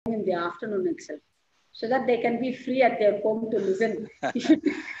in the afternoon itself, so that they can be free at their home to listen.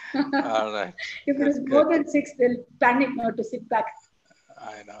 All right. If it is more than 6, they'll panic now to sit back.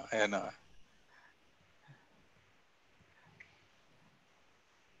 I know, I know.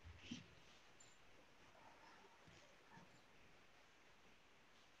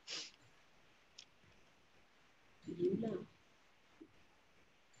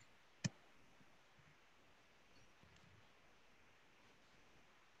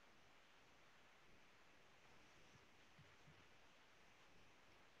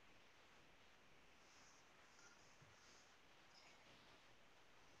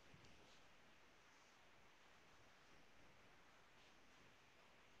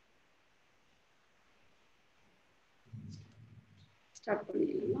 Start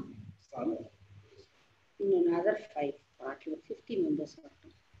பண்ணிடலாமா? In another 5, 50 members are to.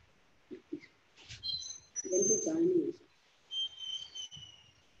 They'll be joining us.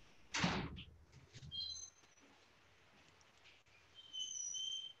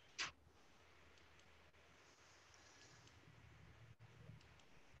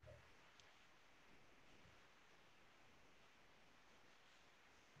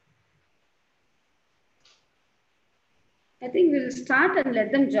 I think we'll start and let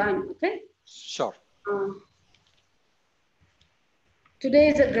them join, okay? Sure. Today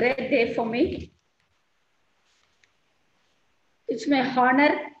is a great day for me. It's my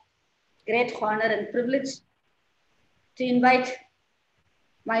honor, great honor and privilege to invite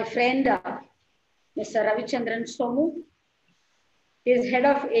my friend, Mr. Ravichandran Somu. He is head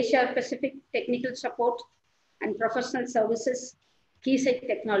of Asia Pacific Technical Support and Professional Services, Keysight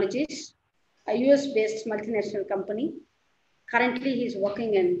Technologies, a US-based multinational company. Currently, he is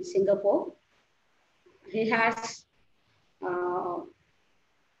working in Singapore. He has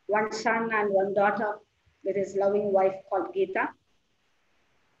one son and one daughter with his loving wife called Geeta.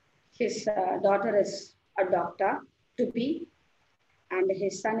 His daughter is a doctor to be, and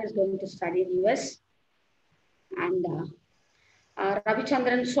his son is going to study in US. And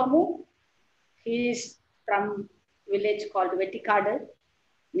Ravichandran Somu, he is from village called Vetikadu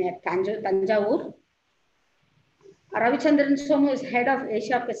near Tanjavur. Ravichandran Somu is head of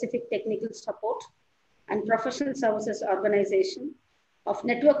Asia Pacific Technical Support and Professional Services Organization of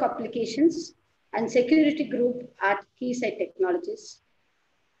Network Applications and Security Group at Keysight Technologies.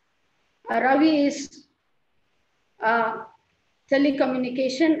 Ravi is a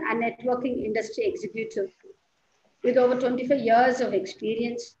telecommunication and networking industry executive with over 25 years of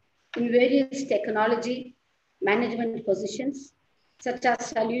experience in various technology management positions, such as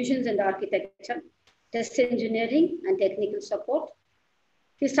solutions and architecture, test engineering, and technical support.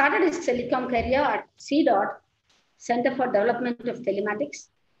 He started his telecom career at CDOT, Center for Development of Telematics,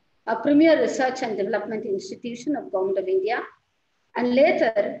 a premier research and development institution of Government of India. And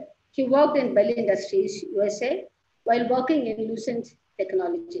later, he worked in Bell Industries, USA, while working in Lucent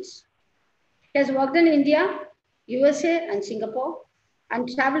Technologies. He has worked in India, USA, and Singapore, and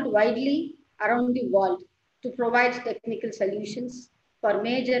traveled widely around the world to provide technical solutions for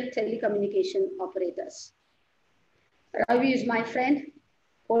major telecommunication operators. Ravi is my friend,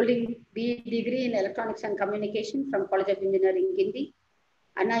 holding BE degree in Electronics and Communication from College of Engineering, Guindy,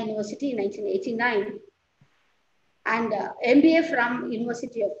 Anna University in 1989, and MBA from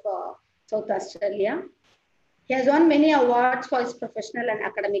University of South Australia. He has won many awards for his professional and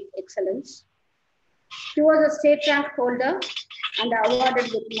academic excellence. He was a state rank holder and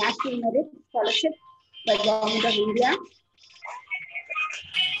awarded with National Merit Scholarship by Government of India.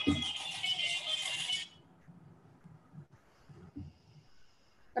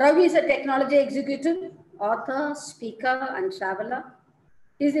 Ravi is a technology executive, author, speaker, and traveler.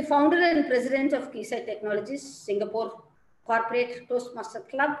 He is the founder and president of Keysight Technologies, Singapore Corporate Toastmaster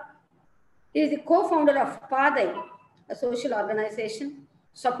Club. He is the co-founder of Padai, a social organization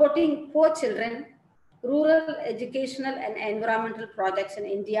supporting poor children, rural educational and environmental projects in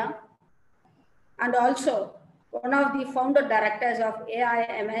India, and also one of the founder directors of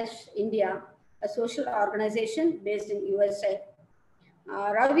AIMS India, a social organization based in USA.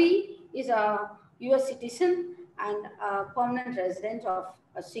 Ravi is a US citizen and a permanent resident of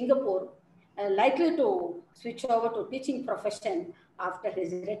Singapore, likely to switch over to teaching profession after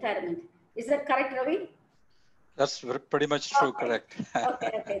his retirement. Is that correct, Ravi? That's pretty much true, correct.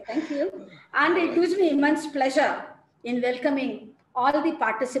 Okay, thank you. And it gives me immense pleasure in welcoming all the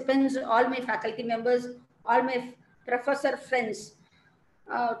participants, all my faculty members, all my professor friends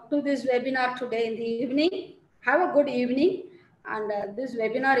to this webinar today in the evening. Have a good evening. And this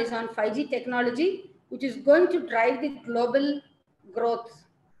webinar is on 5G technology, which is going to drive the global growth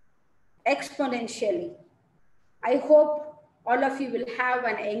exponentially. I hope all of you will have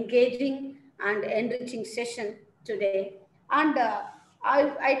an engaging and enriching session today. And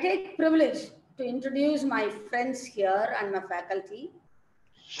I take privilege to introduce my friends here and my faculty. I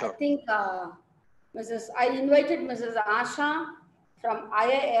Sure. think I invited Mrs. Asha from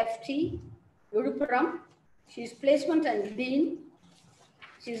IIFT, Vidupuram. She's placement and dean.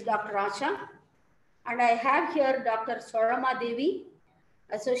 She's Dr. Asha. And I have here Dr. Sorama Devi,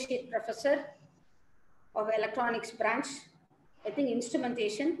 associate professor of electronics branch, I think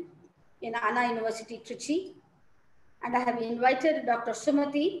instrumentation in Anna University, Trichy. And I have invited Dr.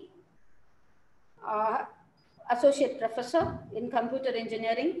 Sumati, uh, associate professor in computer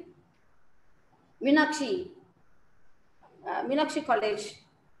engineering, Meenakshi College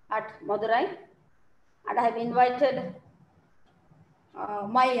at Madurai. And I have invited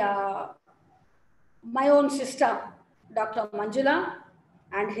my own sister, Dr. Manjula,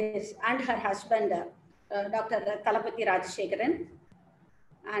 and her husband, Dr. Kalapati Rajashekaran.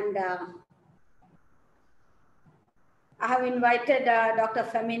 And I have invited Dr.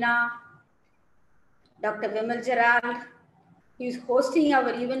 Femina, Dr. Vimal Gerald, who is hosting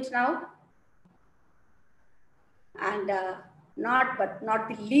our event now. And not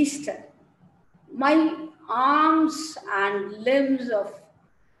the least, my arms and limbs of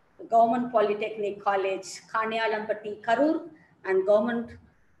Government Polytechnic College, Kanialampatti, Karur, and Government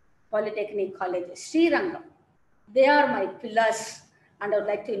Polytechnic College, Srirangam. They are my pillars, and I would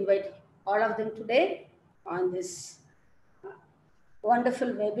like to invite all of them today on this wonderful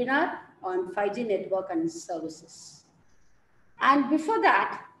webinar on 5G network and services. And before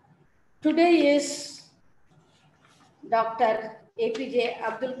that, today is Dr. APJ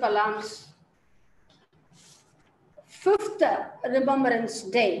Abdul Kalam's 5th Remembrance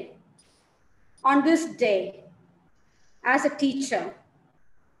Day. On this day, as a teacher,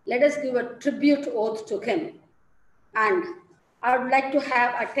 let us give a tribute oath to him. And I would like to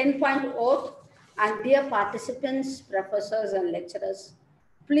have a 10-point oath. And dear participants, professors, and lecturers,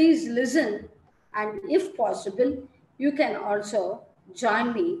 please listen. And if possible, you can also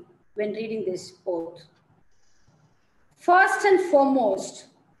join me when reading this oath. First and foremost,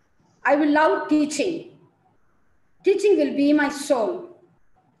 I will love teaching. Teaching will be my soul.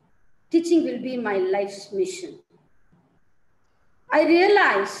 Teaching will be my life's mission. I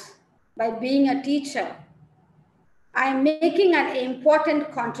realize by being a teacher, I am making an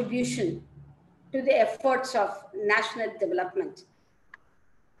important contribution to the efforts of national development.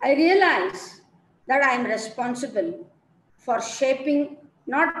 I realize that I am responsible for shaping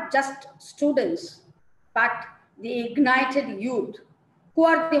not just students, but the ignited youth, who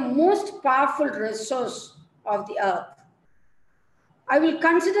are the most powerful resource of the earth. I will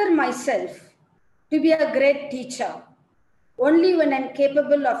consider myself to be a great teacher only when I'm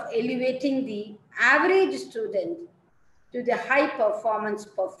capable of elevating the average student to the high performance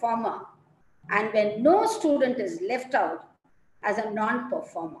performer, and when no student is left out as a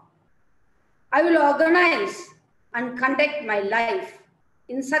non-performer. I will organize and conduct my life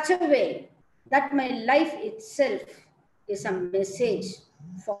in such a way that my life itself is a message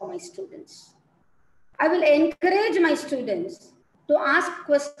for my students. I will encourage my students to ask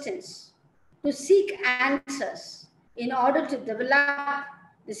questions, to seek answers in order to develop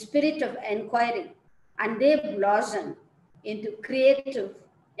the spirit of inquiry, and they blossom into creative,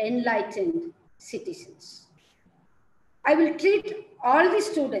 enlightened citizens. I will treat all the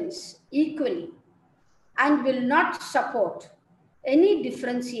students equally and will not support any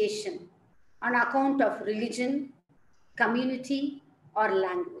differentiation on account of religion, community, or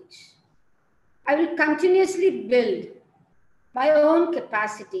language. I will continuously build my own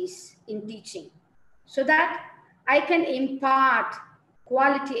capacities in teaching so that I can impart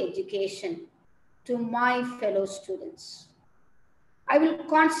quality education to my fellow students. I will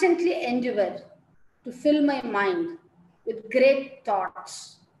constantly endeavor to fill my mind with great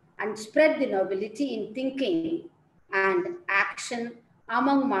thoughts and spread the nobility in thinking and action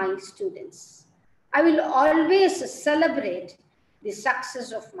among my students. I will always celebrate the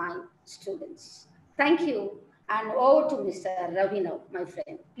success of my students. Thank you, and over to Mr. Ravi now, my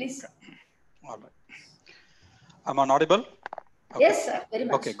friend. Please. Okay. All right. Am I audible? Okay. Yes, sir, very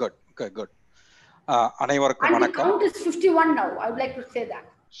much. Okay, good. அனைவருக்கும் And the வணக்கம். count is 51 now. I would like to say that.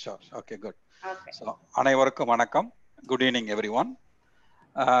 Sure. Okay, good. Okay. So, அனைவருக்கும் வணக்கம். Good evening, everyone.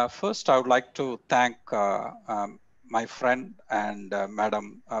 First, I would like to thank my friend and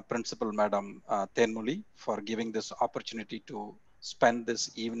Principal Madam Tenmuli for giving this opportunity to spend this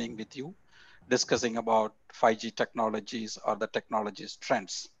evening with you, discussing about 5G technologies or the technologies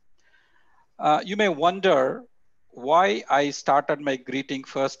trends. You may wonder why I started my greeting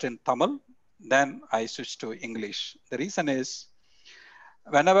first in Tamil, then I switched to English. The reason is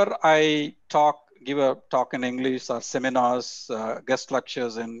whenever I give a talk in English or seminars, guest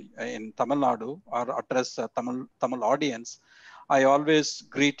lectures in Tamil Nadu or address a Tamil audience, I always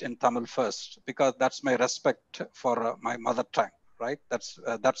greet in Tamil first because that's my respect for my mother tongue, right?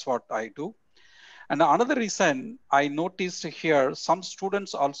 That's what I do. And another reason I noticed here, some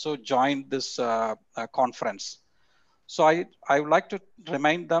students also joined this conference. So I would like to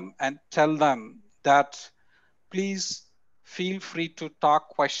remind them and tell them that please feel free to talk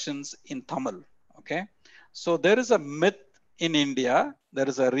questions in Tamil. Okay. So there is a myth in India. There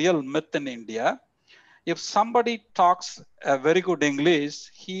is a real myth in India. If somebody talks a very good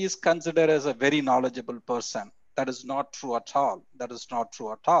English, he is considered as a very knowledgeable person. That is not true at all. That is not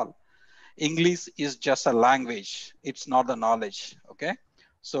true at all. English is just a language. It's not the knowledge. Okay.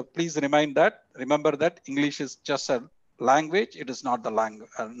 So please remember that English is just a language. It is not the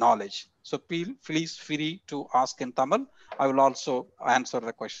knowledge. So please free to ask in Tamil. I will also answer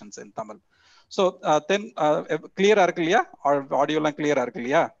the questions in Tamil. So then clear Arkalia or audio line clear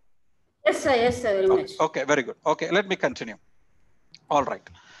Arkalia? Yes, sir, very much. Okay, very good. Okay, let me continue. All right.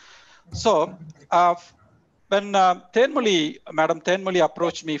 So when Madam Tenmuli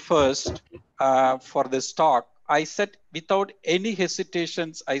approached me first for this talk, I said without any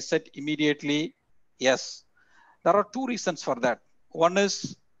hesitations, I said immediately, yes. There are two reasons for that. One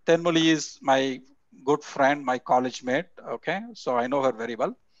is Tenmuli is my good friend, my college mate. Okay, so I know her very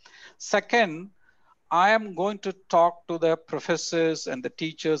well. Second, I am going to talk to the professors and the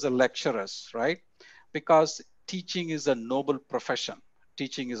teachers and lecturers, right? Because teaching is a noble profession.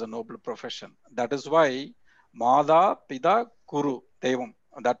 Teaching is a noble profession. That is why Mada, Pida, Guru, Devam.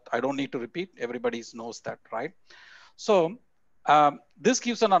 That I don't need to repeat. Everybody knows that, right? So this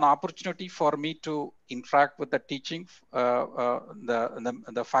gives an opportunity for me to interact with the teaching,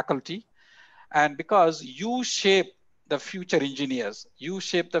 the faculty, and because you shape the future engineers, you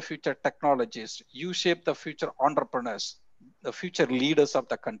shape the future technologists, you shape the future entrepreneurs, the future leaders of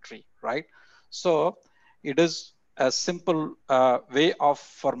the country, right? So it is a simple way of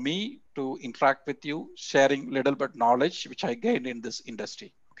for me to interact with you, sharing little bit knowledge which I gained in this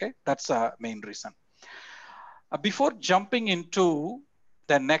industry. Okay, that's a main reason. Before jumping into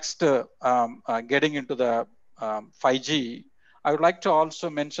the next, getting into the 5G, I would like to also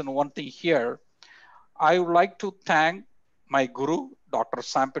mention one thing here. I would like to thank my guru, Dr.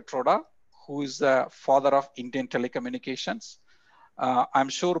 Sam Petroda, who is the father of Indian telecommunications. I'm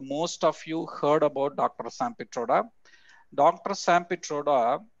sure most of you heard about Dr. Sam Petroda. Dr. Sam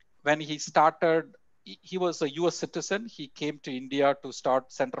Petroda, when he started, he was a US citizen. He came to India to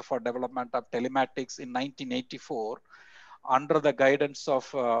start Center for Development of Telematics in 1984 under the guidance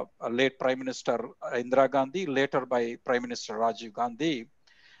of late Prime Minister Indira Gandhi, later by Prime Minister Rajiv Gandhi.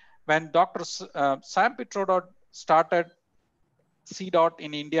 When Dr. Sam Petroda started CDOT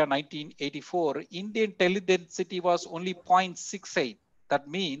in India 1984, Indian teledensity was only 0.68. That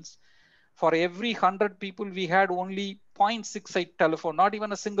means for every 100 people, we had only 0.68 telephone, not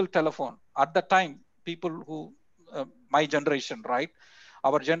even a single telephone. At the time, people who, my generation, right?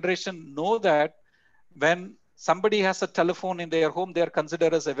 Our generation know that when somebody has a telephone in their home, they are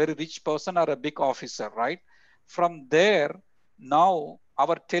considered as a very rich person or a big officer, right? From there, now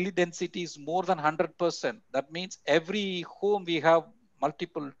our teledensity is more than 100%. That means every home we have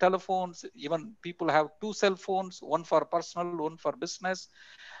multiple telephones, even people have two cell phones, one for personal, one for business.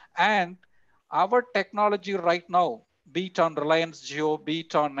 And our technology right now, be it on Reliance Jio, be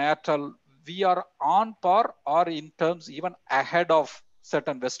it on Airtel, we are on par or in terms even ahead of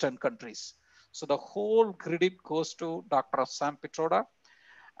certain Western countries. So the whole credit goes to Dr. Sam Petroda.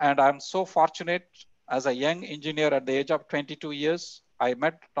 And I'm so fortunate as a young engineer at the age of 22 years, I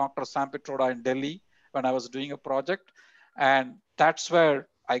met Dr. Sam Petroda in Delhi when I was doing a project. And that's where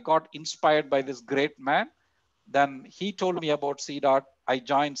I got inspired by this great man. Then he told me about CDOT. I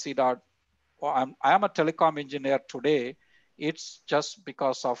joined CDOT. Well, I am a telecom engineer today. It's just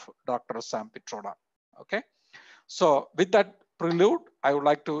because of Dr. Sam Petroda. Okay. So with that prelude, I would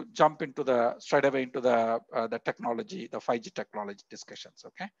like to jump into straight away into the technology, the 5G technology discussions.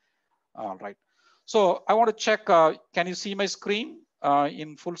 Okay. All right. So I want to check, can you see my screen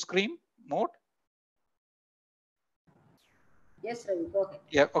in full screen mode? Yes, Ravi, go ahead.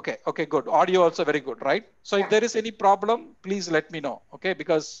 Yeah, okay, okay, good. Audio also very good, right? So if there is any problem, please let me know, okay?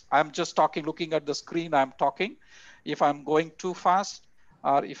 Because I'm just talking, looking at the screen, I'm talking. If I'm going too fast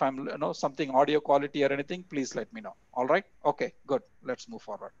or if I'm, something audio quality or anything, please let me know, all right? Okay, good, let's move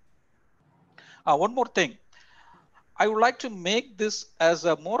forward. One more thing. I would like to make this as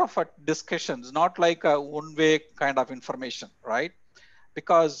a more of a discussions, not like a one-way kind of information, right?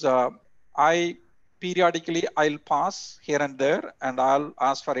 Because I periodically I'll pause here and there, and I'll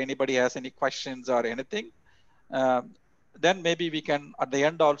ask for anybody has any questions or anything. Um, then maybe we can, at the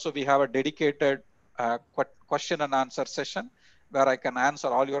end also, we have a dedicated question and answer session where I can answer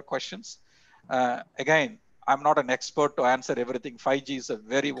all your questions. Again, I'm not an expert to answer everything. 5G is a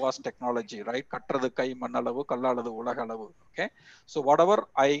very vast technology, right? Kattradu kai mannalavu, kallaladu ulagalavu. Okay. So whatever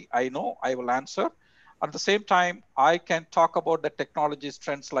I know, I will answer. At the same time, I can talk about the technologies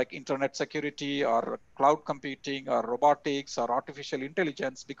trends like internet security or cloud computing or robotics or artificial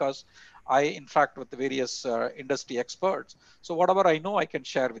intelligence, because I interact with various industry experts. So whatever I know, I can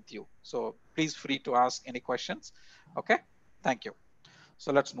share with you. So please free to ask any questions. Okay, thank you.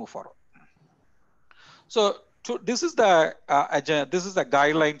 So let's move forward. So this is the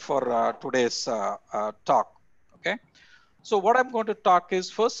guideline for today's talk. Okay. So what I'm going to talk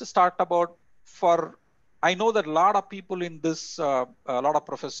is first start about I know that a lot of people in this, a lot of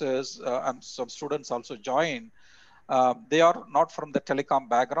professors and some students also join. They are not from the telecom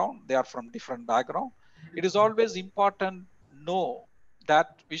background. They are from different background. It is always important know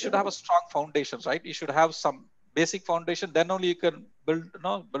that we should have a strong foundations, right? You should have some basic foundation. Then only you can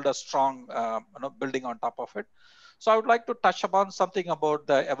build a strong building on top of it. So I would like to touch upon something about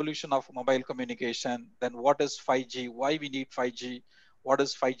the evolution of mobile communication. Then what is 5G? Why we need 5G? What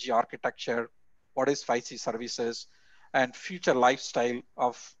is 5G architecture? What is 5G services? And future lifestyle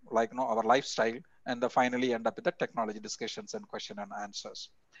of our lifestyle, and finally end up with the technology discussions and question and answers.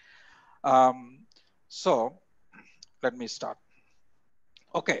 So let me start.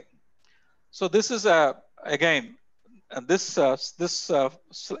 Okay, so this is again, and this is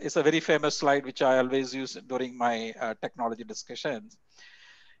a very famous slide which I always use during my technology discussions.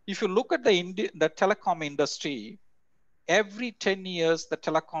 If you look at the telecom industry, every 10 years, the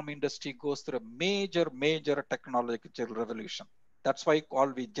telecom industry goes through a major technological revolution. That's why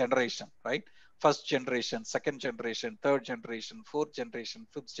we generation, right? First generation, second generation, third generation, fourth generation,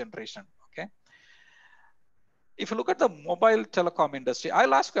 fifth generation. Okay. If you look at the mobile telecom industry,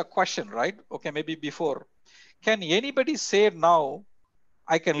 I'll ask you a question, right? Okay, maybe before. Can anybody say now,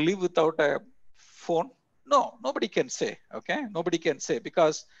 I can live without a phone? No, nobody can say. Okay, nobody can say,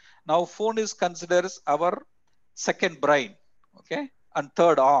 because now phone is considered our second brain. Okay, and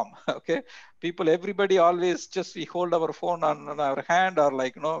third arm. Okay, everybody always just we hold our phone on our hand, or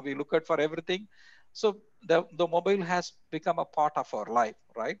we look at for everything. So the mobile has become a part of our life,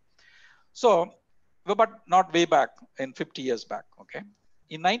 right? So, but not way back in 50 years back. Okay.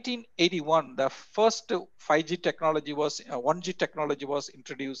 In 1981, the first 5G technology was 1G technology was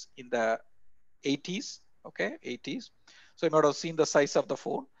introduced in the 80s. Okay, 80s. So you might have seen the size of the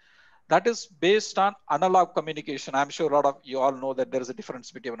phone. That is based on analog communication. I'm sure a lot of you all know that there is a difference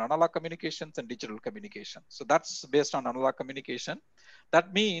between analog communications and digital communication. So that's based on analog communication.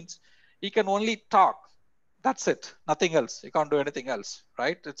 That means you can only talk. That's it. Nothing else. You can't do anything else,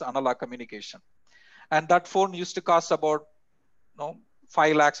 right? It's analog communication. And that phone used to cost about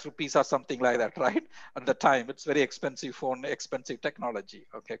 5 lakhs rupees or something like that, right? At the time, it's very expensive phone, expensive technology.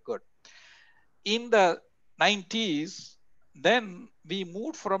 Okay, good. In the 90s, then we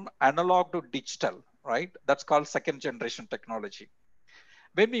moved from analog to digital, right? That's called second generation technology.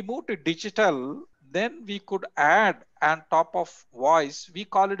 When we moved to digital, then we could add on top of voice, we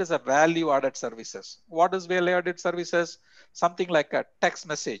call it as a value added services. What is value added services? Something like a text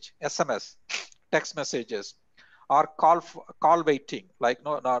message, SMS, text messages, or call waiting, like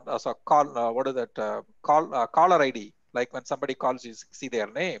not as a call. What is that? Caller ID, like when somebody calls you, see their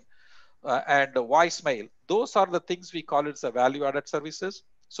name, and voicemail. Those are the things we call it as a value added services.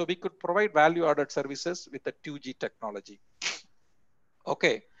 So we could provide value added services with the 2G technology.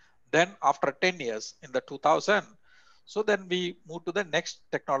 Okay, then after 10 years in the 2000, so then we move to the next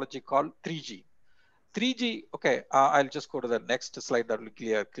technology called 3G. 3G, okay, I'll just go to the next slide that will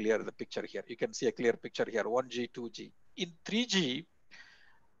clear the picture here. You can see a clear picture here, 1G, 2G. In 3G,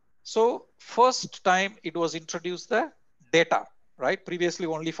 so first time it was introduced the data, right? Previously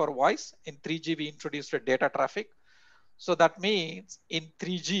only for voice. In 3G, we introduced a data traffic. So that means in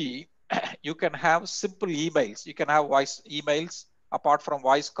 3G, you can have simple emails. You can have voice emails apart from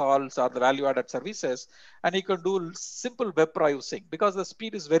voice calls or the value added services. And you can do simple web browsing because the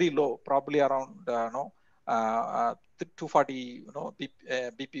speed is very low, probably around 240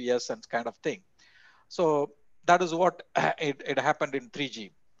 BPS and kind of thing. So that is what it happened in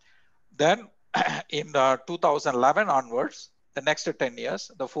 3G. Then in 2011 onwards, the next 10 years,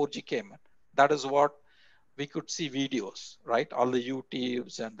 the 4G came. That is what we could see videos, right? All the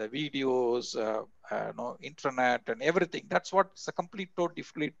YouTubes and the videos, internet and everything. That's what's a totally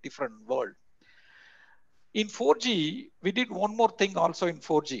different world. In 4G, we did one more thing also in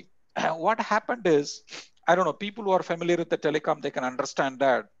 4G. what happened is, I don't know, people who are familiar with the telecom, they can understand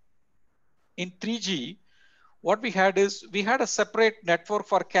that in 3G, what we had is we had a separate network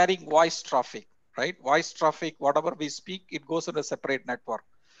for carrying voice traffic, right? Voice traffic, whatever we speak, it goes in a separate network.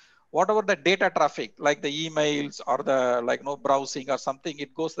 Whatever the data traffic, like the emails or the like no browsing or something,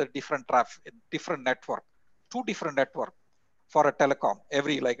 it goes to a different traffic, different network, two different network for a telecom.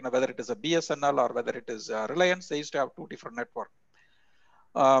 Every like whether it is a BSNL or whether it is Reliance, they used to have two different network.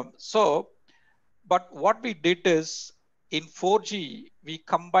 But what we did is in 4G, we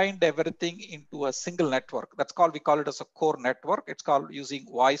combined everything into a single network. We call it as a core network. It's called using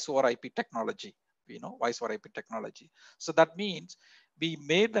voice over IP technology. Voice over IP technology. So that means we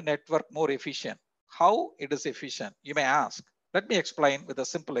made the network more efficient. How it is efficient? You may ask. Let me explain with a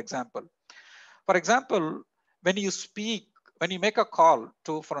simple example. For example, when you speak, when you make a call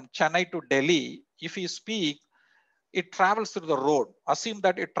from Chennai to Delhi, if you speak, it travels through the road. Assume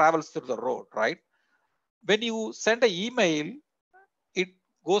that it travels through the road, right? When you send an email, it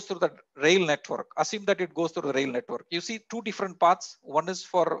goes through the rail network. Assume that it goes through the rail network. You see two different paths. One is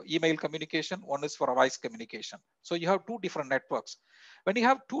for email communication, one is for voice communication. So you have two different networks. When you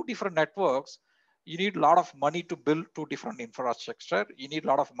have two different networks, you need a lot of money to build two different infrastructure. You need a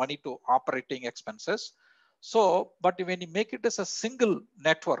lot of money to operating expenses. So, but when you make it as a single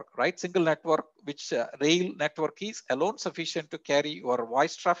network, right? Single network, which rail network is alone sufficient to carry your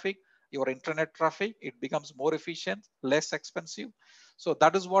voice traffic, your internet traffic, it becomes more efficient, less expensive. So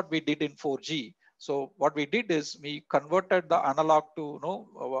that is what we did in 4G. So what we did is we converted the analog to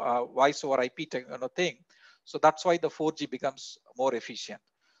voice over IP thing. So that's why the 4G becomes more efficient.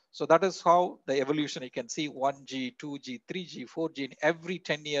 So that is how the evolution, you can see 1G, 2G, 3G, 4G. In every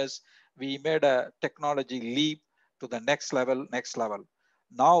 10 years, we made a technology leap to the next level, next level.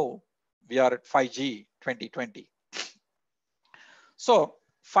 Now we are at 5G 2020. So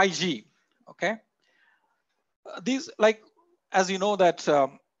 5G, okay. These like, as you know that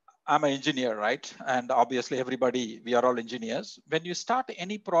I'm an engineer, right? And obviously everybody, we are all engineers. When you start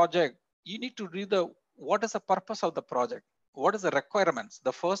any project, you need to read what is the purpose of the project? What is the requirements?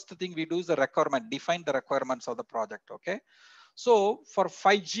 The first thing we do is the requirement, define the requirements of the project, okay? So for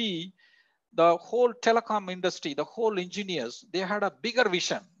 5G, the whole telecom industry, the whole engineers, they had a bigger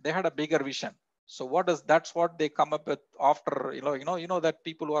vision. They had a bigger vision. So that's what they come up with after, that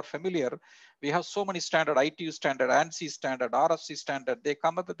people who are familiar, we have so many standard, ITU standard, ANSI standard, RFC standard. They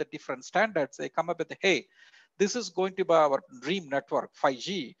come up with the different standards. They come up with, hey, this is going to be our dream network,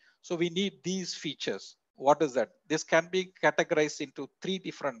 5G. So we need these features. What is that? This can be categorized into three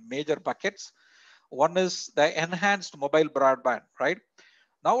different major buckets. One is the enhanced mobile broadband, right?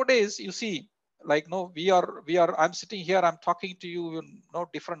 Nowadays, you see, like I'm sitting here, I'm talking to you in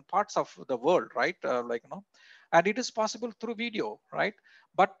different parts of the world, right? And it is possible through video, right?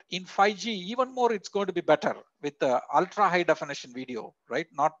 But in 5G, even more, it's going to be better with the ultra high definition video, right?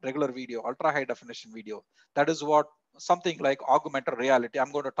 Not regular video, ultra high definition video. That is what something like augmented reality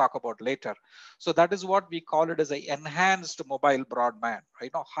I'm going to talk about later. So that is what we call it as a enhanced mobile broadband,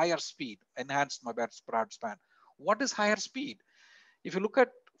 right? Higher speed, enhanced mobile broadband. What is higher speed? If you look at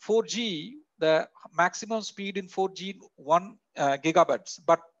 4G, the maximum speed in 4G, 1 gigabits,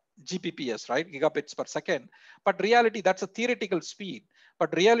 but GPPS, right? Gigabits per second. But reality, that's a theoretical speed.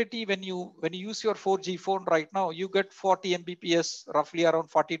 But reality, when you use your 4G phone right now, you get 40 Mbps, roughly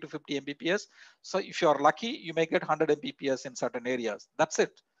around 40 to 50 Mbps. So if you're lucky, you may get 100 Mbps in certain areas. That's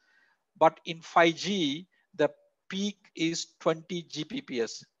it. But in 5G, the peak is 20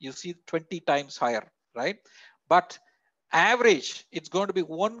 Gbps. You see 20 times higher, right? But average, it's going to be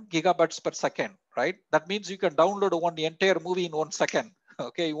 1 gigabits per second, right? That means you can download one entire movie in 1 second.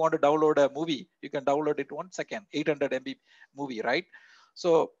 Okay, you want to download a movie, you can download it 1 second, 800 MB movie, right?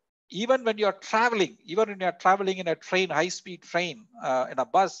 So even when you're traveling, in a train, high-speed train, in a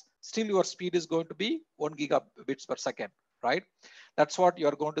bus, still your speed is going to be 1 gigabits per second, right? That's what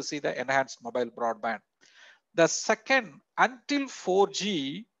you're going to see the enhanced mobile broadband. The second, until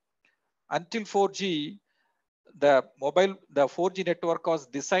 4G, the 4G network was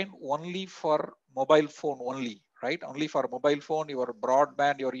designed only for mobile phone only, right? Only for mobile phone, your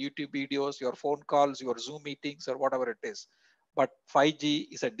broadband, your YouTube videos, your phone calls, your Zoom meetings, or whatever it is. But 5G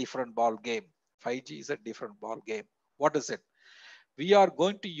is a different ball game. 5G is a different ball game. What is it? We are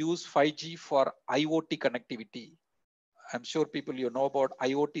going to use 5G for IoT connectivity. I'm sure people know about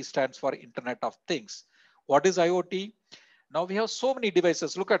IoT stands for Internet of Things. What is IoT? Now we have so many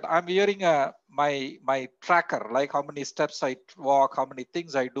devices. Look at, I'm wearing my tracker, like how many steps I walk, how many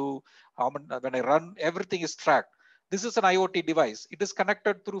things I do, when I run, everything is tracked. This is an IoT device. It is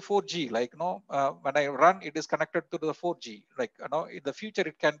connected through 4G. Like, when I run, it is connected to the 4G. Like, in the future,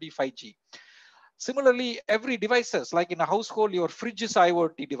 it can be 5G. Similarly, every devices, like in a household, your fridge is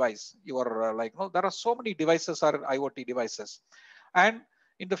IoT device. Your there are so many devices are IoT devices. And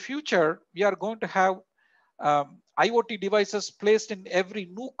in the future, we are going to have IoT devices placed in every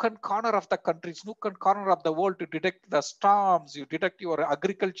nook and corner of the countries, nook and corner of the world to detect the storms, you detect your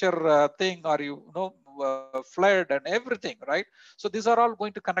agriculture thing, or flood and everything, right? So these are all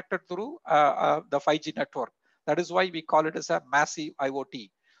going to connect it through the 5G network. That is why we call it as a massive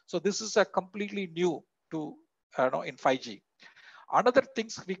IoT. So this is a completely new to in 5G. Another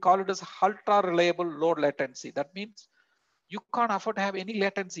things we call it as ultra reliable low latency. That means you can't afford to have any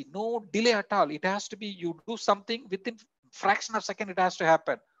latency, no delay at all. It has to be, you do something within fraction of second, it has to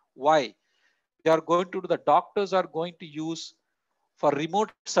happen. Why? We are going to do, the doctors are going to use for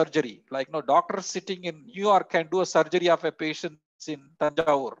remote surgery. Like, doctors sitting in New York can do a surgery of a patient in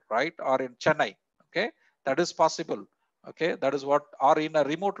Tanjore, right? Or in Chennai. Okay. That is possible. Okay. That is what, or in a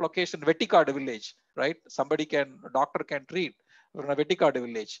remote location, Veticard village, right? Somebody can, doctor can treat in a Veticard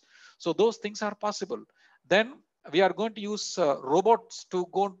village. So those things are possible. Then we are going to use robots to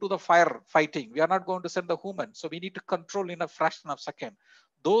go into the fire fighting. We are not going to send the human. So we need to control in a fraction of a second.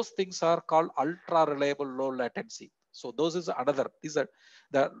 Those things are called ultra reliable low latency. So those is another, these are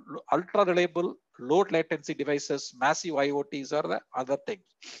the ultra reliable low latency devices, massive IoTs are the other things.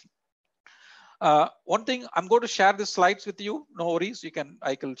 One thing, I'm going to share the slides with you. No worries.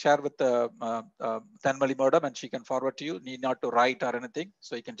 I can share with Tanmali madam and she can forward to you. Need not to write or anything.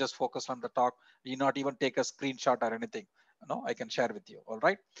 So you can just focus on the talk. Need not even take a screenshot or anything. I can share with you. All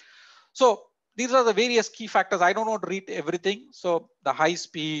right. So these are the various key factors. I don't want to read everything. So the high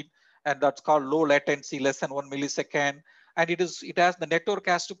speed, and that's called low latency, less than 1 millisecond. And it has the network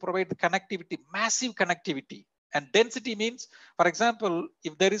has to provide the connectivity, massive connectivity. And density means, for example,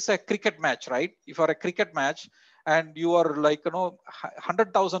 if there is a cricket match, right? If you are a cricket match and you are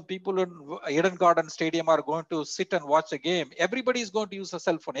 100,000 people in Eden Garden Stadium are going to sit and watch a game, everybody is going to use a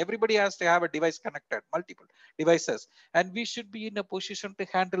cell phone. Everybody has to have a device connected, multiple devices. And we should be in a position to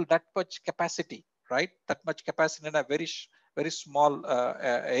handle that much capacity, right? That much capacity in a very small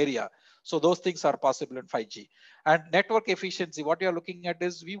area. So those things are possible in 5G. And network efficiency, what you're looking at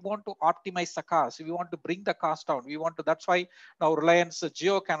is we want to optimize the cost. We want to bring the cost down. That's why now Reliance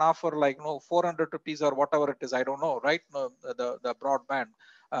Jio can offer 400 rupees or whatever it is. I don't know, right? The broadband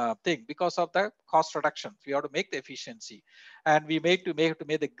thing, because of the cost reduction. We have to make the efficiency, and we make to make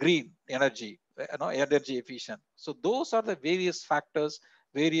the green energy, energy efficient. So those are the various factors,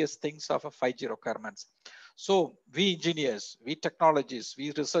 various things of a 5G requirements. So we engineers, we technologists,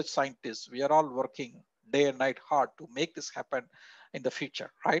 we research scientists, we are all working day and night hard to make this happen in the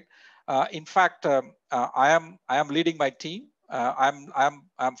future, right? In fact, I am leading my team.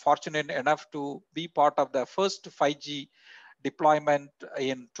 I'm fortunate enough to be part of the first 5G deployment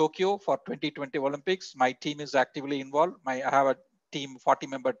in Tokyo for 2020 Olympics. My team is actively involved. I have a team,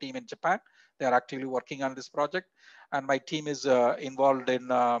 40-member team in Japan. They are actively working on this project. And my team is involved in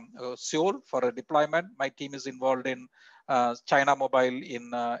Seoul for a deployment. My team is involved in China Mobile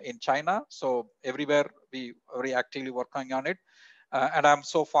in China. So everywhere we very actively working on it. And I'm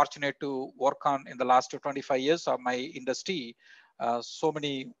so fortunate to work on, in the last 25 years of my industry, so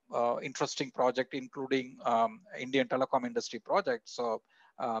many interesting projects, including Indian telecom industry projects.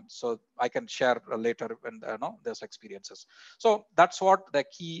 So I can share later when there's experiences. So that's what the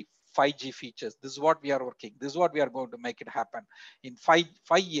key 5G features. This is what we are working. This is what we are going to make it happen in five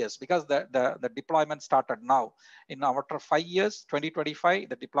years, because the deployment started now. In after 5 years, 2025,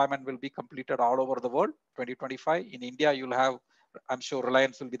 the deployment will be completed all over the world. 2025 in India, you'll have, I'm sure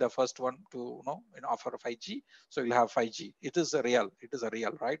Reliance will be the first one to offer 5G. So you'll have 5G. It is a real,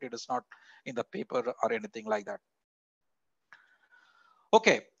 right? It is not in the paper or anything like that.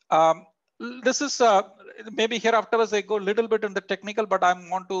 Okay. This is maybe here afterwards I go a little bit in the technical, but I'm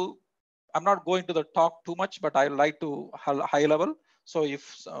not going to the talk too much, but I like to high level. So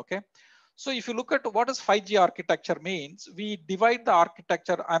so if you look at what does 5G architecture means, we divide the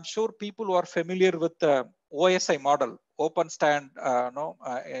architecture. I'm sure people who are familiar with the OSI model, open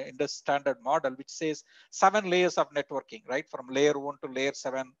industry standard model, which says 7 layers of networking, right? From layer 1 to layer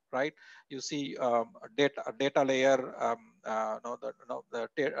 7, right? You see data layer,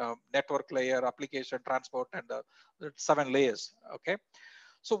 the network layer, application, transport, and the 7 layers, okay?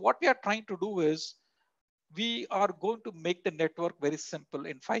 So what we are trying to do is we are going to make the network very simple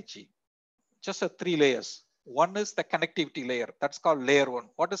in 5G. Just 3 layers. One is the connectivity layer. That's called layer 1.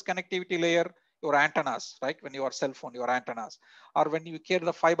 What is connectivity layer? your antennas, right? When your cell phone, your antennas, or when you carry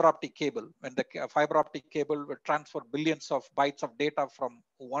the fiber optic cable, when the fiber optic cable will transfer billions of bytes of data from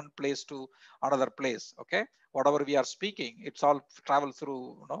one place to another place. Okay, whatever we are speaking, it's all travel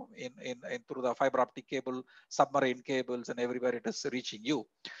through, in through the fiber optic cable, submarine cables, and everywhere it is reaching you,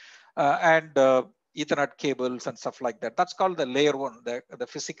 and Ethernet cables and stuff like that. That's called the layer one, the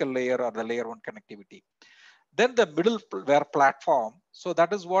physical layer or the layer one connectivity. Then the middleware platform. So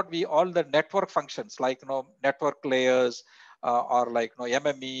that is what we all the network functions like network layers, or like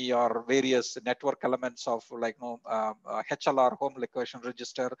MME or various network elements of like HLR, home location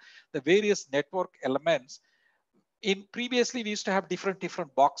register, the various network elements. In previously we used to have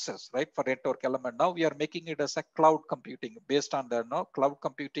different boxes, right, for network element. Now we are making it as a cloud computing based on the cloud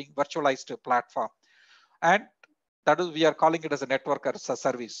computing virtualized platform, and that is we are calling it as a network as a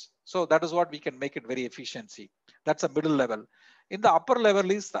service. So that is what we can make it very efficiency. That's a middle level. In the upper level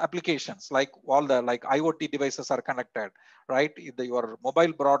is the applications, like all the like IoT devices are connected, right? Your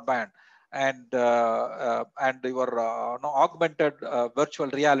mobile broadband and your augmented virtual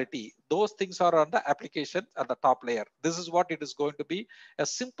reality. Those things are on the application at the top layer. This is what it is going to be, a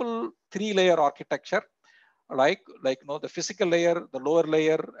simple 3-layer architecture, like the physical layer, the lower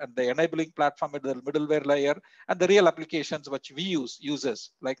layer, and the enabling platform at the middleware layer, and the real applications which we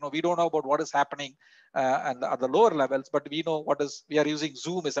uses. Like we don't know about what is happening and at the lower levels, but we know we are using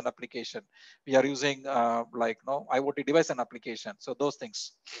Zoom as an application. We are using IoT device and application. So those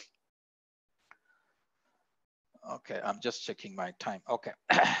things. Okay, I'm just checking my time. Okay.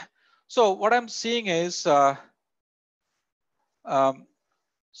 So what I'm seeing is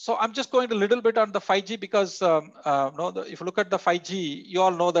so I'm just going a little bit on the 5G because if you look at the 5G, you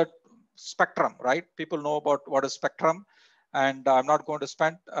all know that spectrum, right? People know about what is spectrum, and I'm not going to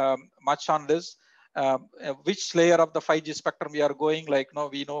spend much on this. Which layer of the 5G spectrum we are going, like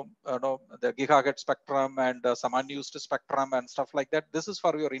we know the gigahertz spectrum and some unused spectrum and stuff like that. This is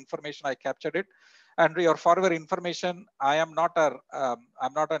for your information. I captured it. And for your information, I'm not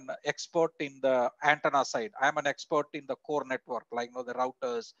an expert in the antenna side. I'm an expert in the core network, like the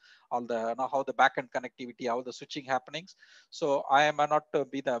routers, all the how the backend connectivity, how the switching happenings. So I am not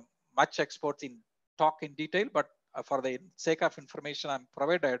be the much experts in talk in detail, but for the sake of information, I'm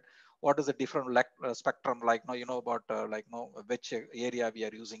provided what is the different spectrum, like about which area we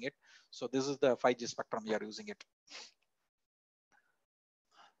are using it. So this is the 5G spectrum we are using it.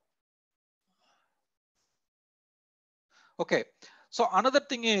 Okay, so another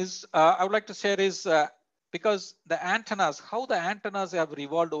thing is I would like to share is because the antennas, how the antennas have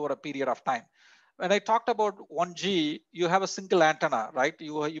evolved over a period of time. When I talked about 1G, you have a single antenna, right?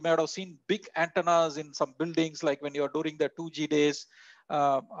 You may have seen big antennas in some buildings, like when you're during the 2G days,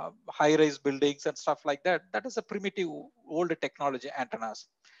 high-rise buildings and stuff like that. That is a primitive old technology antennas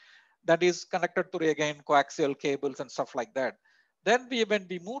that is connected to again coaxial cables and stuff like that. Then when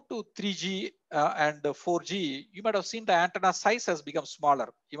we move to 3G and 4G, you might have seen the antenna size has become smaller.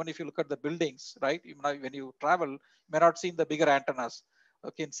 Even if you look at the buildings, right? Even when you travel, you may not see the bigger antennas.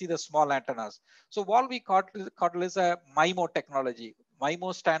 You can see the small antennas. So what we call is a MIMO technology.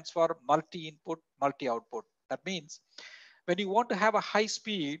 MIMO stands for multi-input, multi-output. That means when you want to have a high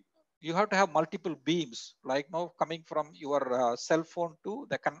speed, you have to have multiple beams, like coming from your cell phone to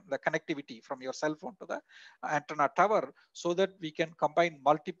the connectivity from your cell phone to the antenna tower, so that we can combine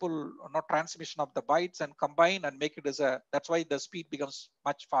multiple transmission of the bytes and combine and make it as a, that's why the speed becomes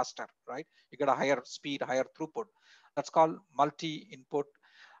much faster, right? You get a higher speed, higher throughput. That's called multi-input.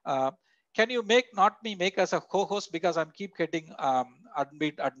 Can you not me make as a co-host, because I'm keep getting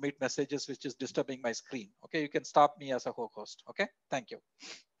admit messages which is disturbing my screen. Okay, you can stop me as a co-host. Okay, thank you.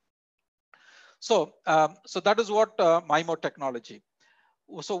 So so that is what MIMO technology.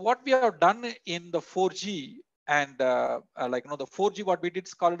 So what we have done in the 4G and the 4G, what we did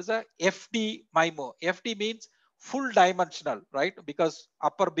is called as a FD MIMO. FD means full dimensional, right? Because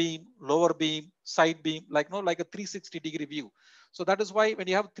upper beam, lower beam, side beam, like a 360-degree view. So that is why when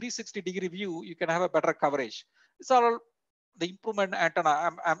you have 360-degree view, you can have a better coverage. It's all the improvement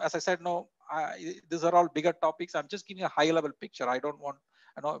antenna. As I said, these are all bigger topics. I'm just giving a high-level picture. I don't want,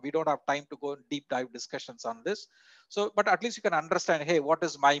 we don't have time to go deep dive discussions on this. So, but at least you can understand, hey, what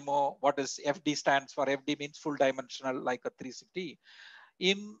is MIMO? What is FD stands for? FD means full dimensional, like a 360.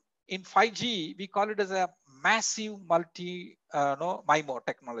 In 5G, we call it as a massive MIMO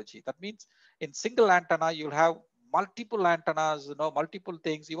technology. That means in single antenna, you'll have multiple antennas, multiple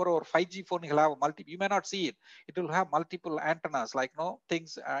things. Your 5G phone will have you may not see it. It will have multiple antennas, like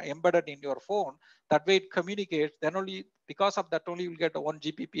things embedded in your phone. That way it communicates. Then only because of that only you'll get a 1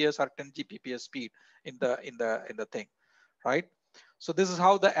 Gbps or 10 Gbps speed in the thing, right? So this is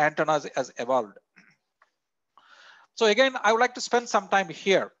how the antennas has evolved. So again, I would like to spend some time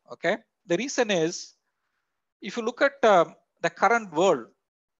here. Okay, the reason is, if you look at the current world,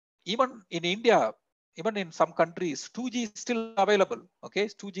 even in India, even in some countries, 2G is still available. Okay,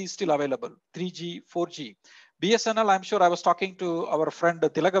 2G is still available. 3G, 4G, BSNL. I'm sure I was talking to our friend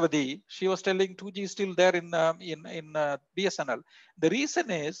Tilagavadi. She was telling 2G is still there in BSNL. The reason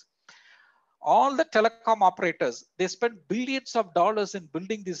is, all the telecom operators, they spend billions of dollars in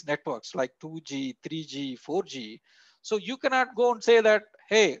building these networks like 2G, 3G, 4G. So you cannot go and say that,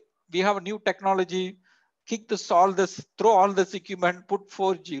 hey, we have a new technology, kick this, all this, throw all this equipment, put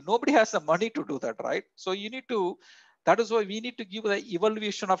 4G. Nobody has the money to do that, right? So you need to, that is why we need to give the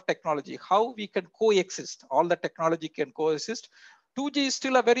evaluation of technology, how we can coexist. All the technology can coexist. 2G is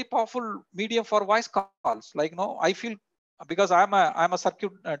still a very powerful medium for voice calls. Like, I feel, because I'm a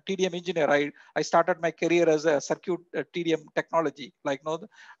circuit TDM engineer. I started my career as a circuit TDM technology, like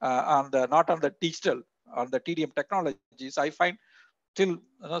on the, not on the digital, on the TDM technologies. I find till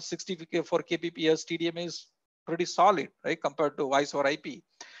 64 kbps TDM is pretty solid, right, compared to voice or IP.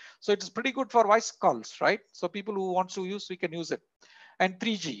 So it's pretty good for voice calls, right? So people who want to use, we can use it. And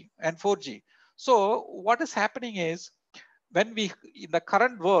 3G and 4G. So what is happening is, when we, in the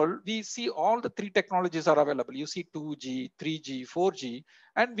current world, we see all the three technologies are available. You see 2G, 3G, 4G,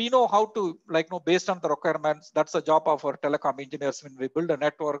 and we know how to, like, based on the requirements. That's the job of our telecom engineers. When we build a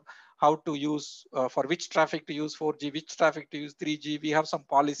network, how to use, for which traffic to use 4G, which traffic to use 3G. We have some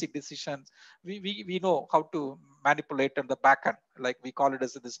policy decisions. We know how to manipulate in the backend, like we call it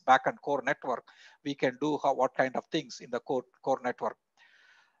as this backend core network. We can do what kind of things in the core network.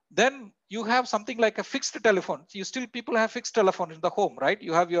 Then you have something like a fixed telephone. You still, people have fixed telephone in the home, right?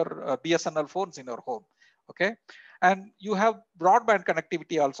 You have your BSNL phones in your home. Okay, and you have broadband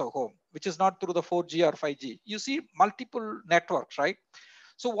connectivity also home, which is not through the 4G or 5G. You see multiple networks, right?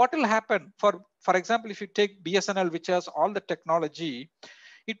 So what will happen, for example, if you take BSNL, which has all the technology,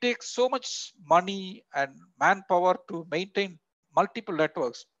 it takes so much money and manpower to maintain multiple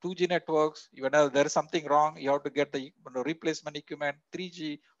networks, 2G networks. Even if there is something wrong, you have to get the replacement equipment,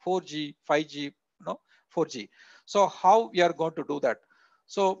 3G, 4G, 5G, 4G. So how we are going to do that?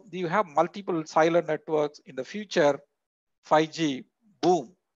 So you have multiple silent networks. In the future, 5G,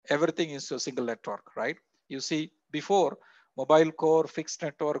 boom, everything is a single network, right? You see, before, mobile core, fixed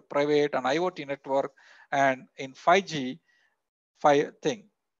network, private, and IoT network, and in 5G, thing.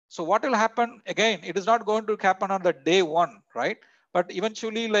 So what will happen? Again, it is not going to happen on the day one, right? But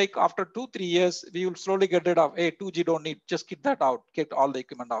eventually, like after 2-3 years, we will slowly get rid of, hey, 2G don't need, just keep that out, get all the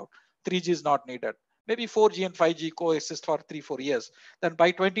equipment out. 3G is not needed. Maybe 4G and 5G coexist for 3-4 years. Then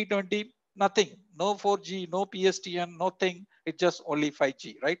by 2020, nothing, no 4G, no PSTN, nothing. It's just only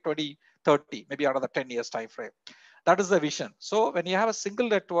 5G, right? 2030, maybe another 10 years time frame. That is the vision. So when you have a single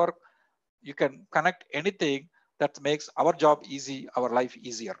network, you can connect anything. That makes our job easy, our life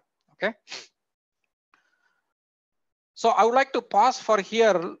easier. Okay. So I would like to pause for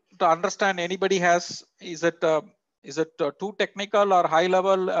here to understand. Anybody has, is it too technical or high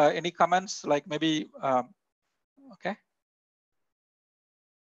level? Any comments? Like maybe, okay.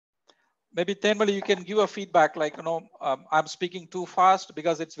 Maybe Tenmali, you can give a feedback. Like, I'm speaking too fast,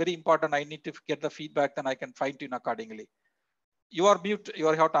 because it's very important. I need to get the feedback, then I can fine tune accordingly. You are mute. You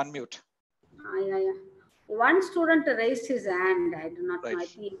are have to unmute. Yeah. One student raised his hand. I do not know. I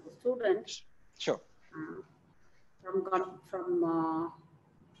think student. Sure. From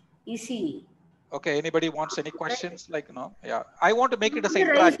ECE. Okay. Anybody wants any questions? Like, yeah. I want to make it as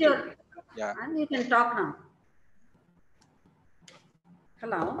interactive. Yeah. And you can talk now.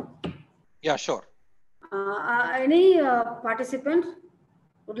 Hello. Yeah, sure. Any participant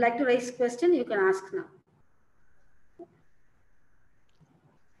would like to raise question? You can ask now.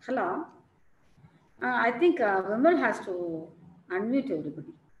 Hello. I think Vimal has to unmute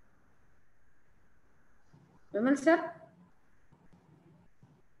everybody. Vimal sir.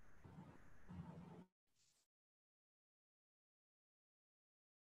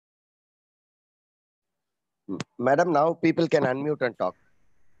 Madam, now people can unmute and talk.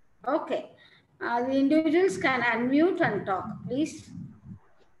 Okay. The individuals can unmute and talk, please.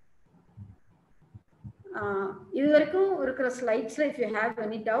 இதுவரைக்கும் இருக்கிற slides-ல, if you have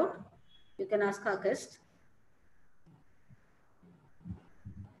any doubt, you can ask our guest.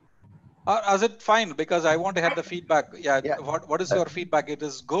 Is it fine? Because I want to have the feedback. Yeah. What is your feedback? It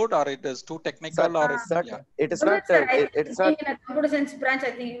is good, or it is too technical, or it is not. It's not in a computer science branch.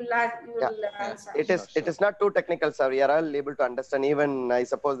 I think you will answer. It is not too technical, sir. We are all able to understand. Even I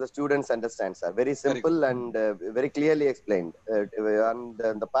suppose the students understand, sir. Very simple and very clearly explained. And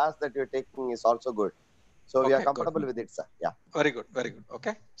the path that you're taking is also good. So we are Okay, good. comfortable with it, sir. Yeah. Very good, very good.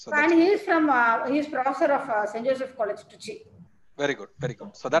 Okay. So And that's he is from, he is professor of St. Joseph College, Trichy. very good, very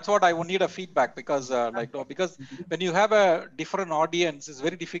good. So that's what I would need a feedback, because like, no, because when you have a different audience, it's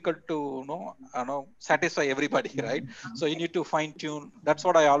very difficult to satisfy everybody, right? So you need to fine tune. That's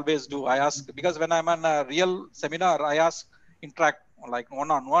what I always do. I ask, because when I'm on a real seminar, I ask, interact like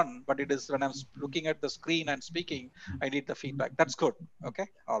one-on-one, but it is when I'm looking at the screen and speaking, I need the feedback. That's good. Okay.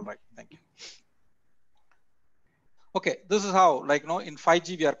 All right. Thank you. Okay. This is how, like, in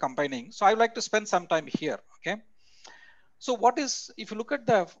 5G we are combining. So I would like to spend some time here. Okay. So what is, if you look at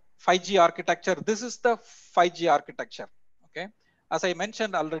the 5G architecture, this is the 5G architecture. Okay. As I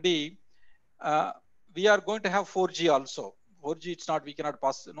mentioned already, we are going to have 4G also. 4G, it's not, we cannot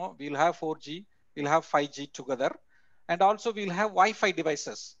pass, we'll have 4G, we'll have 5G together. And also we'll have Wi-Fi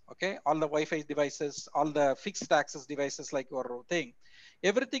devices. Okay. All the Wi-Fi devices, all the fixed access devices like your thing,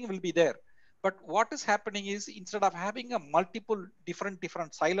 everything will be there. But what is happening is, instead of having a multiple different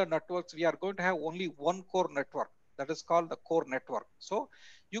silo networks, we are going to have only one core network. That is called the core network. So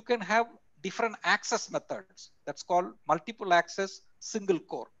you can have different access methods. That's called multiple access, single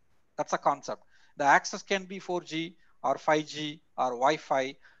core. That's a concept. The access can be 4G or 5G or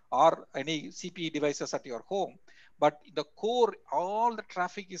Wi-Fi or any CPE devices at your home. But the core, all the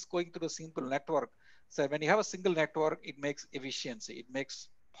traffic is going through a simple network. So when you have a single network, it makes efficiency. It makes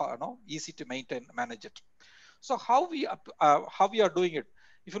easy to maintain, manage it. So how we are doing it?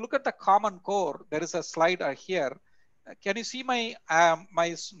 If you look at the common core, there is a slide here. Can you see my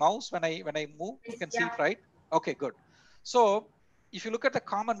my mouse when I move? You can see it, right? Okay, good. So if you look at the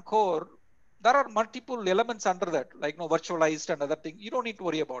common core, there are multiple elements under that, like virtualized and other things. You don't need to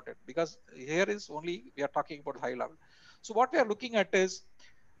worry about it, because here is only we are talking about high level. So what we are looking at is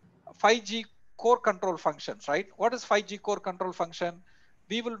 5G core control functions, right? What is 5G core control function?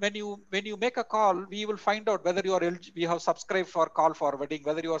 We will, when you make a call, we will find out whether you are we have subscribed for call forwarding,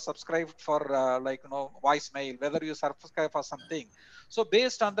 whether you are subscribed for voicemail, whether you subscribe for something. So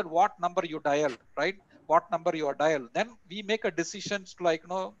based on that, what number you dialed, right? What number you are dialed, then we make a decision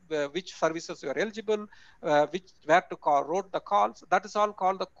to which services you are eligible, where to call, route the calls. That is all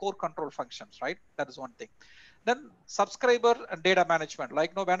called the core control functions, right? That is one thing. Then subscriber and data management,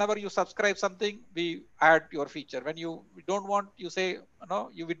 like whenever you subscribe something, we add your feature. When you don't want, you say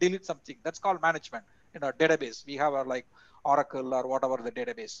you will delete something. That's called management in a database. We have a like Oracle or whatever the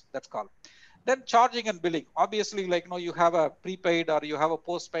database, that's called. Then charging and billing, obviously, like you have a prepaid or you have a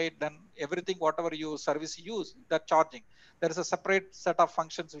postpaid, then everything whatever you service use, that charging, there is a separate set of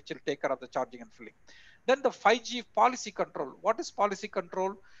functions which will take care of the charging and filling. Then the 5G policy control. What is policy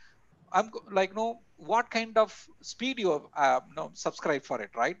control? I'm like, what kind of speed you have subscribe for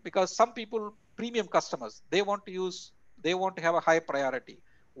it, right? Because some people, premium customers, they want to have a high priority.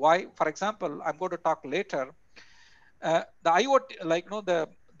 Why? For example, I'm going to talk later. The IoT, like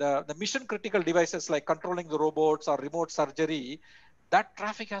the mission critical devices like controlling the robots or remote surgery, that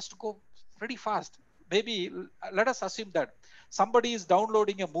traffic has to go pretty fast. Maybe let us assume that somebody is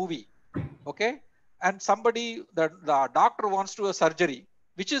downloading a movie, okay, and somebody, the doctor wants to do a surgery.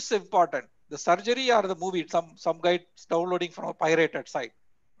 Which is important, the surgery or the movie? Some guy is downloading from a pirated site,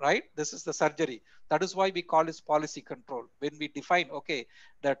 right? This is the surgery. That is why we call this policy control. When we define, okay,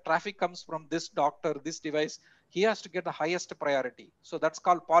 the traffic comes from this doctor, this device, he has to get the highest priority. So that's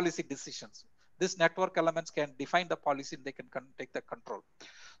called policy decisions. This network elements can define the policy and they can take the control.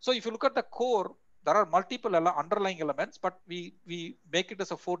 So if you look at the core, there are multiple underlying elements, but we make it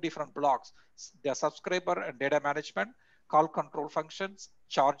as a 4 different blocks. The subscriber and data management, call control functions,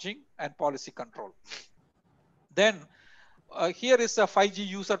 charging, and policy control. Then here is a 5G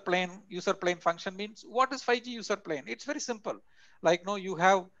user plane. User plane function means, what is 5G user plane? It's very simple. Like you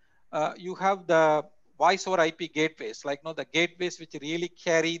have the voice over IP gateways, like the gateways which really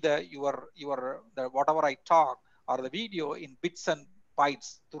carry the whatever I talk or the video in bits and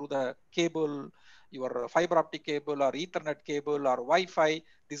bytes through the cable, your fiber optic cable or Ethernet cable or Wi-Fi.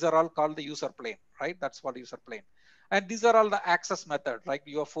 These are all called the user plane, right? That's what user plane. And these are all the access method, like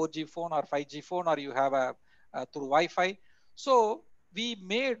your 4G phone or 5G phone, or you have a through Wi-Fi. So we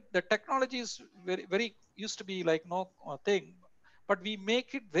made the technologies very used to be like no thing, but we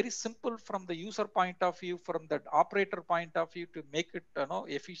make it very simple from the user point of view, from the operator point of view, to make it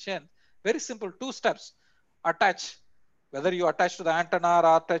efficient. Very simple, 2 steps. Attach, whether you attach to the antenna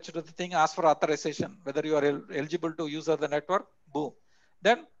or attach to the thing, ask for authorization, whether you are eligible to use the network, boom.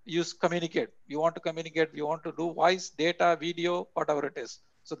 Then use communicate. You want to communicate, you want to do voice, data, video, whatever it is.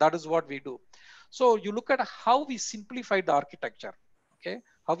 So that is what we do. So you look at how we simplified the architecture. Okay,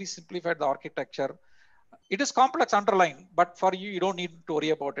 how we simplified the architecture. It is complex underlying, but for you, you don't need to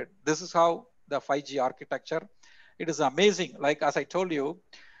worry about it. This is how the 5G architecture. It is amazing. Like, as I told you,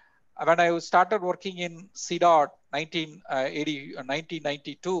 when I started working in CDOT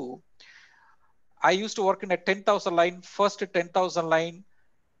 1992, I used to work in a 10,000 line, first 10,000 line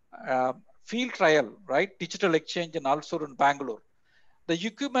uh, field trial, right? Digital exchange in also in Bangalore. The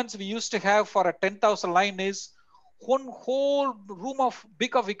equipments we used to have for a 10,000 line is one whole room of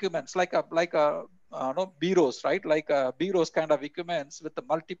big of equipments, like a no, bureaus, right? Like bureaus kind of equipments with the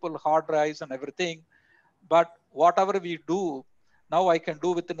multiple hard drives and everything. But whatever we do now, I can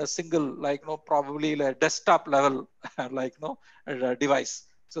do within a single, like, no, probably like desktop level, like, no, device.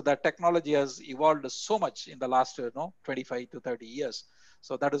 So that technology has evolved so much in the last, 25 to 30 years.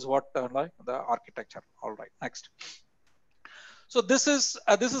 So that is what like the architecture. All right, next. So this is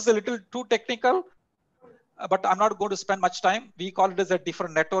a little too technical, but I'm not going to spend much time. We call it as a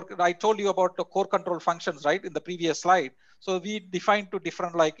different network. I told you about the core control functions, right, in the previous slide. So we defined two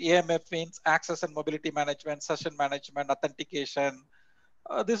different, like AMF means access and mobility management, session management, authentication.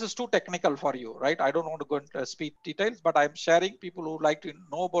 This is too technical for you, right? I don't want to go into speed details, but I'm sharing people who like to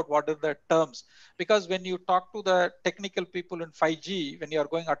know about what are the terms. Because when you talk to the technical people in 5G, when you are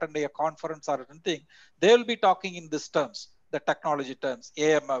going attend a conference or anything, they will be talking in these terms, the technology terms,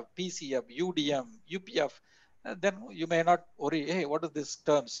 AMF, PCF, UDM, UPF. Then you may not worry, hey, what are these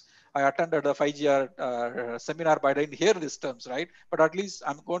terms? I attended a 5G seminar, but I didn't hear these terms, right? But at least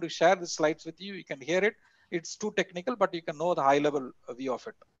I'm going to share the slides with you. You can hear it. It's too technical, but you can know the high level view of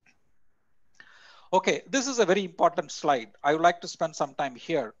it. Okay, this is a very important slide. I would like to spend some time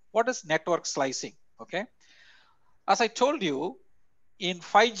here. What is network slicing? Okay, as I told you, in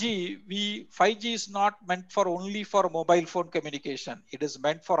 5G, 5G is not meant for only for mobile phone communication. It is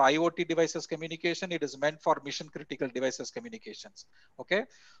meant for IoT devices communication. It is meant for mission critical devices communications. Okay,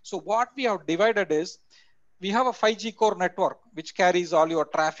 so what we have divided is we have a 5G core network which carries all your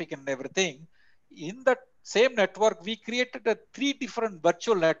traffic and everything. In that same network, we created three different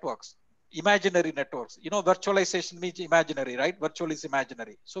virtual networks, imaginary networks. You know, virtualization means imaginary, right? Virtual is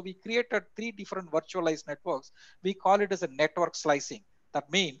imaginary. So we created three different virtualized networks. We call it as a network slicing. That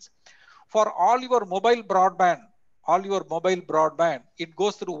means for all your mobile broadband, it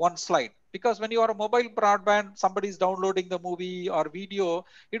goes through one slide. Because when you are a mobile broadband, somebody is downloading the movie or video,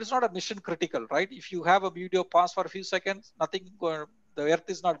 it is not a mission critical, right? If you have a video pause for a few seconds, the earth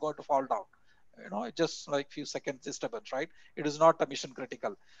is not going to fall down. You know, it just like few seconds disturbance, right? It is not a mission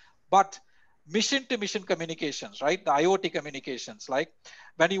critical. But mission to mission communications, right? The IoT communications, like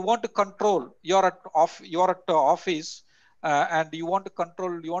when you want to control, you're at the office, and you want to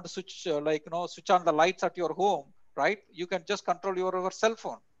control, you want to switch, switch on the lights at your home, right? You can just control your cell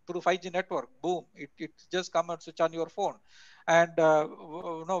phone through 5G network. Boom, it just come and switch on your phone. And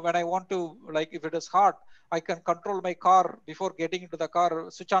when I want to, like, if it is hot, I can control my car before getting into the car,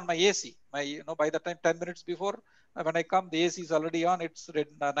 switch on my AC. By the time 10 minutes before, when I come, the AC is already on. It's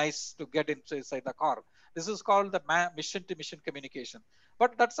nice to get inside the car. This is called the mission to mission communication.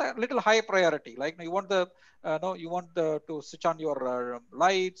 But that's a little high priority. Like, you want to switch on your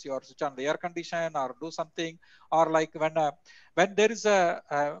lights, or switch on the air condition, or do something, or like when there is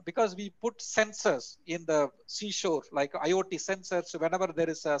because we put sensors in the seashore, like IoT sensors. Whenever there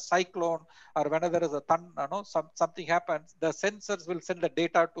is a cyclone, or whenever there is a something happens, the sensors will send the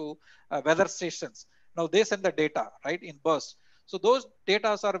data to weather stations. Now they send the data, right, in bursts. So those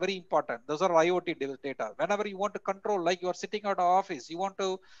data are very important. Those are IoT data. Whenever you want to control, like you are sitting at an office, you want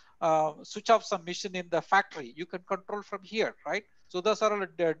to switch off some machine in the factory, you can control from here, right? So those are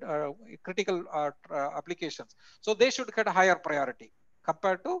critical applications. So they should get a higher priority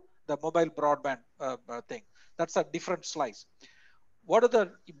compared to the mobile broadband thing. That's a different slice. What are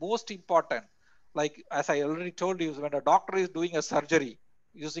the most important? Like, as I already told you, when a doctor is doing a surgery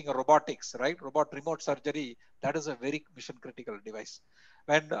using a robotics, right? Remote surgery, that is a very mission critical device.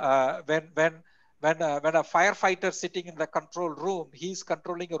 When a firefighter sitting in the control room, he's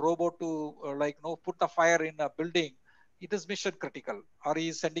controlling a robot to put the fire in a building. It is mission critical. Or he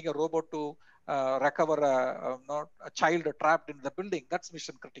is sending a robot to recover a child trapped in the building. That's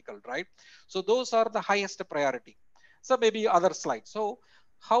mission critical, right? So those are the highest priority. So maybe other slides. So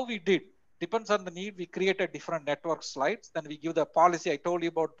how we did depends on the need. We create a different network slides. Then we give the policy. I told you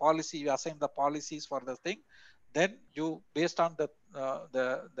about policy. We assign the policies for the thing. Then you, based on the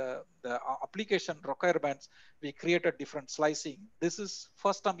application requirements, we create a different slicing. This is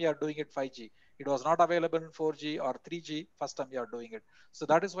first time we are doing it 5G. It was not available in 4G or 3G. First time we are doing it. So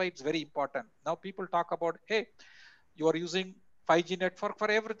that is why it's very important. Now people talk about, hey, you are using 5G network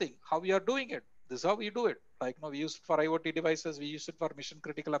for everything. How we are doing it? This is how we do it. Like, we use it for IoT devices, we use it for mission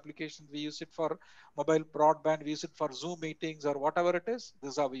critical applications, we use it for mobile broadband, we use it for Zoom meetings or whatever it is.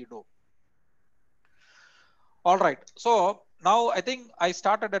 This is how we do. All right. So now I think I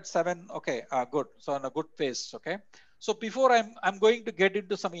started at 7. Okay, good. So on a good pace. Okay. So before I'm going to get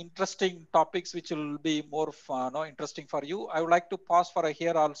into some interesting topics which will be more fun, no, interesting for you. I would like to pause for a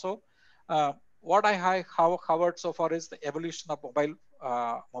here also. What I have covered so far is the evolution of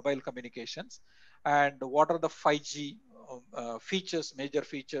mobile communications, and what are the 5G features, major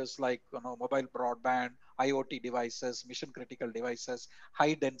features like mobile broadband, IoT devices, mission critical devices,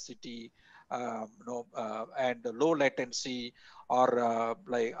 high density, and low latency, or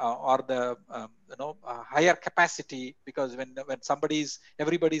the higher capacity, because when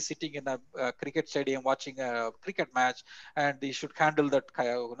everybody's sitting in a cricket stadium watching a cricket match, and they should handle that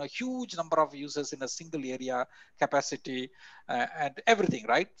huge number of users in a single area, capacity, and everything,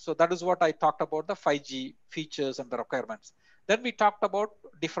 right? So that is what I talked about, the 5G features and the requirements. Then we talked about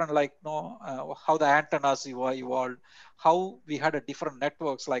different, how the antennas evolved, how we had a different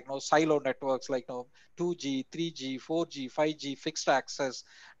networks, like silo networks, like 2G, 3G, 4G, 5G, fixed access,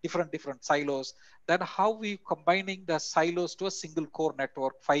 different silos. Then how we combining the silos to a single core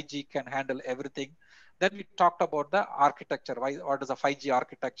network. 5G can handle everything. Then we talked about the architecture. What is a 5G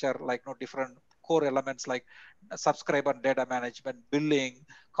architecture? Like different core elements like subscriber data management, billing,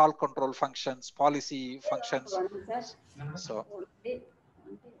 call control functions, policy functions. So,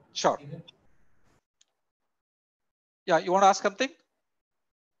 sure. Yeah, you want to ask something?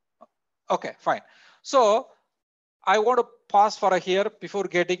 Okay, fine. So I want to pause for a here before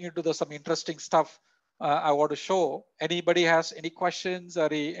getting into some interesting stuff. I want to show. Anybody has any questions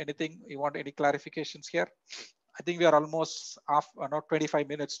or anything you want, any clarifications here? I think we are almost 25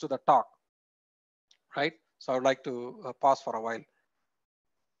 minutes to the talk, right? So I would like to pause for a while.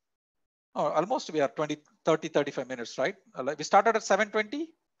 Oh, almost we are 35 minutes, right? We started at 7:20.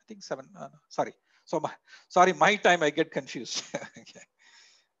 I think 7. Sorry. So sorry, my time I get confused. Okay.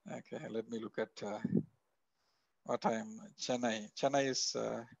 Okay. Let me look at what time. Chennai is.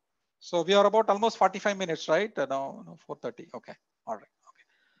 So we are about almost 45 minutes, right? No, 4:30. Okay. All right. Okay.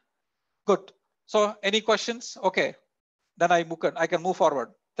 Good. So any questions? Okay. Then I can move forward.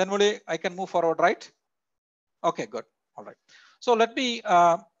 Then I can move forward, right? Okay. Good. All right. So let me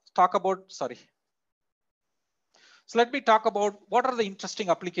talk about. Sorry. So let me talk about what are the interesting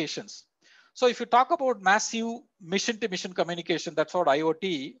applications. So if you talk about massive mission-to-mission communication, that's what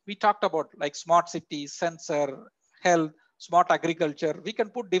IoT, we talked about, like smart cities, sensor, health, smart agriculture. We can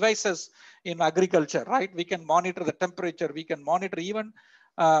put devices in agriculture, right? We can monitor the temperature. We can monitor even,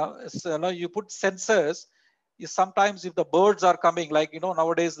 you put sensors. Sometimes if the birds are coming, like,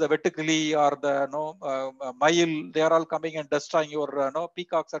 nowadays the vertically or the mile, they are all coming and destroying your,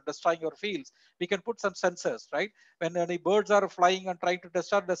 peacocks are destroying your fields. We can put some sensors, right? When any birds are flying and trying to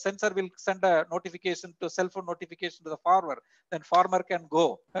destroy, the sensor will send a notification to cell phone notification to the farmer. Then farmer can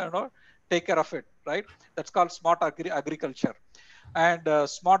go, take care of it, right? That's called smart agriculture. And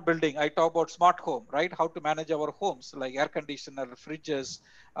smart building, I talk about smart home, right? How to manage our homes, like air conditioner, fridges,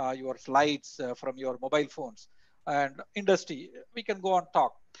 your lights from your mobile phones. And industry, we can go on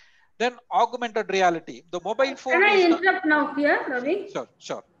talk. Then augmented reality, the mobile phone. Can I is interrupt now here, Ravi?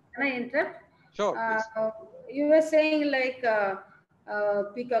 Sure. Can I interrupt? Sure, please. You were saying like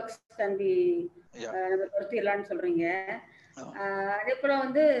peacocks can be சொல்றீங்க. அதேபோல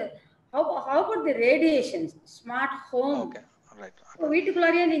வந்து how about the radiations, smart home? Okay, right.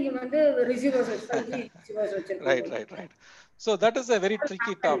 வீட்டுக்குள்ளாரியே நீங்க வந்து receivers 5G receivers வச்சிருக்கீங்க. Right. So that is a very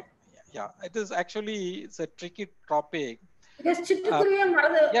tricky topic. Yeah, it is actually, it's a tricky topic. Because சிட்டுக்குருவியே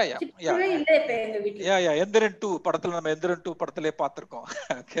மறந்து சிட்டுக்குருவியே இல்ல இப்ப எங்க வீட்ல. Yeah. எந்திரன் 2 படத்துல நம்ம எந்திரன் 2 படத்திலே பார்த்திருக்கோம்.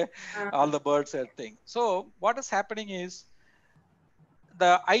 Okay. All the birds are thing. So what is happening is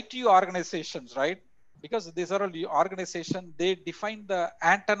the ITU organizations, right? Because these are all organizations, they define the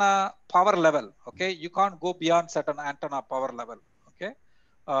antenna power level. Okay, you can't go beyond certain antenna power level. Okay,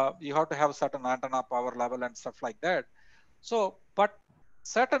 you have to have certain antenna power level and stuff like that. So, but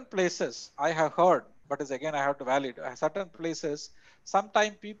certain places I have heard, but is again I have to validate, certain places,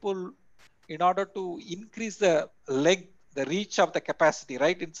 sometimes people, in order to increase the length, the reach of the capacity,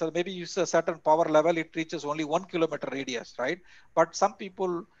 right? And so maybe use a certain power level, it reaches only 1 kilometer radius, right? But some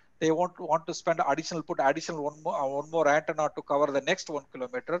people, they want to spend put additional one more antenna to cover the next 1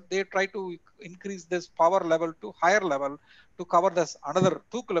 kilometer. They try to increase this power level to higher level to cover this another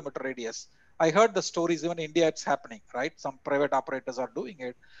 2 kilometer radius. I heard the stories, even in India it's happening, right? Some private operators are doing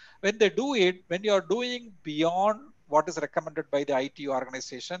it. When they do it, when you are doing beyond what is recommended by the ITU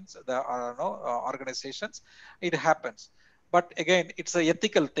organizations, organizations, it happens. But again, it's an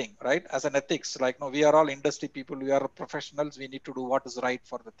ethical thing, right? As an ethics, like, no, we are all industry people, we are professionals, we need to do what is right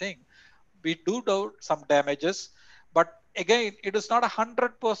for the thing. We do some damages, But again, it is not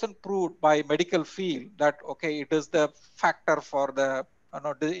 100% proved by medical field that, okay, it is the factor for the,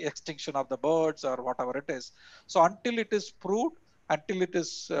 the extinction of the birds or whatever it is. So until it is proved, until it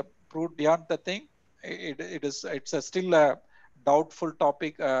is proved beyond the thing, it's still a doubtful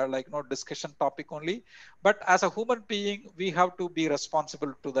topic, discussion topic only. But as a human being, we have to be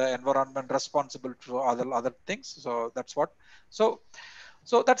responsible to the environment, responsible to other things. So that's what. So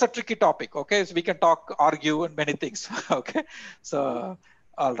that's a tricky topic. Okay, so we can talk, argue, and many things. Okay, so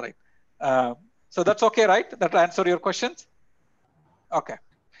all right. So that's okay, right? That answer your questions. Okay.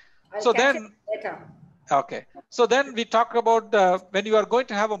 I'll So catch it then, later. okay. So then we talk about when you are going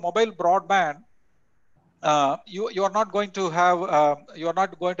to have a mobile broadband. You are not going to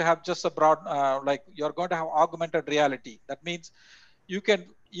have just a broad like you are going to have augmented reality. That means you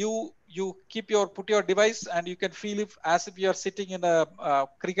put your device and you can feel it as if you are sitting in a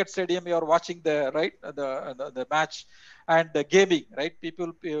cricket stadium. You are watching the match and the gaming, right?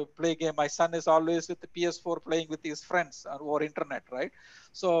 People play game. My son is always with the PS4 playing with his friends over internet, right?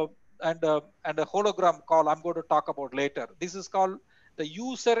 So and a hologram call I'm going to talk about later. This is called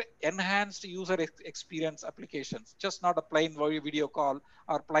the enhanced user experience applications, just not a plain video call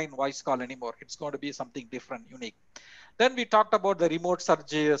or plain voice call anymore. It's going to be something different, unique. Then we talked about the remote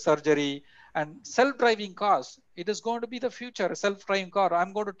surgery and self-driving cars. It is going to be the future, self-driving car.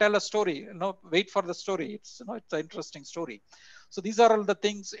 I'm going to tell a story. Wait for the story. It's it's an interesting story. So these are all the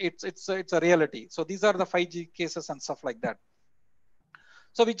things. It's a reality. So these are the 5G cases and stuff like that.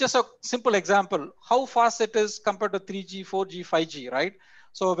 So we just a simple example, how fast it is compared to 3G, 4G, 5G, right?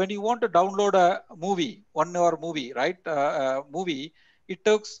 So when you want to download a movie, 1 hour movie, right? Movie, it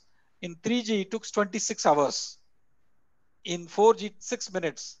took in 3G, it took 26 hours. In 4G, 6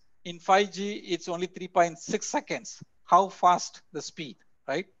 minutes. In 5G, it's only 3.6 seconds. How fast the speed,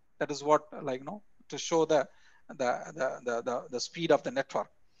 right? That is what, to show the speed of the network.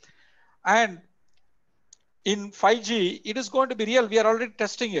 And in 5G, it is going to be real. We are already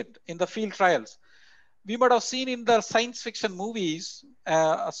testing it in the field trials. We might have seen in the science fiction movies,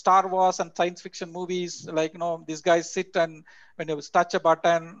 Star Wars and science fiction movies, these guys sit and when you touch a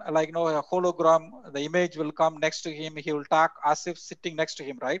button, a hologram, the image will come next to him. He will talk as if sitting next to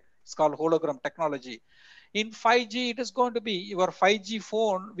him, right? It's called hologram technology. In 5G, it is going to be your 5G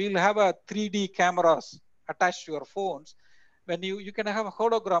phone will have a 3D cameras attached to your phones. When you can have a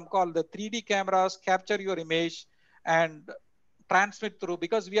hologram called the 3D cameras capture your image and transmit through,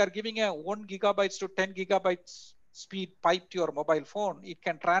 because we are giving a 1 gigabytes to 10 gigabytes speed pipe to your mobile phone. It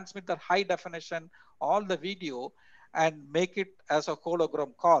can transmit the high definition, all the video, and make it as a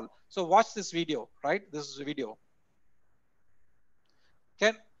hologram call. So watch this video, right? This is a video.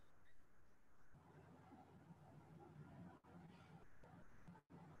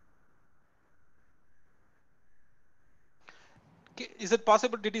 Is it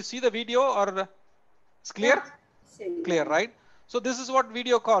possible? Did you see the video or it's clear? Yeah. Clear, right? So this is what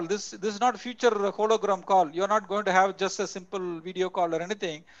video call. This is not future hologram call. You're not going to have just a simple video call or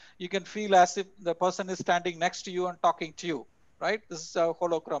anything. You can feel as if the person is standing next to you and talking to you, right? This is a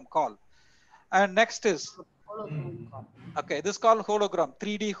hologram call. And next is, okay, this is called hologram,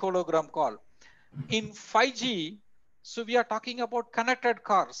 3D hologram call. In 5G, so we are talking about connected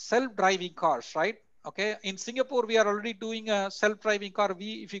cars, self-driving cars, right? Okay, in Singapore, we are already doing a self-driving car.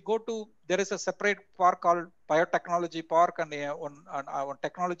 If you go to, there is a separate park called Biotechnology Park and on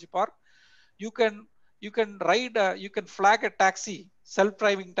Technology Park. You can ride, you can flag a taxi,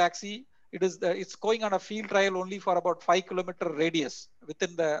 self-driving taxi. It's going on a field trial only for about 5-kilometer radius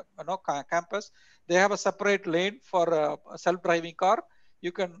within the campus. They have a separate lane for a self-driving car.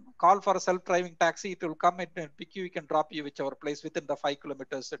 You can call for a self-driving taxi. It will come and pick you. You can drop you whichever place within the 5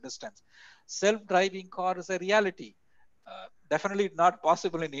 kilometers distance. Self-driving car is a reality. Definitely not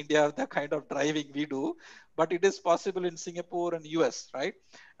possible in India, the kind of driving we do, but it is possible in Singapore and US, right?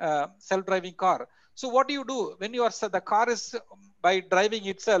 Self-driving car. So what do you do when you are, the car is by driving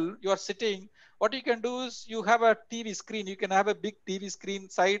itself, you are sitting, what you can do is you have a TV screen. You can have a big TV screen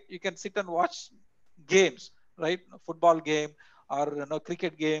side. You can sit and watch games, right? Football game or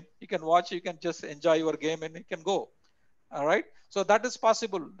cricket game. You can watch, you can just enjoy your game and you can go. All right. So that is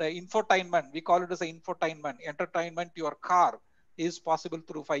possible. The infotainment, we call it as an infotainment, entertainment, your car is possible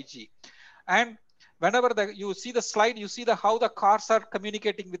through 5G. And whenever you see the slide, you see how the cars are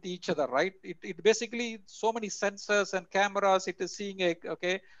communicating with each other, right? It basically so many sensors and cameras. It is seeing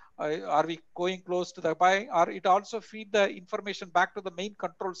are we going close to the buy, or it also feed the information back to the main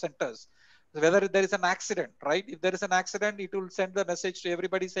control centers. Whether there is an accident, right? If there is an accident, it will send the message to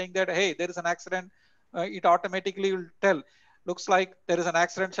everybody saying that, hey, there is an accident. It automatically will tell, looks like there is an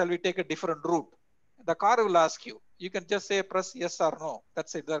accident. Shall we take a different route? The car will ask you. You can just say press yes or no.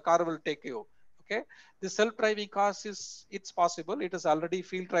 That's it. The car will take you. Okay. The self-driving cars it's possible. It is already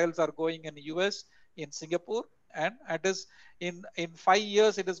field trials are going in US, in Singapore, and it is in 5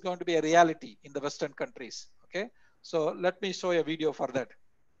 years it is going to be a reality in the Western countries. Okay. So let me show you a video for that.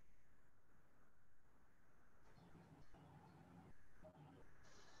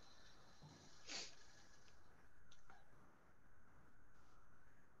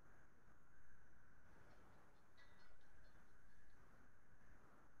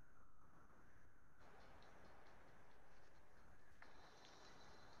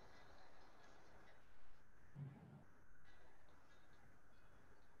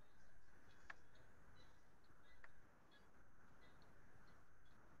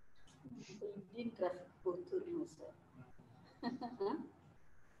 Indian traffic go through, sir.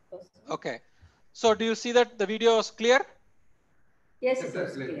 Okay. So do you see that the video is clear? Yes, it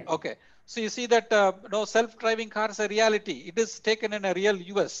is clear. Okay. So you see that no self-driving cars are reality. It is taken in a real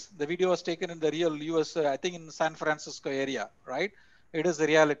US. The video was taken in the real US, I think in San Francisco area, right? It is a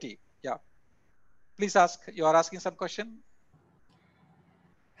reality. Yeah. Please ask. You are asking some question?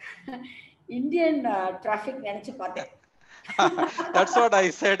 Indian traffic நினைச்சு பார்த்தேன். That's what I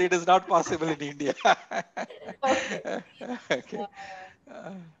said. It is not possible in India. Okay. Okay.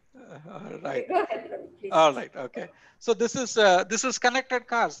 All right. Okay, go ahead, Ravi, please. All right. Okay. So this is connected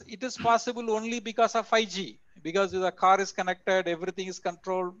cars. It is possible only because of 5G. Because the car is connected, everything is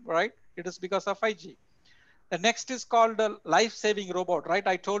controlled, right? It is because of 5G. The next is called a life-saving robot, right?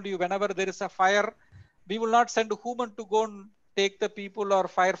 I told you whenever there is a fire, we will not send a human to go and take the people or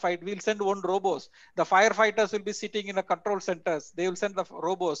firefight. We'll send one robots. The firefighters will be sitting in a control centers. They will send the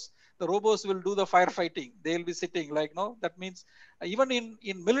robots. The robots will do the firefighting. They will be sitting like, no, that means even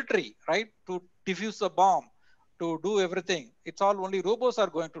in military, right? To defuse a bomb, to do everything. It's all only robots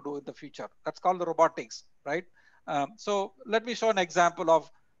are going to do in the future. That's called the robotics, right? So let me show an example of,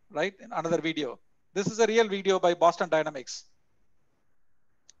 right, in another video. This is a real video by Boston Dynamics.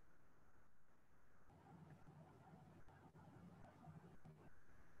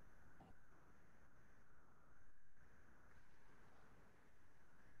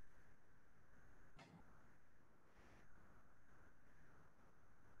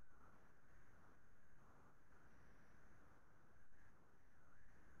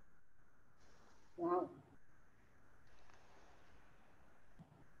 Wow.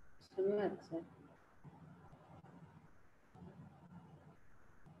 Similar, sir.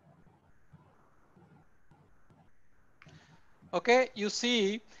 Okay, you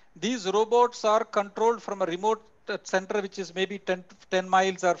see these robots are controlled from a remote center which is maybe 10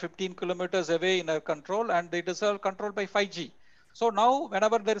 miles or 15 kilometers away in a control, and it is all controlled by 5G. So now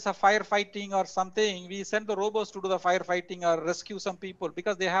whenever there is a firefighting or something, we send the robots to do the firefighting or rescue some people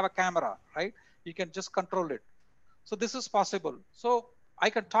because they have a camera, right? You can just control it. So this is possible. So I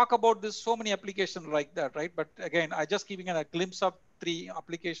can talk about this so many applications like that, right? But again, I just giving a glimpse of 3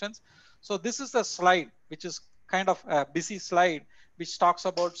 applications. So this is the slide, which is kind of a busy slide, which talks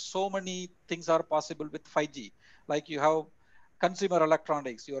about so many things are possible with 5G. Like you have consumer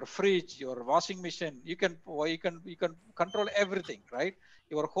electronics, your fridge, your washing machine. You can control everything, right?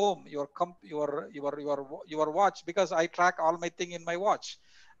 Your home, your watch, because I track all my thing in my watch,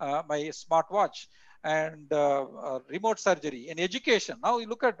 my smart watch, and remote surgery in education. Now you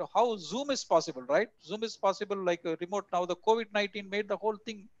look at how Zoom is possible, right? Zoom is possible like a remote. Now the COVID-19 made the whole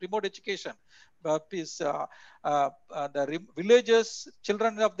thing remote education. Villages,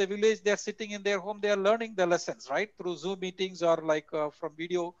 children of the village, they're sitting in their home, they are learning the lessons, right? Through Zoom meetings or like from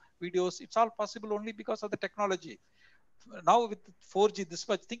videos. It's all possible only because of the technology. Now with 4G this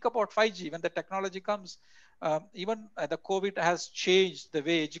much, think about 5G when the technology comes. Even the COVID has changed the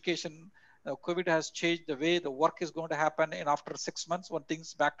way education, COVID has changed the way the work is going to happen. And after 6 months, when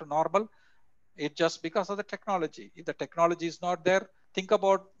things back to normal, it just because of the technology. If the technology is not there, think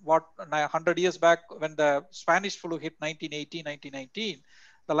about what 100 years back when the Spanish flu hit 1918, 1919,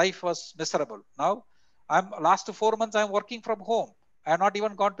 the life was miserable. Now I'm last 4 months, I'm working from home. I have not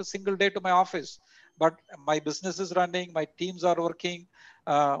even gone to single day to my office, but my business is running, my teams are working.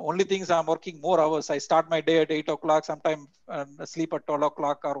 Only things I'm working more hours. I start my day at 8 o'clock, sometimes sleep at 12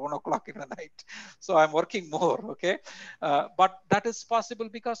 o'clock or 1 o'clock in the night. So I'm working more, okay? But that is possible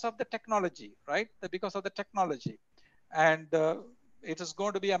because of the technology, right? Because of the technology. And it is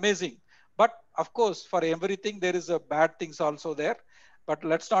going to be amazing. But of course, for everything, there is a bad things also there. But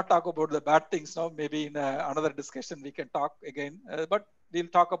let's not talk about the bad things now. Maybe in another discussion, we can talk again. But we'll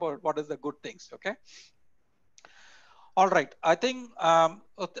talk about what is the good things, okay? All right. I think I'm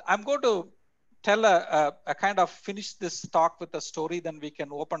going to tell a kind of finish this talk with a story, then we can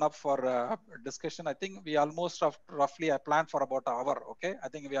open up for discussion. I think we almost have roughly a plan for about an hour. Okay, I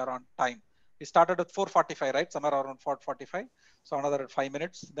think we are on time. We started at 4:45, right? Somewhere around 4:45. So another 5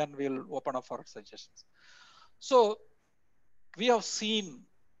 minutes, then we'll open up for suggestions. So we have seen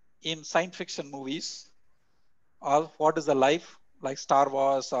in science fiction movies, what is the life like Star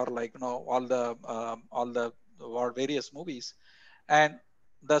Wars, or like all the various movies, and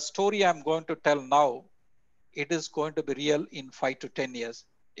the story I'm going to tell now, it is going to be real in 5 to 10 years.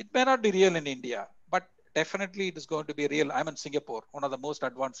 It may not be real in India, but definitely it is going to be real. I'm in Singapore, one of the most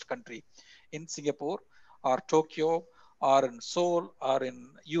advanced country. In Singapore or Tokyo or in Seoul or in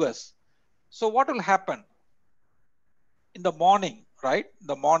US. So what will happen in the morning, right? In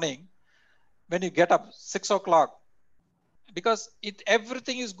the morning, when you get up 6 o'clock, because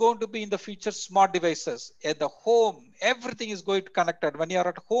everything is going to be in the future smart devices at the home. Everything is going to connected. When you are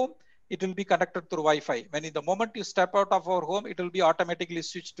at home, it will be connected through Wi-Fi. When in the moment you step out of our home, it will be automatically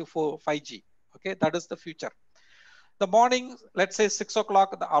switched to 5G. Okay, that is the future. The morning, let's say 6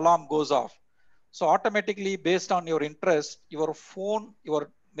 o'clock, the alarm goes off. So automatically, based on your interest, your phone, your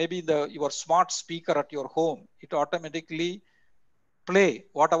smart speaker at your home, it automatically play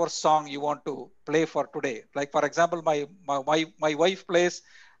whatever song you want to play for today. Like for example, my wife plays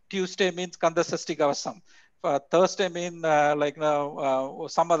Tuesday means Kanda Sasti Kavasam. Thursday mean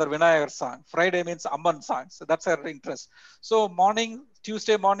some other Vinayagar song. Friday means Amman song. So that's her interest. So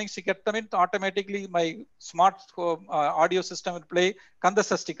Tuesday morning, she get them in automatically. My smart audio system will play Kanda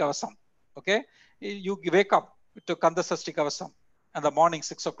Sasti Kavasam. Okay, you wake up to Kanda Sasti Kavasam in the morning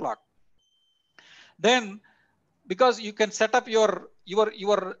 6 o'clock. Then because you can set up your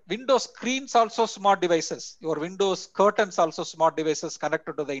Windows screens also smart devices, your Windows curtains also smart devices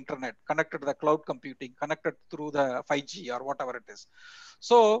connected to the internet, connected to the cloud computing, connected through the 5G or whatever it is.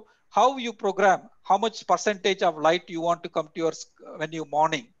 So how you program, how much percentage of light you want to come to your when you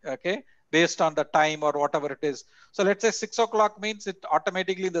morning, okay, based on the time or whatever it is. So let's say 6 o'clock means it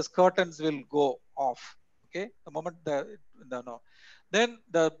automatically the curtains will go off. Okay, the moment no. Then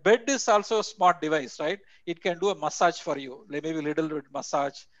the bed is also a smart device, right? It can do a massage for you, maybe a little bit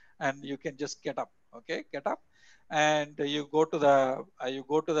massage, and you can just get up. Okay, get up, and you go to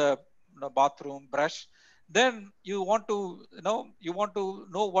the bathroom, brush. Then you want to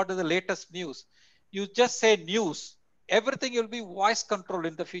know what is the latest news. You just say news. Everything will be voice control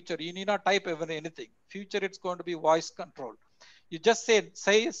in the future. You need not type even anything. Future, it's going to be voice control. You just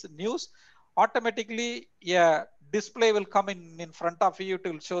say news. Automatically, yeah, display will come in front of you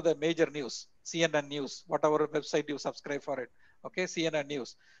to show the major news, CNN news, whatever website you subscribe for it. Okay, CNN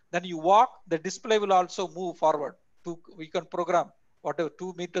news. Then you walk, the display will also move forward. We can program whatever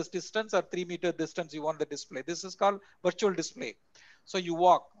 2 meters distance or 3 meter distance you want the display. This is called virtual display. So you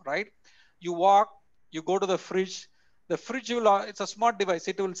walk, right? You walk, you go to the fridge. The fridge it's a smart device.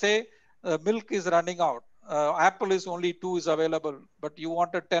 It will say milk is running out. Apple is only 2 is available, but you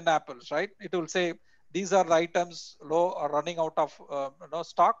wanted 10 apples, right? It will say these are the items low or running out of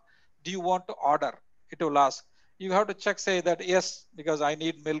stock. Do you want to order? It will ask. You have to check, say that yes, because I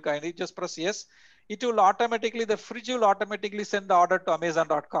need milk. I need, just press yes. It will automatically, the fridge will automatically send the order to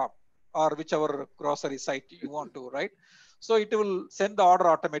Amazon.com or whichever grocery site you want to, right? So it will send the order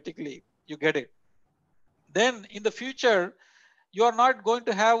automatically. You get it. Then in the future, you are not going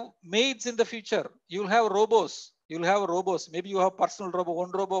to have maids in the future. You'll have robots. You'll have robots. Maybe you have personal robot,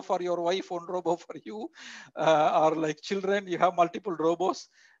 one robot for your wife, one robot for you, or like children, you have multiple robots.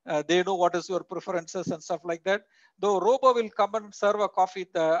 They know what is your preferences and stuff like that. The robot will come and serve a coffee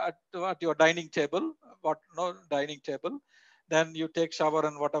at your dining table. Dining table. Then you take shower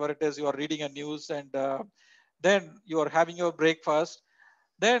and whatever it is, you are reading a news, and then you are having your breakfast.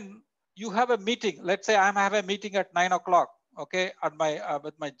 Then you have a meeting. Let's say I'm having a meeting at 9 o'clock. Okay, at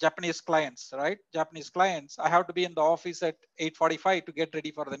with my Japanese clients, right? Japanese clients. I have to be in the office at 8:45 to get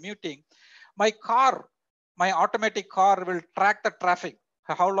ready for the meeting. My automatic car will track the traffic,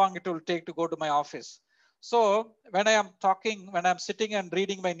 how long it will take to go to my office. So when when I'm sitting and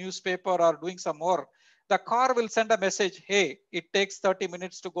reading my newspaper or doing some work, the car will send a message, hey, it takes 30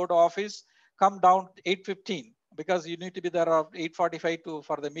 minutes to go to office, come down 8:15, because you need to be there at 8:45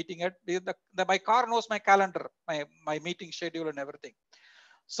 for the meeting. My car knows my calendar, my meeting schedule and everything.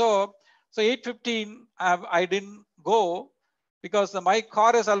 So 8:15, I didn't go because my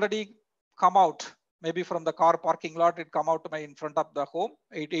car has already come out. Maybe from the car parking lot, it come out to in front of the home.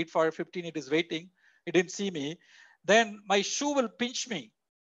 8:15, it is waiting. It didn't see me. Then my shoe will pinch me.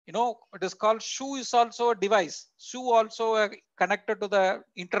 It is called shoe is also a device. Shoe also connected to the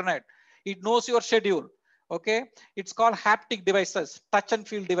internet. It knows your schedule. Okay, it's called haptic devices, touch and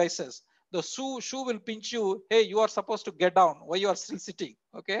feel devices. The shoe will pinch you. Hey, you are supposed to get down. Why you are still sitting?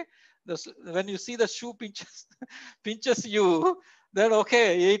 Okay. When you see the shoe pinches pinches you, then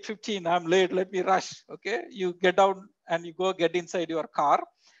okay, 8:15, I'm late. Let me rush. Okay. You get down and you go get inside your car.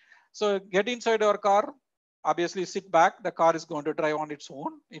 So get inside your car. Obviously, sit back. The car is going to drive on its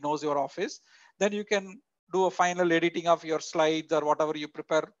own. It knows your office. Then you can do a final editing of your slides or whatever you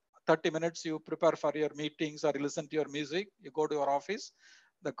prepare. 30 minutes you prepare for your meetings or you listen to your music. You go to your office.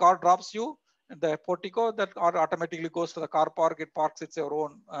 The car drops you in the portico. That car automatically goes to the car park. It parks its your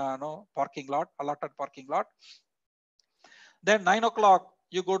own parking lot, allotted parking lot. Then 9 o'clock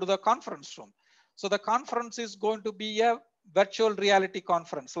you go to the conference room. So the conference is going to be a virtual reality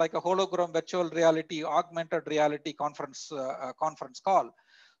conference, like a hologram virtual reality, augmented reality conference call.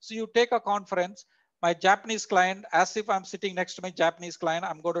 So you take a conference, my Japanese client, as if I'm sitting next to my Japanese client,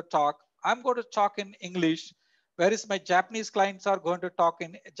 I'm going to talk in English, whereas my Japanese clients are going to talk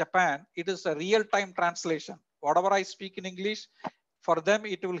in Japan. It is a real-time translation. Whatever I speak in English, for them,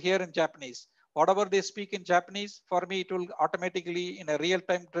 it will hear in Japanese. Whatever they speak in Japanese, for me, it will automatically in a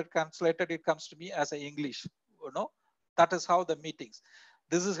real-time translated, it comes to me as a English, That is how the meetings.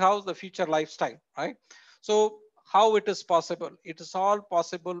 This is how the future lifestyle, right? So how it is possible? It is all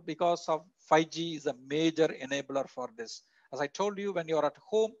possible because of 5G is a major enabler for this. As I told you, when you're at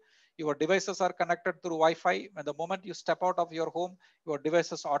home, your devices are connected through Wi-Fi. When the moment you step out of your home, your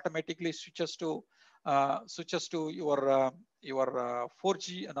devices automatically switches to your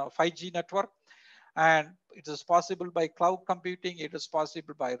 4G and 5G network. And it is possible by cloud computing, it is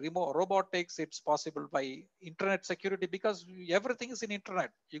possible by remote robotics, it's possible by internet security, because everything is in internet.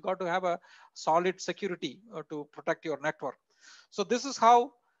 You got to have a solid security to protect your network. So this is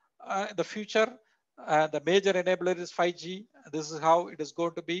how the future, the major enabler is 5G. This is how it is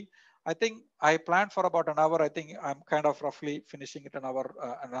going to be. I think I planned for about an hour. I think I'm kind of roughly finishing it an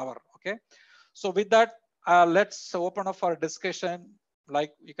hour. Okay. So with that, let's open up for a discussion.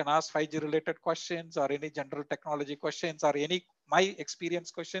 Like you can ask 5G related questions or any general technology questions or any my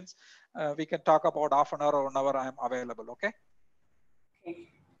experience questions. We can talk about half an hour or an hour. I'm available. Okay. Okay.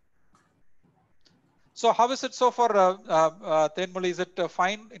 So how is it so far, Tenmuli? Is it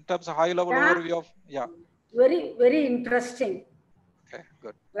fine in terms of high level overview of? Yeah. Very, very interesting. Okay,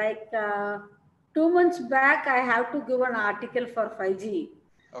 good. Like 2 months back, I have to give an article for 5G.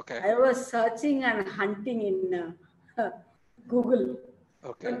 Okay. I was searching and hunting in Google.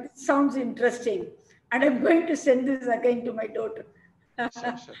 Okay. But it sounds interesting. And I'm going to send this again to my daughter.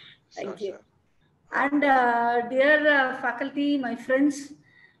 Sure. Thank you. Sure. And dear faculty, my friends,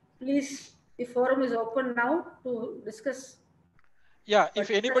 please, the forum is open now to discuss. Yeah,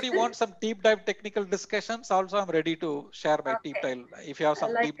 if anybody wants some deep dive technical discussions, also I'm ready to share my deep dive. If you have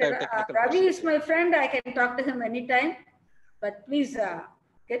some deep dive technical Ravi questions. is my friend. I can talk to him anytime. But please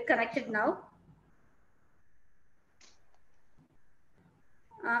get connected now.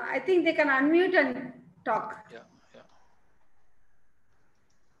 I think they can unmute and talk. Yeah.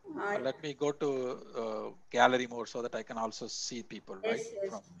 Let me go to gallery mode so that I can also see people, right?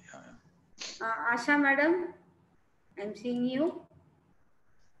 Yes. Asha madam, I'm seeing you.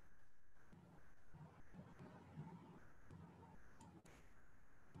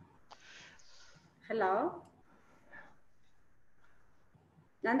 Hello.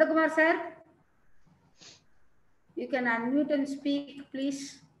 Nandakumar sir, you can unmute and speak,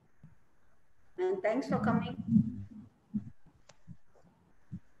 please. And thanks for coming.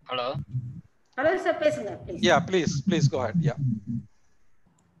 Hello. Hello, sir, please. Yeah, please go ahead. Yeah.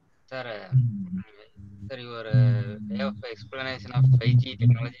 Sir, your way of explanation of 5G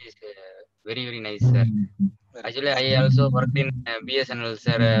technology is very, very nice, sir. Actually, I also worked in BSNL,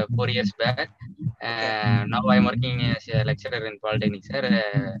 sir, 4 years back. Now I'm working as a lecturer in Polytechnic,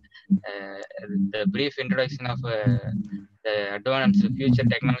 sir. The brief introduction of the advanced future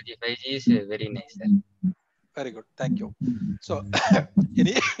technology 5G is very nice, sir. Very good. Thank you. So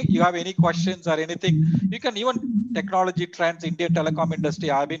you have any questions or anything? You can even technology trends, Indian telecom industry.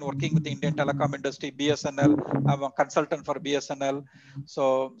 I've been working with the Indian telecom industry, BSNL. I'm a consultant for BSNL.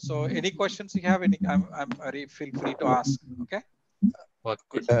 So any questions you have, I'm very feel free to ask. Okay.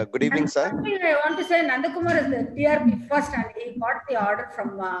 Good evening, sir. Something I want to say, Nandakumar is the TRP first, and he got the order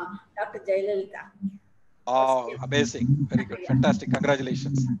from Dr. Jayalalitha. Oh, amazing. Very good. Fantastic.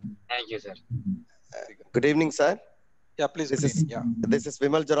 Congratulations. Thank you, sir. Good evening, sir. Yeah, please. This is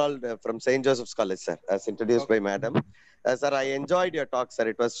Vimal Gerald from St. Joseph's College, sir, as introduced by madam. Sir, I enjoyed your talk, sir.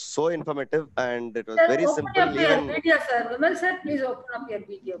 It was so informative and it was very simple. Open up your video, sir. Vimal sir, please open up your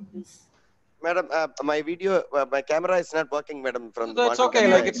video, please. Madam, my video, my camera is not working, madam, from the So it's morning. okay,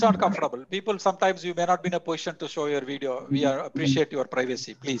 That's like why. it's not comfortable. People, sometimes you may not be in a position to show your video. We appreciate your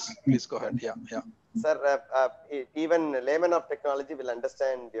privacy. Please go ahead. Yeah, yeah. Sir, even layman of technology will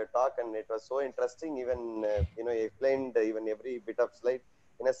understand your talk, and it was so interesting. Even you explained even every bit of slide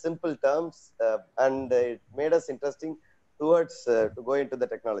in a simple terms, and it made us interesting towards to go into the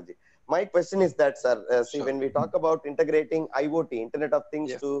technology. My question is that, sir, see, Sure. when we talk about integrating IoT, Internet of Things,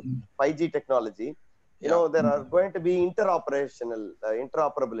 Yes. to 5G technology, Yeah. there are going to be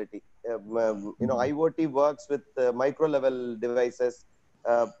interoperability. IoT works with micro level devices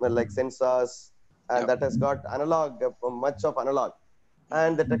like sensors, and Yep. that has got analog, much of analog.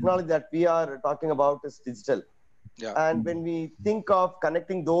 And the technology that we are talking about is digital. Yeah. And when we think of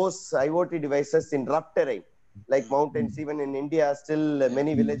connecting those IoT devices in rough terrain, like mountains, even in India, still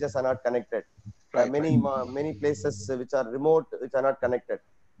many villages are not connected. Right. Many places which are remote, which are not connected.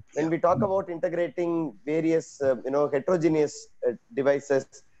 When we talk about integrating various, heterogeneous devices,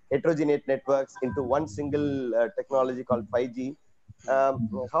 heterogeneous networks into one single technology called 5G,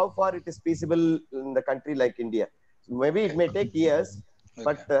 how far it is feasible in the country like India? So maybe it may take years,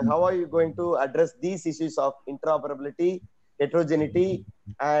 but how are you going to address these issues of interoperability, heterogeneity,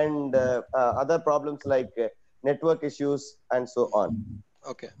 and other problems like network issues and so on?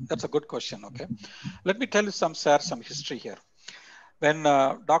 Okay, that's a good question. Okay, let me share some history here. When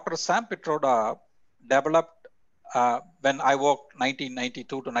Dr. Sam Pitroda developed, when I worked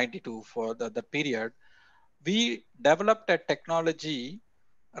 1992 to 92 for the period, we developed a technology,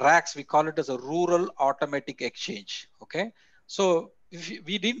 RACS, we call it as a rural automatic exchange. Okay, so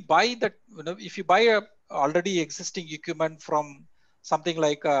we didn't buy that, if you buy a already existing equipment from something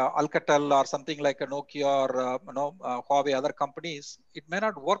like Alcatel or something like a Nokia or Huawei, other companies, it may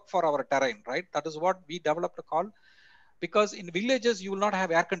not work for our terrain, right? That is what we developed a call, because in villages you will not have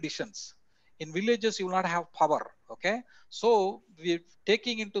air conditions, in villages you will not have power. Okay, so we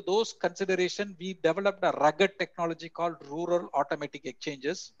taking into those consideration, we developed a rugged technology called rural automatic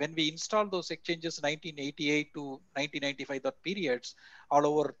exchanges. When we installed those exchanges 1988 to 1995, that periods, all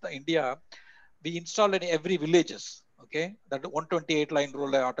over India, we installed in every villages. Okay, that 128 line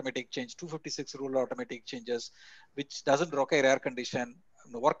rural automatic exchange, 256 rural automatic exchanges, which doesn't require air condition,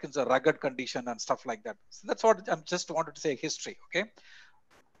 work in a rugged condition and stuff like that. So that's what I'm just wanted to say history. Okay,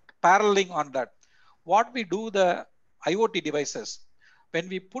 paralleling on that, what we do, the IoT devices, when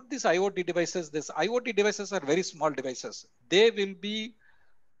we put these IoT devices are very small devices. They will be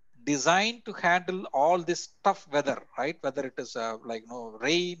designed to handle all this tough weather, right? Whether it is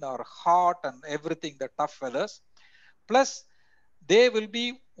rain or hot and everything, the tough weathers. Plus, they will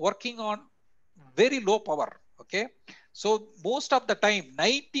be working on very low power. Okay, so most of the time,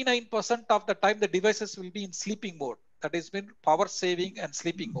 99% of the time, the devices will be in sleeping mode. That is been power saving and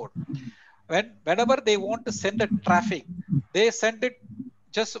sleeping mode. Whenever they want to send a traffic, they send it,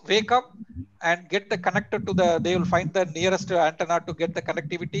 just wake up and get the connector to they will find the nearest antenna to get the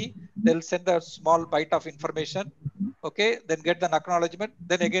connectivity. They'll send a small byte of information. Okay, then get the acknowledgement,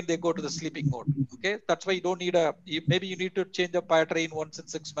 then again they go to the sleeping mode. Okay, that's why you don't need maybe you need to change a battery in once in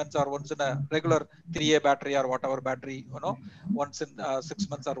 6 months, or once in a regular 3A battery or whatever battery, once in 6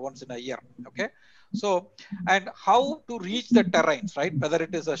 months or once in a year. Okay, so, and how to reach the terrains, right? Whether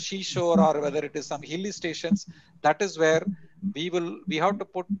it is a seashore or whether it is some hilly stations, that is where we have to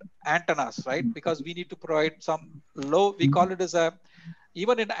put antennas, right? Because we need to provide some low, we call it as a,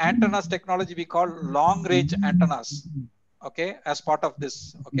 even in antennas technology, we call long range antennas. Okay, as part of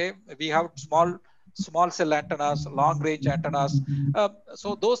this. Okay, we have small cell antennas, long range antennas.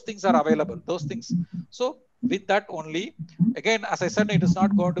 So those things are available, those things. So with that only, again, as I said, it is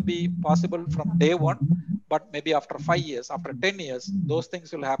not going to be possible from day one, but maybe after 5 years, after 10 years, those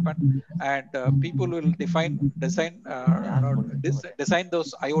things will happen. And people will design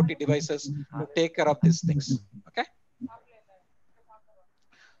those IoT devices to take care of these things. Okay,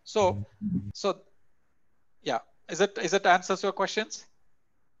 so yeah, is it answers your questions?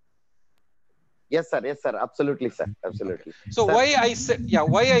 Yes, sir. Yes, sir. Absolutely, sir. Okay. Absolutely. So Sir, why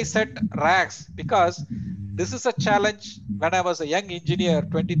I said racks, because this is a challenge. When I was a young engineer,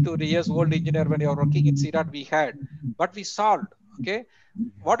 22 years old engineer, when we were working in CDOT, we had, but we solved. Okay,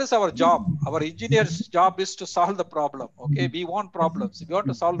 what is our job? Our engineer's job is to solve the problem. Okay, we want problems, we want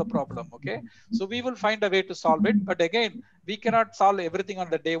to solve the problem. Okay, so we will find a way to solve it, but again, we cannot solve everything on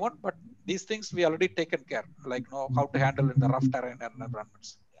the day one, but these things we already taken care, like know how to handle in the rough terrain and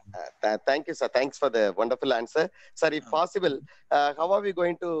environments. thank you, sir. Thanks for the wonderful answer. Sir, if possible, how are we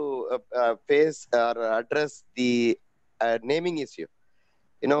going to face or address the naming issue?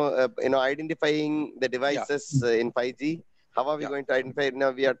 Identifying the devices in 5G How are we going to identify? Now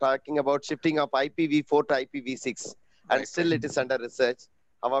we are talking about shifting of IPv4 to IPv6, and still it is under research.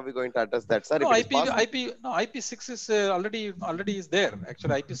 How are we going to address that, sir? No, IP6 is already is there.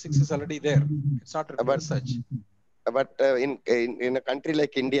 Actually, IP6 is already there. It's not in research. But in a country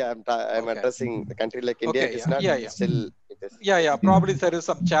like India, I'm addressing the country like India. It is not still. It is. Yeah. Probably there is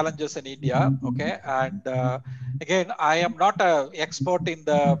some challenges in India. Okay, and again, I am not an expert in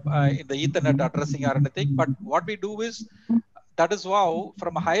the Ethernet addressing or anything. But what we do is, that is how,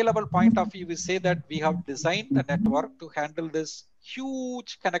 from a high level point of view, we say that we have designed the network to handle this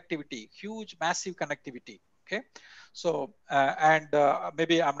huge connectivity, huge massive connectivity. Okay, so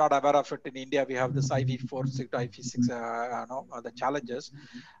maybe I'm not aware of it. In India, we have this IV4 to IP6, the challenges,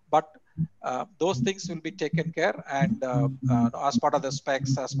 but those things will be taken care and as part of the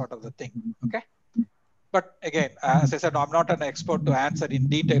specs, as part of the thing. Okay. But again, as I said, I'm not an expert to answer in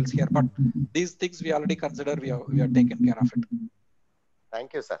details here, but these things we already consider, we are taken care of it.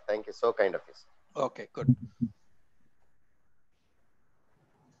 Thank you, sir. Thank you. So kind of you, sir. Okay, good.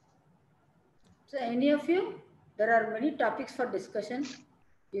 So any of you, there are many topics for discussion.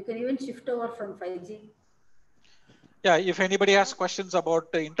 You can even shift over from 5G. Yeah, if anybody has questions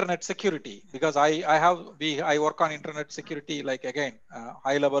about internet security, because I work on internet security, like again,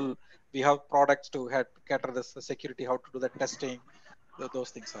 high level, we have products to cater this security, how to do the testing, those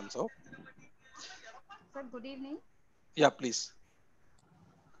things also. Sir, good evening. Yeah, please.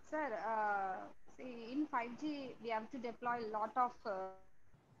 Sir, see, in 5G, we have to deploy a lot of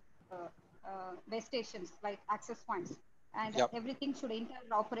base stations like access points, and everything should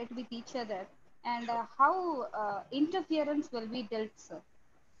interoperate with each other. And how interference will be dealt, sir?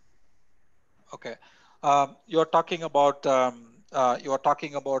 Okay, you are talking about the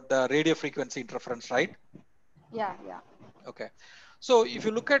radio frequency interference, right? Yeah. Okay, so if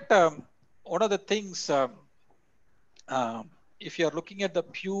you look at one of the things, if you are looking at the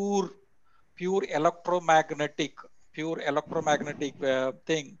pure electromagnetic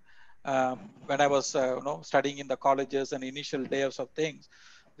thing, when I was studying in the colleges and initial days of things,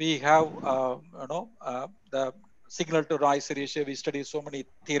 we have the signal to noise ratio. We study so many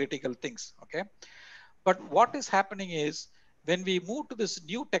theoretical things. Okay, but what is happening is, when we move to this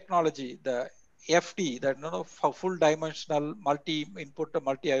new technology, the FD, that full dimensional multi input to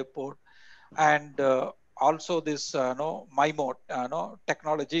multi output, and also this MIMO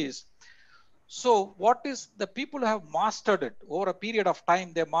technologies. So what is, the people have mastered it over a period of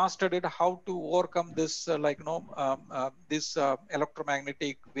time. They mastered it, how to overcome this this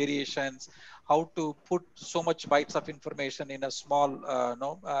electromagnetic variations, how to put so much bytes of information in a small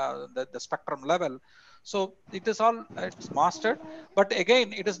the spectrum level. So it is all, it's mastered, but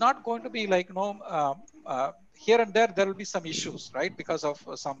again, it is not going to be like here and there will be some issues, right? Because of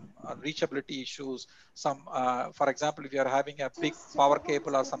some reachability issues, some for example, if you are having a big power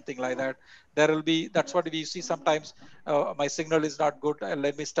cable or something like that, there will be, that's what we see sometimes. My signal is not good,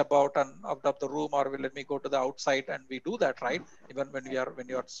 let me step out of the room, or let me go to the outside, and we do that, right? Even when you are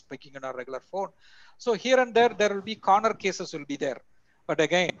speaking on a regular phone. So here and there will be corner cases will be there, but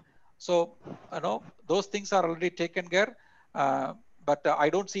again, so those things are already taken care. But I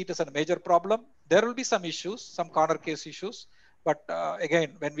don't see it as a major problem. There will be some issues, some corner case issues, but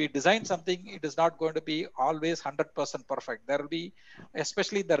again, when we design something, it is not going to be always 100% perfect. There will be,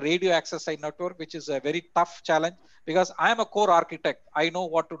 especially the radio access side network, which is a very tough challenge, because I am a core architect. I know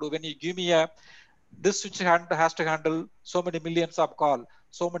what to do. When you give me this switch has to handle so many millions of call,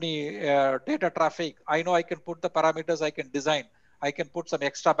 so many data traffic. I know I can put the parameters, I can design, I can put some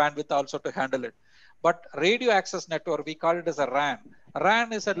extra bandwidth also to handle it. But radio access network, we call it as a RAN.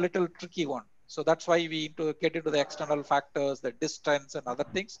 RAN is a little tricky one. So that's why we need to get into the external factors, the distance and other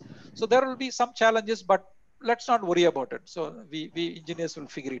things. So there will be some challenges, but let's not worry about it. So we engineers will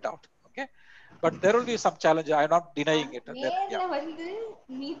figure it out. Okay. But there will be some challenges. I'm not denying it. Yes,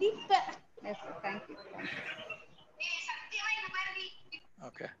 sir. Thank you.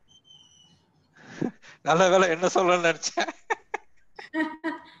 Okay. நல்ல வேளை என்ன சொல்லணும்னு நினைச்சேன்.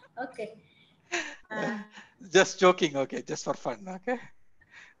 Okay. Just joking. Okay, just for fun. Okay.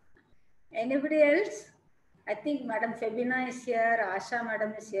 Anybody else? I think Madam Febina is here, Asha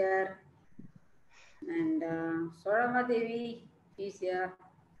Madam is here, and Sorama Devi is here,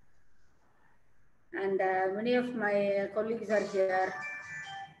 and many of my colleagues are here.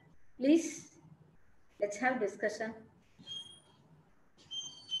 Please, let's have discussion.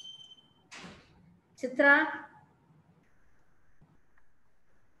 Chitra,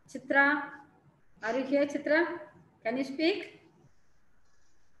 are you here, Chitra? Can you speak?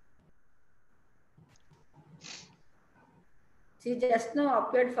 She just now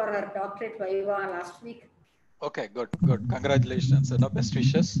appeared for her doctorate viva last week. Okay, good, good. Congratulations. Best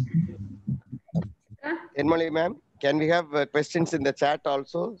wishes. Enmali ma'am, can we have questions in the chat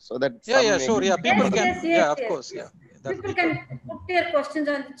also so that Yeah, some yeah, sure. Yeah, Yes, people can. yes, yes, Yeah, of yes, course. yes. Yeah, that People people. can put their questions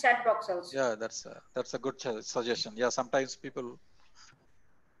on the chat box also. Yeah, that's a good suggestion. Yeah, sometimes people.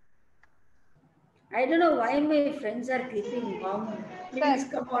 I don't know why my friends are keeping warm. Please Sir,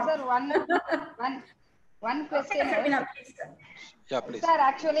 come on. sir, one Okay, question is, Sabina, please. Yeah, please. sir,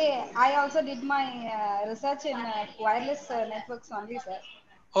 actually, I also did my research in wireless networks only, sir.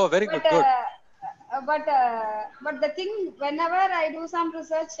 Oh, very But good. Good. but the thing, whenever I do some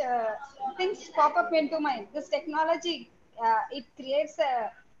research, things pop up into mind. This technology, it creates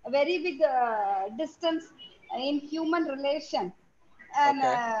a very big distance in human relation, and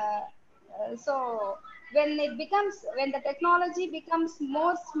Okay. so when the technology becomes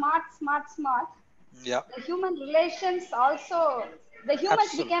more smart, Yeah, the human relations also, the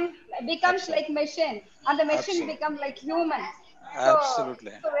humans absolutely, becomes like absolutely, machine, and the machine absolutely, become like humans. So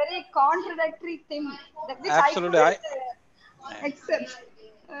absolutely, it's a very contradictory thing that which I absolutely. couldn't accept.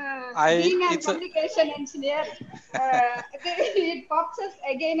 I, Being a it's a, communication engineer, it pops us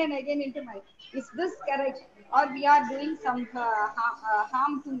again and again into my, is this correct, or we are doing some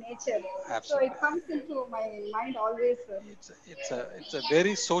harm to nature? So it absolutely. comes into my mind always. It's a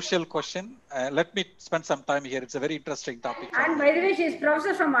very social question. Let me spend some time here. It's a very interesting topic for And me. by the way, she is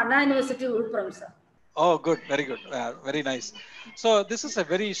professor from Anna University, Ulpram, sir. Oh, good, very good, very nice. So this is a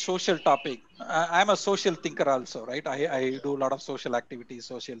very social topic. I'm a social thinker also, right? I do a lot of social activities,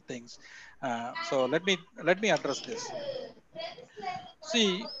 social things. So let me address this.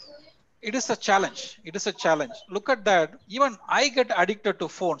 See, it is a challenge. It is a challenge. Look at that. Even I get addicted to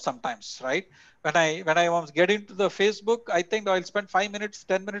phone sometimes, right? When I was get into the Facebook, I think I'll spend 5 minutes,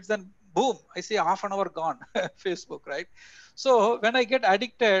 10 minutes, then boom, I see half an hour gone. Facebook, right? So when I get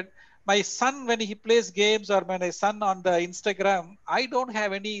addicted, my son, when he plays games, or when my son on the Instagram, I don't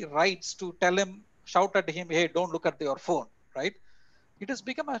have any rights to tell him, shout at him, hey, don't look at your phone, right? It has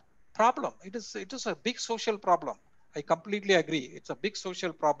become a problem. It is a big social problem. I completely agree. It's a big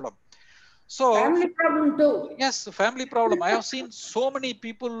social problem. So Family problem too. yes, family problem. I have seen so many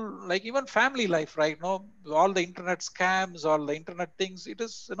people, like even family life, right? All the internet scams, all the internet things. It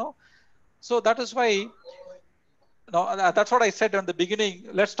is, so that is why, that's what I said in the beginning.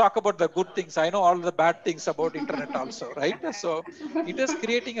 Let's talk about the good things. I know all the bad things about internet also, right? So it is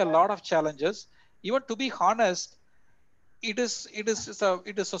creating a lot of challenges. Even to be honest, it is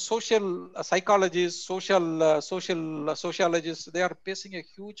a social psychologist, sociologists. They are facing a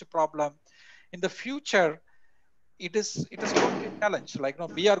huge problem. In the future, it is going to be a challenge. Like,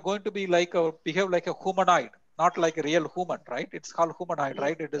 we are going to be like behave like a humanoid, not like a real human, right? It's called humanoid, Yes,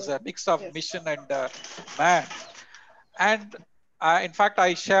 right? It is yes, a mix of yes. mission and man. And in fact,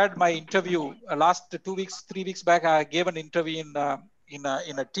 I shared my interview last 2 weeks, 3 weeks back. I gave an interview in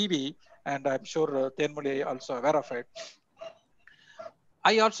a TV, and I'm sure Tenmuli also aware of it.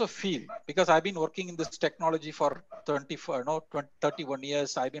 I also feel, because I've been working in this technology for 31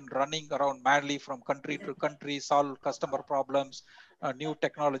 years. I've been running around madly from country to country, solve customer problems, new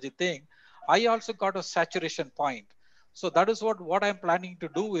technology thing. I also got a saturation point. So that is what I'm planning to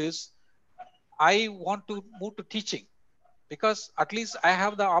do is I want to move to teaching, because at least I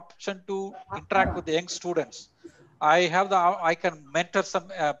have the option to interact with the young students. I can mentor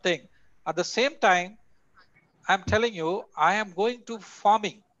some thing. At the same time, I'm telling you, I am going to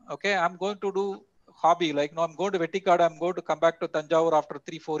farming. Okay, I'm going to do hobby. Like, no, I'm going to Vetikad. I'm going to come back to Tanjavur after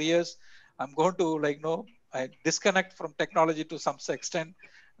 3-4 years. I'm going to, I disconnect from technology to some extent.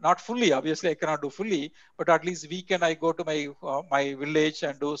 Not fully, obviously, I cannot do fully, but at least weekend I go to my village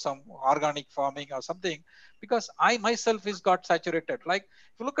and do some organic farming or something, because I myself is got saturated. Like,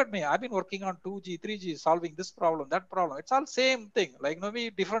 if you look at me, I've been working on 2G, 3G, solving this problem, that problem. It's all same thing. Like, maybe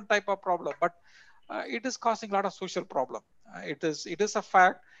different type of problem, but it is causing a lot of social problem. It is a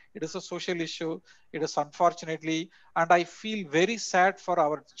fact. It is a social issue. It is, unfortunately, and I feel very sad for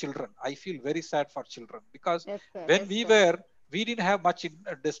our children. I feel very sad for children, because Yes, sir. when Yes, we sir. were, we didn't have much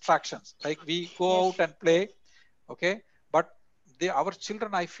distractions. Like, we go Yes, out and play, okay, but our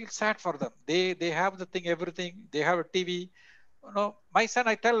children, I feel sad for them. They have the thing, everything. They have a TV. My son,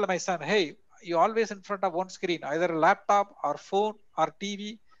 I tell my son, hey, you always in front of one screen, either a laptop or phone or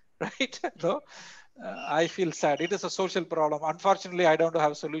TV, right? no I feel sad. It is a social problem. Unfortunately, I don't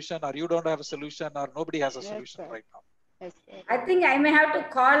have a solution, or you don't have a solution, or nobody has a yes, solution sir. right now. Yes, sir. I think I may have to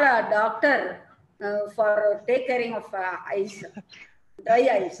call a doctor for take caring of eyes, dry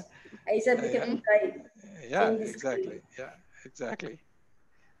eyes. Eyes are Yeah, becoming dry. yeah, Seeing the exactly. screen. Yeah, exactly.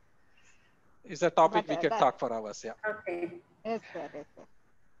 It's a topic But we can that, talk for hours. Yeah, Okay. yes, sir. Yes, sir.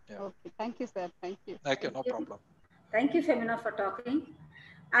 Yeah. Okay, thank you, sir. Thank you. Okay, no problem. Thank you, Femina, for talking.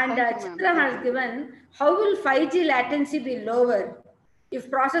 And Thank you, ma'am. Chitra Thank has you. given, how will 5G latency be lower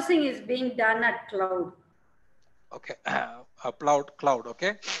if processing is being done at cloud? Okay, cloud.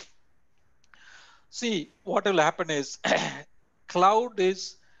 Okay. See, what will happen is cloud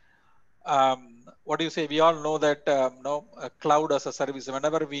is what do you say? We all know that no cloud as a service.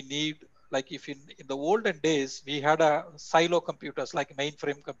 Whenever we need, like if in the olden days we had a silo computers like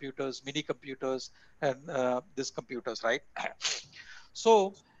mainframe computers, mini computers, and this computers, right?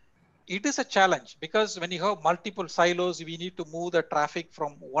 So it is a challenge because when you have multiple silos, we need to move the traffic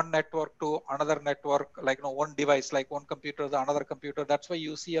from one network to another network, like one device, like one computer to another computer. That's why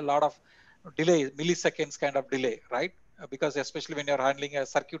you see a lot of delay, milliseconds kind of delay, right? Because especially when you're handling a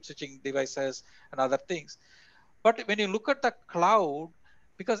circuit switching devices and other things. But when you look at the cloud,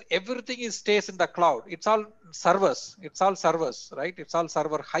 because everything is stays in the cloud, it's all servers, right? It's all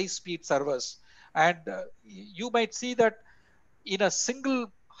server, high speed servers. And you might see that in a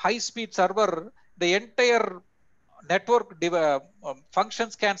single high speed server, the entire network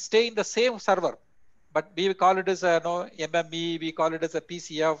functions can stay in the same server, but we call it as a MME, we call it as a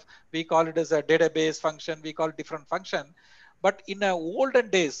PCF, we call it as a database function, we call it different function. But in the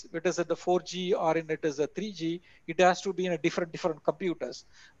olden days, it is at the 4G or in it is a 3G, it has to be in a different computers.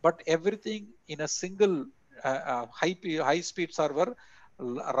 But everything in a single high speed server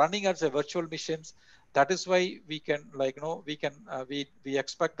running as a virtual machines. That is why we can we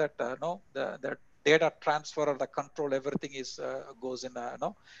expect that the data transfer or the control, everything is goes in a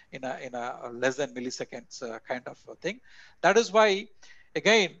in a less than milliseconds kind of thing. That is why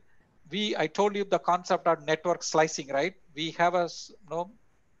again I told you the concept of network slicing, right? We have a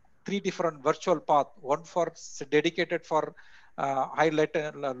three different virtual path, one for dedicated for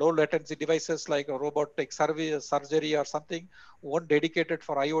low latency devices like a robotic surgery or something, one dedicated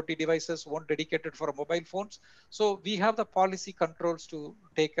for IoT devices, one dedicated for mobile phones. So we have the policy controls to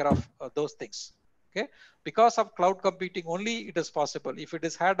take care of those things. Okay, because of cloud computing only it is possible. If it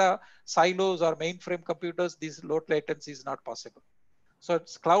is had a silos or mainframe computers, this low latency is not possible. So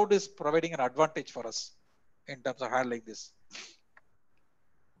cloud is providing an advantage for us in terms of handling this.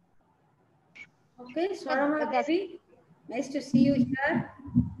 Okay, Swarama Devi, nice to see you here.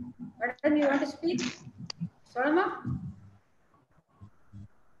 Madam, you want to speak? Swarama?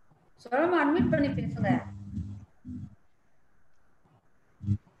 Swarama, unmute பண்ணி பேசுங்க.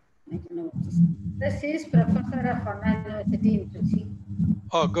 I don't know what to say. This is Professor of Anna University in Trichy.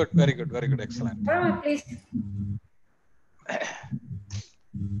 Oh, good, very good, excellent. Swarama, please.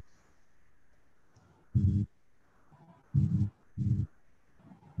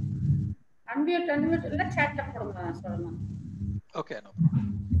 Unmute, let's chat போடுங்க Swarama. Okay, no problem.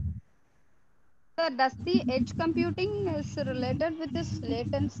 Sir, does the edge computing is related with this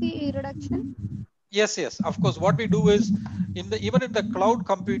latency reduction? Yes, of course. What we do is even in the cloud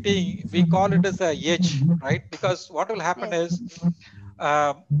computing, we call it as a edge, right? Because what will happen is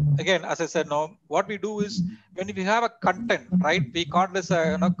again, as I said, no, what we do is when we have a content, right? We call this a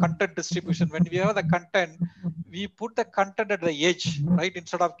content distribution. When we have the content, we put the content at the edge, right?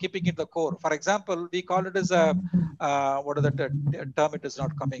 Instead of keeping it the core. For example, we call it as a what is the term? It is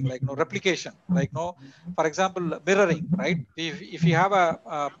not coming, like replication, like for example, mirroring, right? If you have a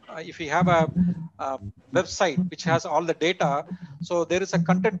website which has all the data, so there is a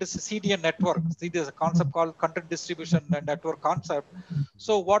content CDN network. See, there's a concept called content distribution network concept.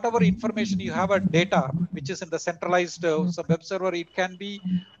 So whatever information you have a data which is in the centralized some web server, it can be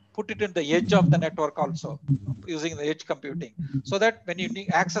put it in the edge of the network also using the edge computing, so that when you need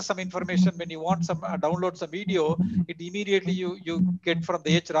access some information, when you want some download some video, it immediately you get from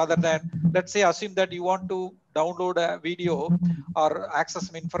the edge, rather than, let's say, assume that you want to download a video or access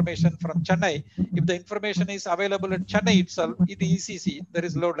some information from Chennai. If the information is available at Chennai itself, it is easy, there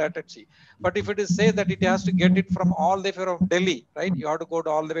is low latency. But if it is say that it has to get it from all the way from Delhi, right? You have to go to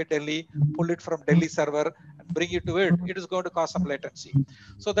all the way Delhi, pull it from Delhi server and bring it to it. It is going to cause some latency.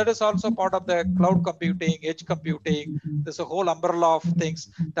 So that is also part of the cloud computing, edge computing. There's a whole umbrella of things.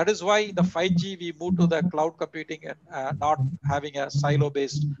 That is why in the 5G we move to the cloud computing and not having a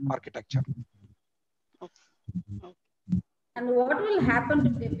silo-based architecture. And what will happen to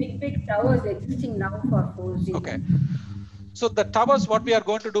the big towers existing now for 4G? Okay. So the towers, what we are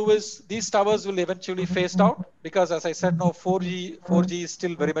going to do is these towers will eventually phased out. because as I said, no, 4G is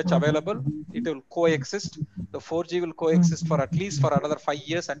still very much available. It will coexist. The 4G will coexist for at least for another 5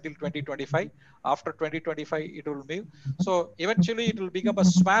 years until 2025. After 2025, it will move. So eventually it will become a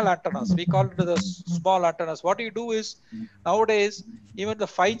small antennas. We call it the small antennas. What you do is nowadays, even the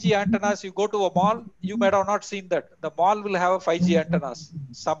 5G antennas, you go to a mall, you might have not seen that. The mall will have a 5G antennas,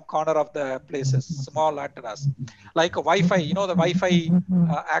 some corner of the places, small antennas, like a Wi-Fi, you know, the Wi-Fi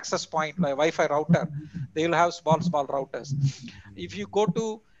access point, like Wi-Fi router. They will have small routers. If you go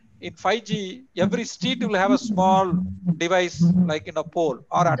to in 5G, every street will have a small device like in a pole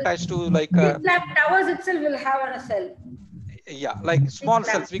or The attached to like street a, lamp towers itself will have on a cell. yeah, like Street small lamp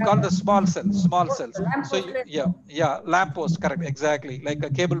cells. We call the tower. small Oh, cells. the lamp So post you, light. yeah, lamp post, correct, exactly. Like a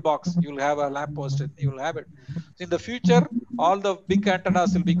cable box, you'll have a lamp post. You'll have it. So in the future, all the big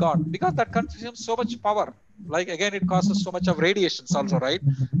antennas will be gone because that consumes so much power. Like again, it causes so much of radiations also, right?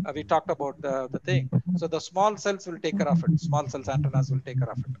 We talked about the thing. So the small cells will take care of it. Small cells antennas will take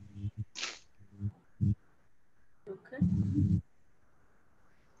care of it. Okay.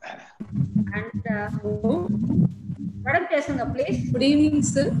 And madam பேசுங்க please. Good evening,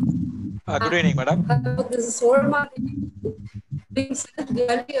 sir. Good evening, madam. Hello, this is Somu. Good evening, sir.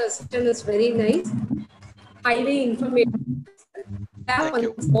 Really, your session is very nice. Highly informative. I have Thank one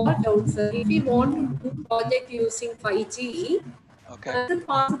you. small doubt, sir. If we want to do project using 5G, Okay. is it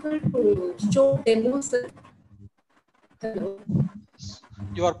possible to show demos, sir? Hello.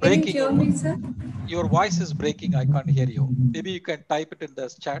 You are Can you breaking. hear me, sir? Your voice is breaking. I can't hear you. Maybe you can type it in the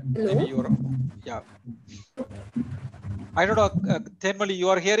chat. Hello. Maybe you're, yeah. I don't know, Tenmali, you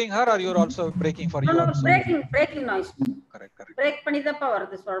are hearing her or you're also breaking for you No, also? breaking noise. Correct. Break பண்ணி தான் power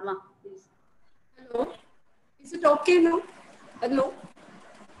this Varma, please. Hello. Is it okay now? Hello.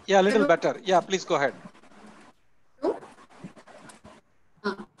 Yeah, a little Hello. better. Yeah, please go ahead. Hello.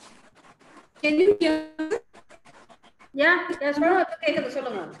 Can you hear me? Yeah, சொல்லுங்க கேக்குது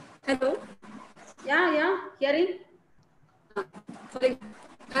சொல்லுங்க. Hello. Yeah, hearing. Sorry.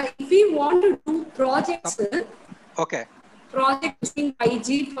 If we want to do projects, Okay. Project using 5G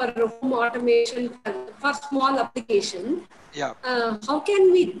for home automation for small application. Yeah. How can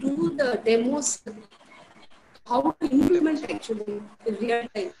we do the demos? How to implement actually in real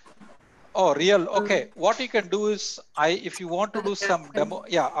time? Oh, real. Okay. What you can do is, if you want to do some demo,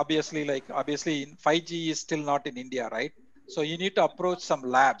 yeah, obviously in 5G is still not in India, right? So you need to approach some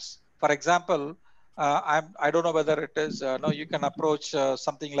labs. For example, I don't know whether it is, no, you can approach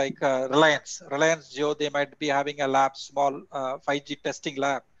something like Reliance Jio. They might be having a lab, small 5G testing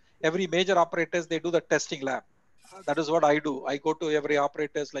lab. Every major operators, they do the testing lab. That is what I do. I go to every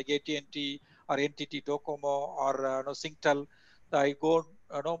operators like AT&T or NTT Docomo or no, Singtel. I go,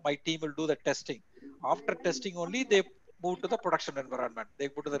 my team will do the testing. After testing only, they move to the production environment. They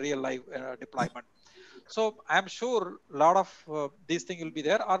go to the real live deployment. So I'm sure a lot of these things will be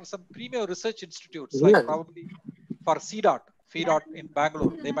there, or some premier research institutes, like probably for CDOT in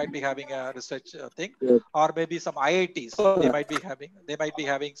Bangalore, they might be having a research thing, or maybe some IITs, they might be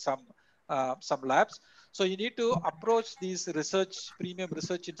having some labs. So you need to approach these premium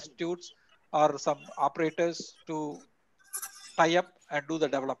research institutes or some operators to tie up and do the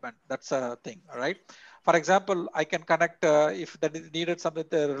development. That's a thing, all right? For example, I can connect if that is needed something.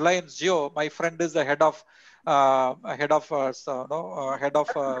 The Reliance Jio, my friend is the head of Reliance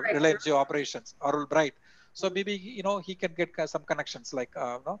Jio operations, Arul Bright. So maybe he can get some connections like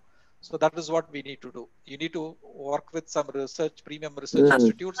So that is what we need to do. You need to work with some premium research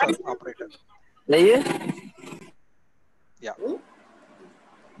institutes or operators. Yeah.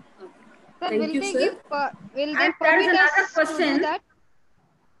 Sir, Thank will you, they sir. will they And there is permit another us question. to do that?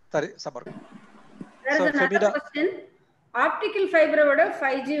 Sorry, Samar. There is another question. Optical fiber oda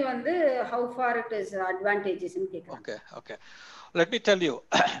 5G வந்து how far it is advantageous in கேக்குறாங்க. Okay. Let me tell you,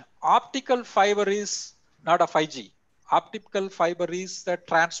 optical fiber is not a 5G. Optical fiber is the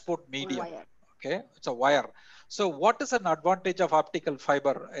transport medium. Okay, it's a wire. So what is an advantage of optical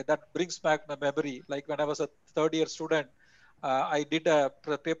fiber? That brings back my memory. Like when I was a third year student, I did a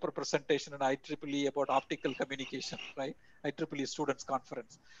paper presentation in IEEE about optical communication, right? IEEE Students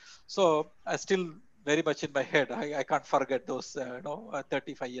Conference. So still very much in my head. I can't forget those,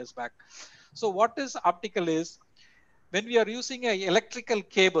 35 years back. So what is optical is, when we are using an electrical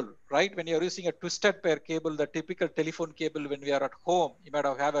cable, right? When you're using a twisted pair cable, the typical telephone cable, when we are at home, you might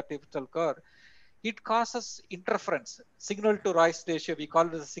have a typical cord. It causes interference, signal to noise ratio. We call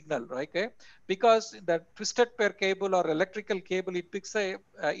it a signal, right? Okay? Because in the twisted pair cable or electrical cable, it picks a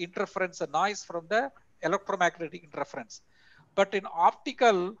interference, a noise from the electromagnetic interference. But in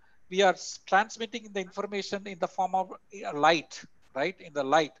optical, we are transmitting the information in the form of light, right? In the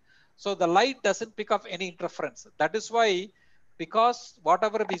light. So the light doesn't pick up any interference. That is why, because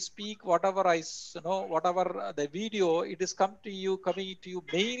whatever we speak, whatever whatever the video, it is coming to you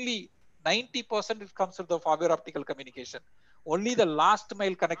mainly 90% it comes from the fiber optical communication. Only the last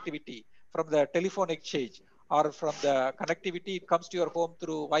mile connectivity from the telephone exchange or from the connectivity, it comes to your home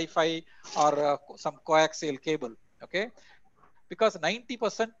through Wi-Fi or some coaxial cable. Okay, because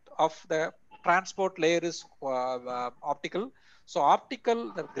 90% of the transport layer is optical. So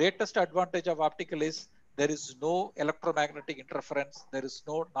optical, the greatest advantage of optical is there is no electromagnetic interference, there is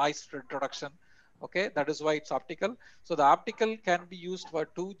no noise introduction. Okay, that is why it's optical. So the optical can be used for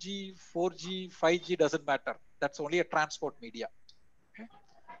 2G, 4G, 5G, doesn't matter. That's only a transport media. Okay,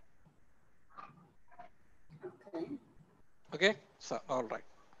 okay, so all right.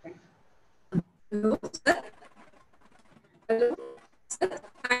 Hello, sir. Hello, sir.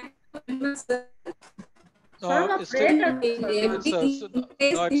 Thank you very much, sir. No, Sarma, it's still, break In Sarma. every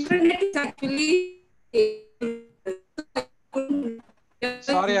no, it's, internet is actually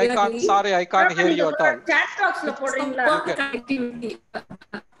sorry, clearly I can't hear you at all. Chat box la because of podrீங்களா? poor You can, connectivity.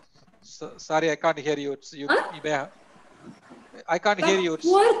 sorry, I can't hear you. It's you may have, I can't hear you. It's,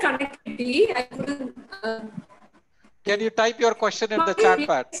 Poor connectivity, I couldn't. can you type your question in the my chat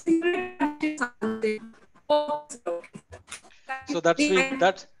pad? So that's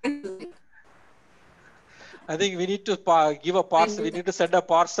I think we need to give a parcel. We need to send a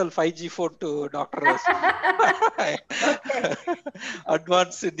parcel 5G phone to Dr. S. Okay.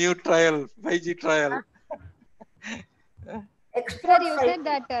 Advanced new trial, 5G trial. Sir, Export you 5G. said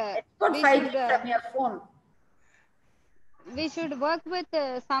that Export we 5G should from your phone. we should work with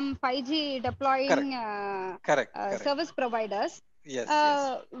some 5G deploying Correct. service providers. Yes.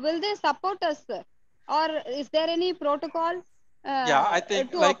 Will they support us, or is there any protocol Yeah, I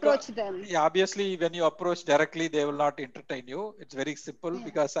think to like approach them? yeah, obviously when you approach directly, they will not entertain you. It's very simple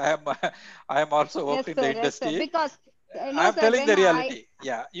because I am also worked in the Yes, sir. industry. Because I no, am sir. telling the When reality.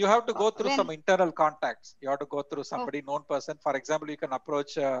 Yeah, you have to go through some when internal contacts. You have to go through oh, somebody known person. For example, you can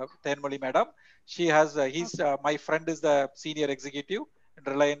approach Tenmuli madam. She has my friend is the senior executive in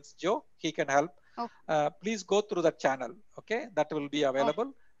Reliance Joe. He can help. Please go through that channel. Okay, that will be available.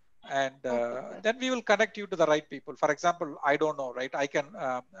 And then we will connect you to the right people. For example, I don't know, right? I can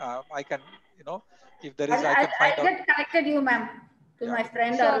if there is, I can find I'll out. get connected you, ma'am, to my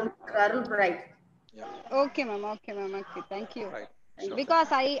friend sure. Arul Bright. Yeah. Okay, ma'am. Okay, thank you. Right. Sure. Because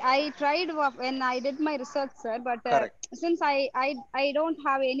I tried when I did my research, sir, but Correct. since I don't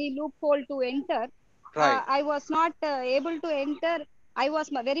have any loophole to enter, Right. I was not able to enter. I was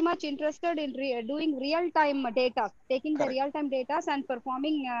very much interested in doing real-time data, taking the Correct. real-time data and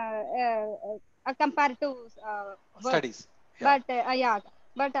performing a comparative work. Studies. Yeah.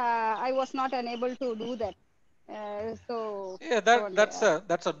 But I was not unable to do that. So Yeah, only,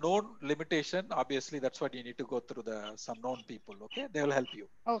 that's a known limitation. Obviously, that's what you need to go through some known people. Okay, they will help you.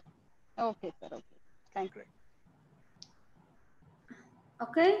 okay, sir. Okay, thank you. Great.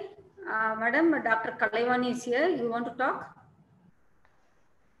 Okay, madam, Dr. Kalaivani is here. You want to talk?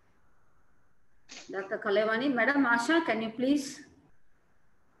 Dr. Kalaivani, Madam Asha, can you please?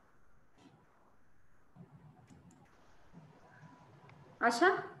 Asha?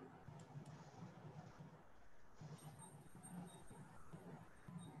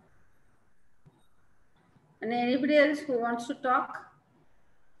 And anybody else who wants to talk?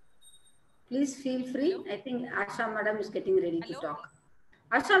 Please feel free. Hello? I think Asha madam is getting ready to talk.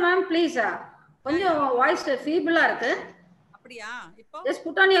 Asha ma'am, please. கொஞ்சம் voice feeble இருக்கு. அப்படியா? இப்போ? Just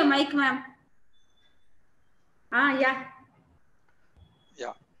put on your mic, ma'am. Yeah.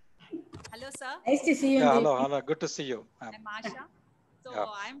 Yeah. Hello, sir. Nice to see you. Yeah, hello. Good to see you. I'm Asha. So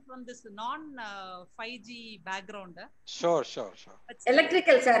I'm from this non-5G background. Sure.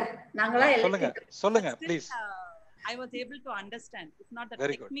 Electrical, sir. Nangala electrical. Solunga, please. I was able to understand. It's not the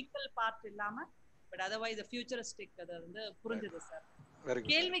Very technical part illama, but otherwise the futuristic அது வந்து புரிஞ்சது sir. Very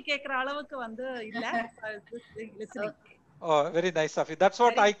good. கேள்வி கேக்குற அளவுக்கு வந்து இல்ல. Listening. Oh, very nice of you. That's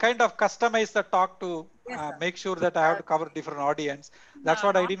what I kind of customize the talk to make sure that I have to cover different audience. That's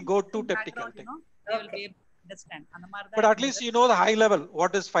what I didn't go too technical. They will be able to understand. But at least you know the high level.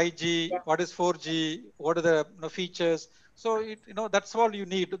 What is 5G? What is 4G? What are the features? So that's all you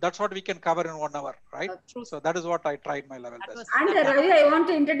need. That's what we can cover in 1 hour, right? So that is what I tried my level best. And Ravi, I want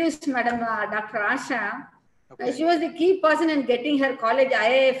to introduce Madam Dr. Asha. Okay. She was the key person in getting her college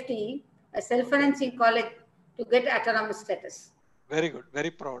IIFT, a self-financing college, to get autonomous status. Very good.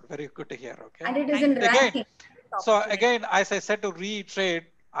 Very proud. Very good to hear. Okay. And it is in ranking. So again, as I said, to reiterate,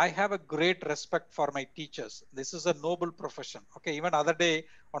 I have a great respect for my teachers. This is a noble profession. Okay. Even other day,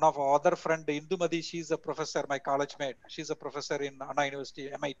 one of our other friend, Indumadi, she's a professor, my college mate. She's a professor in Anna University,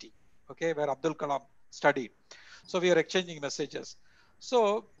 MIT. okay, where Abdul Kalam studied. So we are exchanging messages.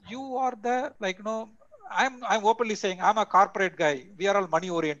 So you are the, like, I'm openly saying I'm a corporate guy. We are all money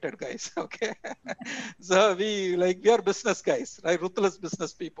oriented guys. Okay. So we are business guys, right? Ruthless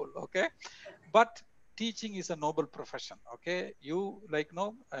business people. Okay. But teaching is a noble profession. Okay. You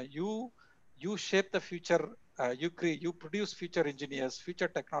shape the future. You produce future engineers, future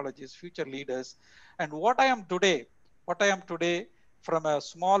technologies, future leaders. And what I am today from a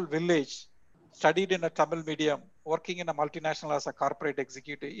small village, studied in a Tamil medium, working in a multinational as a corporate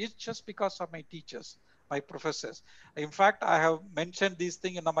executive, is just because of my teachers, my professors. In fact, I have mentioned these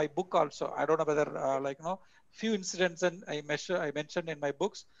things in my book also. I don't know whether, few incidents and I mentioned in my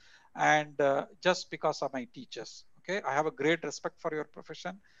books, and just because of my teachers. Okay, I have a great respect for your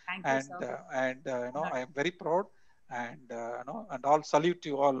profession, Thank you, sir. I am very proud, and all salute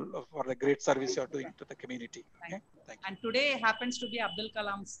you all for the great service you are doing to the community. Okay, thank you. And today happens to be Abdul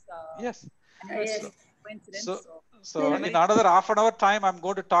Kalam's Yes. anniversary. Yes. Coincidence. So in another half an hour time, I'm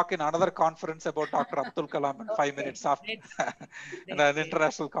going to talk in another conference about Dr. Abdul Kalam in 5 minutes after Great. in an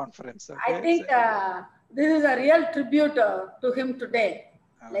international conference. I Okay. think this is a real tribute to him today.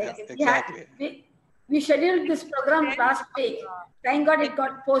 Like Yes, we, exactly. we scheduled this program last week. Thank God it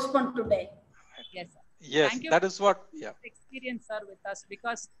got postponed today. Yes, sir. Yes, Thank you that for is what. Yeah. experience, sir, with us,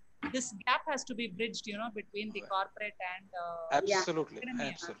 because this gap has to be bridged, between the corporate and Absolutely.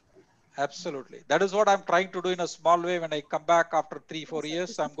 academia. Absolutely. That is what I'm trying to do in a small way. When I come back after 3-4 Yes,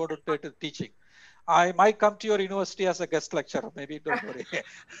 years, I'm going to take to teaching. I might come to your university as a guest lecturer. Maybe don't worry.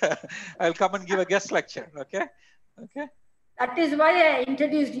 I'll come and give a guest lecture. Okay. Okay. That is why I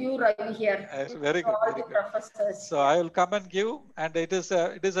introduced you, Ravi, here. Very good. All Very the good. professors. So I will come and give, and it is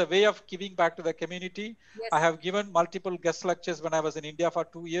a way of giving back to the community. Yes, I have given multiple guest lectures when I was in India for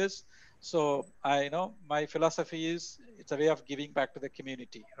 2 years. So I know my philosophy is it's a way of giving back to the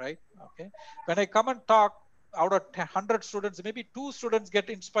community, right? Okay. When I come and talk, out of 100 students, maybe 2 students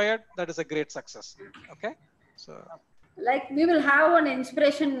get inspired. That is a great success. Okay. So. Like we will have an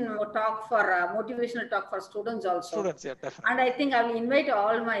inspiration talk for motivational talk for students also. Students, yeah, definitely. And I think I will invite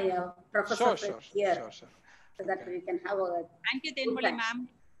all my professors here. Sure. So that we can have a. Thank you, Tenmoli ma'am.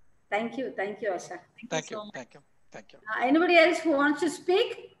 Thank you, Asha. Thank you so much. Thank you. Anybody else who wants to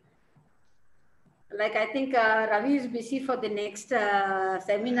speak? Like I think Ravi is busy for the next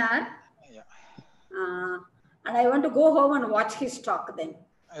seminar. Yeah. And I want to go home and watch his talk then.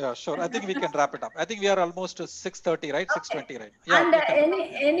 Yeah, sure. I think we can wrap it up. I think we are almost to 6:30, right? Okay. 6:20, right? Yeah. And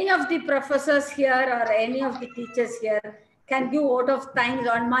any of the professors here or any of the teachers here can give vote of thanks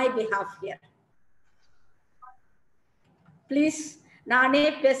on my behalf here. Please,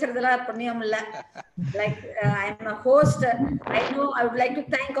 naane pesradala punyam illa. Like I'm a host. I know I would like to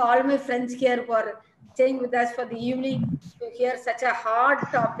thank all my friends here for staying with us for the evening to hear such a hard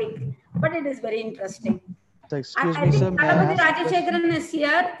topic, but it is very interesting. So excuse I me, think sir. Talapati Rajashekharan is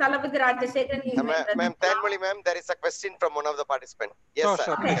here. Talapati Rajashekharan is my brother. Ma'am, Tanmali ma'am, there is a question from one of the participants. Yes, sir.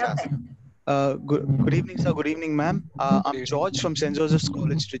 Sure. Okay. Good evening, sir. Good evening, ma'am. I'm George from St. Joseph's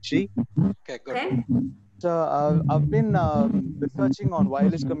College, Trichy. Okay, good. Okay. So I've been researching on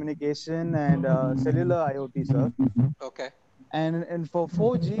wireless communication and cellular IoT, sir. Okay. And for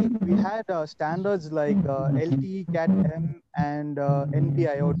 4G, we had standards like LTE, CAT-M, and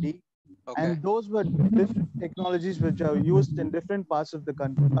NB-IoT. Okay. And those were different technologies which are used in different parts of the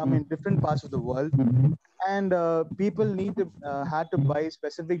country. I mean, different parts of the world. And people had to buy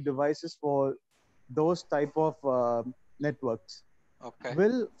specific devices for those type of networks. Okay.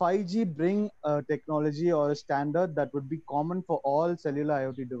 Will 5G bring a technology or a standard that would be common for all cellular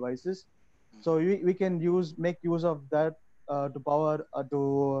IoT devices? So we can make use of that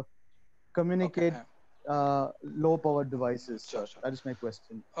to communicate low power devices. Sure. That is my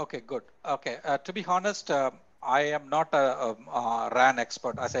question. Okay, good. Okay. To be honest, I am not a RAN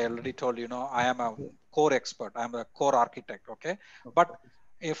expert. As I already told you, I am a core expert. I'm a core architect. Okay. But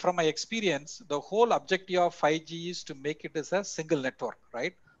from my experience, the whole objective of 5G is to make it as a single network,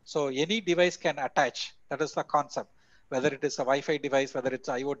 right? So any device can attach. That is the concept. Whether it is a Wi-Fi device, whether it's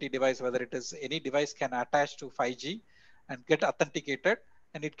IoT device, whether it is any device can attach to 5G and get authenticated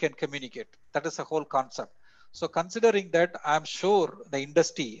and it can communicate. That is the whole concept. So considering that, I'm sure the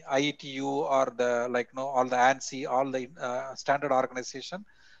industry, IETU or all the ANSI, all the standard organization,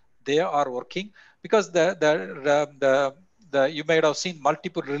 they are working because you might have seen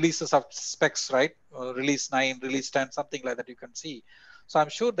multiple releases of specs, right? Release 9, release 10, something like that you can see. So I'm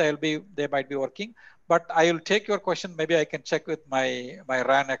sure they might be working, but I will take your question. Maybe I can check with my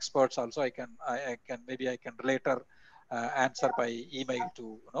RAN experts also. I can later answer by email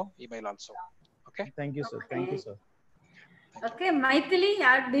to email also. Okay. Thank you, sir. Thank you, sir. Okay, Maithili,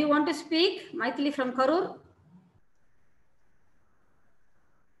 do you want to speak? Maithili from Karur.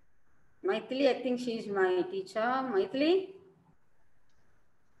 Maithili, I think she is my teacher. Maithili.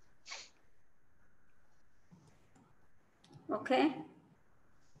 Okay.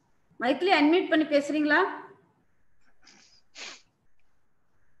 Maithili, unmute பண்ணி பேசுறீங்களா?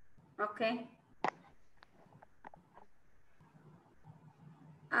 Okay.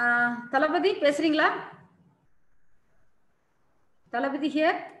 Talapati, பேசுறீங்களா? Talapati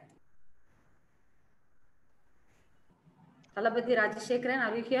here. Talapati Rajashekharan,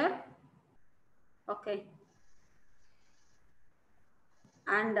 are you here? Okay.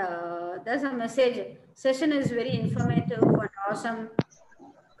 And there's a message. Session is very informative and awesome.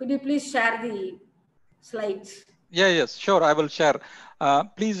 Could you please share the slides? Yeah, yes, sure. I will share.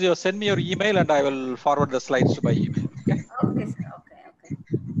 Please send me your email and I will forward the slides by email. Okay. Okay, sir. Okay.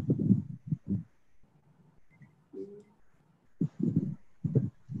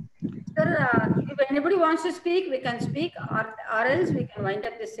 Sir, if anybody wants to speak, we can speak, or else we can wind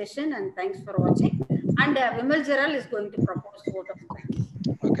up this session. And thanks for watching. And Vimal Jeral is going to propose vote of thanks.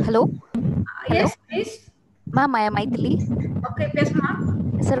 Okay. Hello. Yes, please. Ma'am, I am Maithili. Okay, yes, ma'am.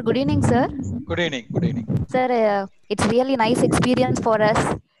 Sir, good evening, sir. Good evening. Good evening. Sir, it's really nice experience for us.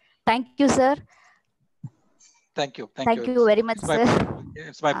 Thank you, sir. Thank you. Thank you very much, sir.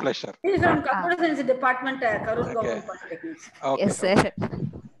 It's my pleasure. He is from Computer Science Department, Karur Government Polytechnics. Okay. Yes, sir.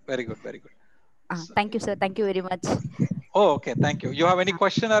 Very good. Very good. Thank you, sir. Thank you very much. Oh, okay. Thank you. You have any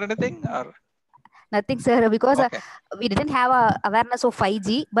question or anything? Or? Nothing, sir, because we didn't have a awareness of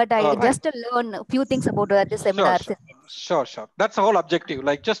 5G, but I just learned a few things about this seminar. Sure. That's the whole objective.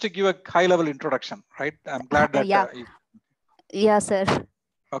 Like just to give a high-level introduction, right? I'm glad that. Yeah, sir.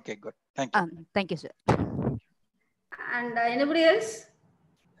 Okay, good. Thank you. Thank you, sir. And anybody else?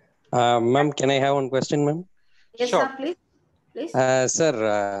 Ma'am, can I have one question, ma'am? Yes, sure. sir, please.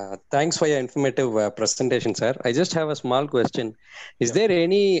 Sir, thanks for your informative presentation, sir. I just have a small question. Is there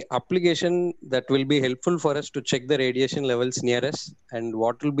any application that will be helpful for us to check the radiation levels near us? And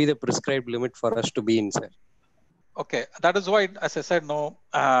what will be the prescribed limit for us to be in, sir? Okay, that is why, as I said, no,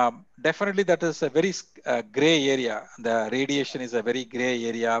 definitely that is a very gray area. The radiation is a very gray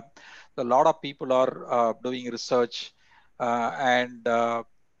area. A lot of people are doing research and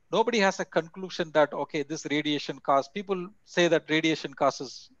nobody has a conclusion that, okay, this radiation cause, people say that radiation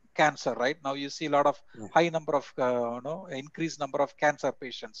causes cancer, right? Now you see a lot of high number of, increased number of cancer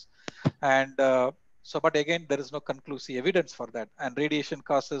patients. And but again, there is no conclusive evidence for that. And radiation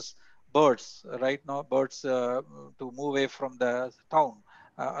causes birds, right? Now birds to move away from the town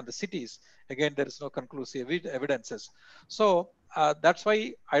and the cities. Again, there is no conclusive evidences. So that's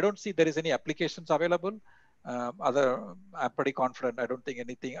why I don't see there is any applications available. I'm pretty confident. I don't think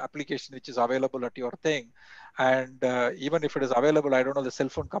anything application which is available at your thing. And even if it is available, I don't know the cell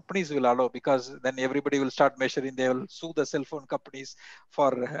phone companies will allow, because then everybody will start measuring. They will sue the cell phone companies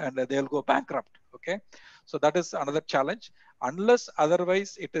and they'll go bankrupt. Okay. So that is another challenge. Unless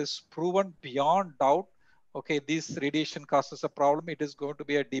otherwise it is proven beyond doubt, okay, this radiation causes a problem, it is going to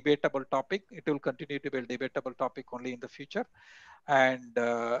be a debatable topic. It will continue to be a debatable topic only in the future. And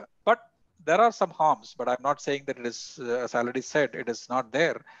but there are some harms, but I'm not saying that it is, as I already said, it is not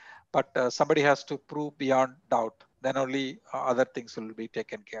there. But somebody has to prove beyond doubt. Then only other things will be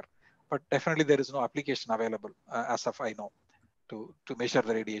taken care. But definitely there is no application available as of I know to measure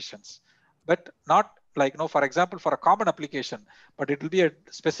the radiations. But not like, for example, for a common application, but it will be a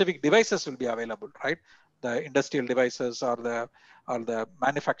specific devices will be available, right? The industrial devices or the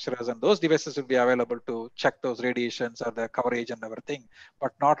manufacturers, and those devices will be available to check those radiations or the coverage and everything,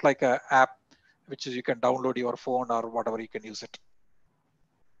 but not like a app which is you can download your phone or whatever, you can use it.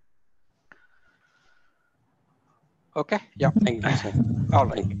 Okay. Yeah. Thank you, sir. All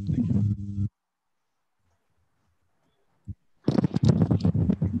right.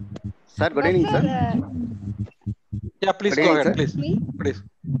 Sir, good evening, sir. Yeah, please go ahead, please.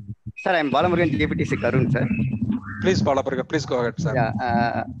 Sir, I'm Balamurugan, JPTC Karun, sir. Please, Balamurugan, please go ahead, sir.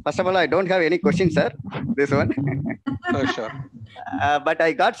 Yeah. First of all, I don't have any questions, sir. This one. Oh, sure. But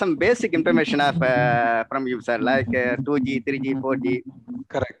I got some basic information from you, sir, like 2G, 3G, 4G.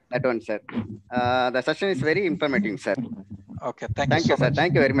 Correct. That one, sir. The session is very informative, sir. Okay, thank you so sir. much.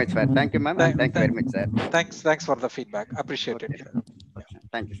 Thank you very much, sir. Thank you, ma'am. Thank you very much, sir. Thanks for the feedback. Appreciate it.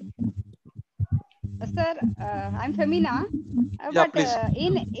 Thank you, sir. Sir, I'm Femina. Yeah, But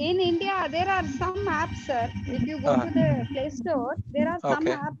in India, there are some apps, sir. If you go to the Play Store, there are some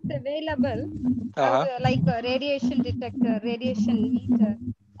apps available, like radiation detector, radiation meter.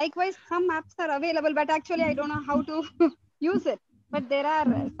 Likewise, some apps are available, but actually I don't know how to use it. but there are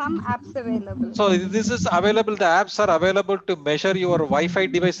some apps available. So this is available, the apps are available to measure your Wi-Fi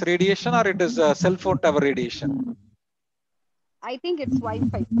device radiation, or it is cell phone tower radiation? I think it's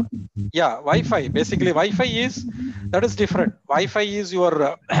Wi-Fi. Yeah, Wi-Fi. Basically, Wi-Fi is, that is different. Wi-Fi is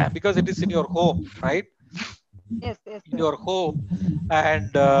your, because it is in your home, right? Yes, yes, In sir. your home,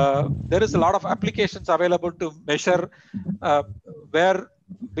 and there is a lot of applications available to measure where,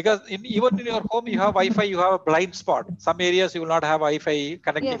 because even in your home you have Wi-Fi, you have a blind spot. Some areas you will not have Wi-Fi Yes,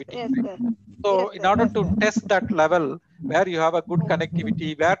 connectivity. yes, sir. So Yes, in sir. order Yes, to sir. test that level where you have a good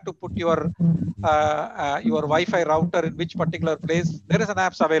connectivity, where to put your Wi-Fi router in which particular place, there is an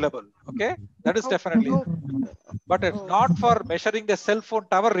apps available. Okay, that is definitely Oh, there. But it's not for measuring the cell phone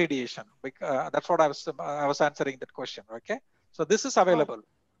tower radiation. That's what I was answering that question. Okay, so this is available.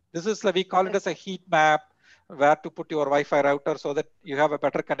 This is, we call it as a heat map, where to put your Wi-Fi router so that you have a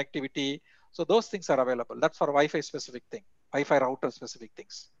better connectivity. So those things are available. That's for Wi-Fi specific thing, Wi-Fi router specific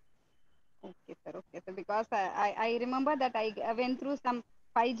things. okay, sir. Okay, sir. Because I remember that I went through some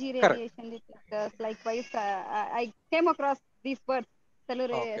 5G Correct. radiation detectors. Likewise, I came across these words,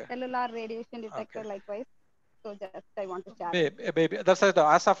 Okay. cellular radiation detector. Okay. Likewise, so just I want to share. Maybe that's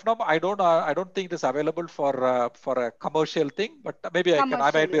as of now. I don't think it is available for a commercial thing. But maybe I might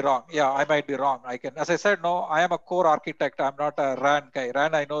be Commercially. wrong. Yeah, I might be wrong. I can, as I said, no. I am a core architect. I'm not a RAN guy.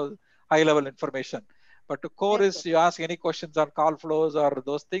 RAN, I know high level information. But to core Yes, is, sir. you ask any questions on call flows or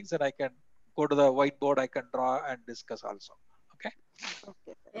those things, and I can go to the whiteboard. I can draw and discuss also. Okay.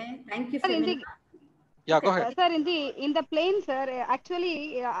 Okay, sir. Okay, thank you, Sir, Femina. Yeah, go ahead. sir, in the plane, sir,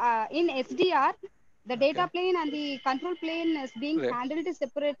 actually, in SDR, the data plane and the control plane is being Right. handled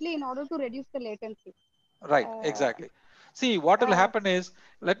separately in order to reduce the latency. Right, exactly. See, what will happen is,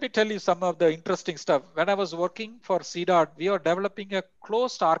 let me tell you some of the interesting stuff. When I was working for CDOT, we are developing a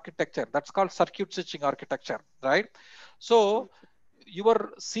closed architecture that's called circuit switching architecture, right? So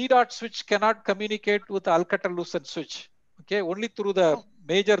your CDOT switch cannot communicate with the Alcatel-Lucent switch. Okay, only through the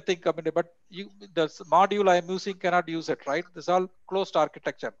major thing coming, but the module I am using cannot use it, right? This is all closed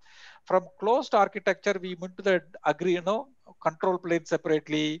architecture. From closed architecture, we went to the control plane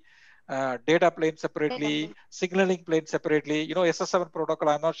separately, data plane separately, signaling plane separately. SS7 protocol.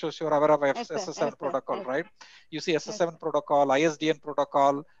 I'm not sure you're aware of SS7 protocol, right? You see SS7 protocol, ISDN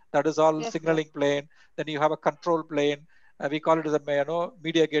protocol. That is all signaling plane. Then you have a control plane. We call it as a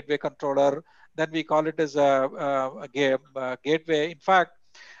media gateway controller. Then we call it as a gateway. In fact,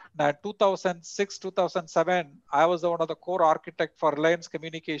 2006, 2007, I was one of the core architect for Reliance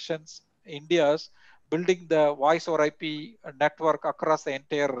Communications India's building the voice over IP network across the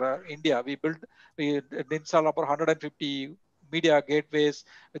entire India. We installed about 150 media gateways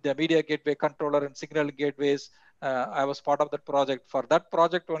with the media gateway controller and signal gateways. I was part of that project. For that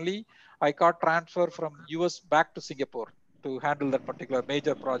project only, I got transfer from US back to Singapore to handle that particular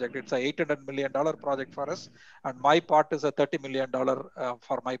major project. It's a $800 million project for us, and my part is a $30 million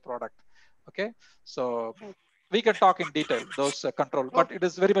for my product. Okay, so we can talk in detail those control, but it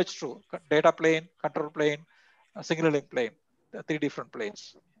is very much true. Data plane, control plane, signaling plane, the three different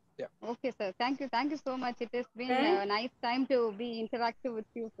planes. Yeah. Okay, sir. Thank you so much. It has been a nice time to be interactive with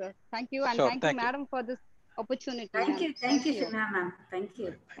you, sir. Thank you, and Sure, thank you, madam, for this opportunity. Thank you, Thank you, Femina, ma'am. Thank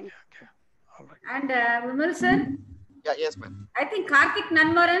you. Okay. All right. And Vimal sir? Yeah, yes, ma'am. I think Karthik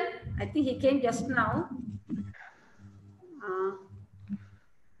Nanmaran, I think he came just now.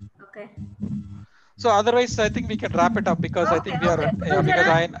 Okay. So otherwise, I think we can wrap it up because I think we are, because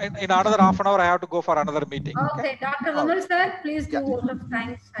in another half an hour, I have to go for another meeting. Okay, Dr. Vimal sir, please do vote of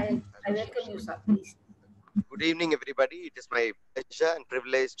thanks. I welcome you, sir, please. Good evening, everybody. It is my pleasure and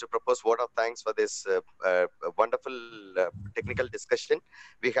privilege to propose vote of thanks for this wonderful technical discussion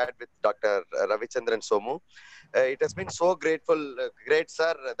we had with Dr. Ravichandran Somu. It has been so great,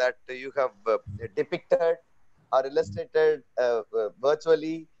 sir, that you have depicted or illustrated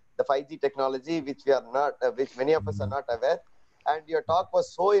virtually the 5G technology, which we are not, which many of us are not aware. And your talk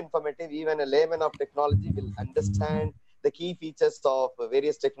was so informative. Even a layman of technology will understand the key features of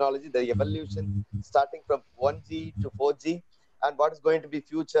various technology, the evolution starting from 1G to 4G, and what is going to be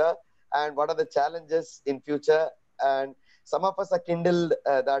future, and what are the challenges in future. And some of us are kindled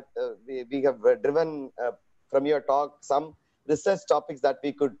that we have driven from your talk some research topics that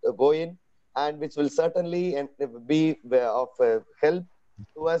we could go in, and which will certainly be of help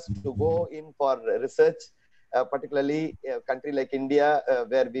to us to go in for research, particularly a country like India,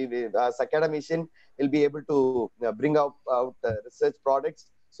 where we as academician will be able to bring out research products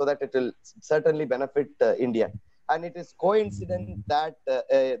so that it will certainly benefit India. And it is coincident that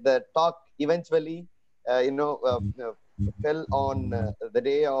the talk eventually, fell on the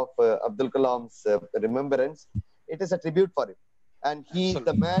day of Abdul Kalam's remembrance. It is a tribute for him. and he is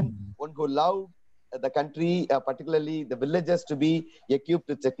the man, one who loved the country, particularly the villages, to be equipped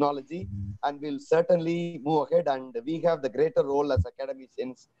with technology, and we'll certainly move ahead. And we have the greater role as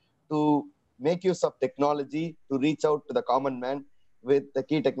academicians to make use of technology to reach out to the common man with the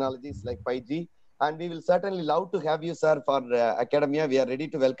key technologies like 5G. And we will certainly love to have you, sir, for academia. We are ready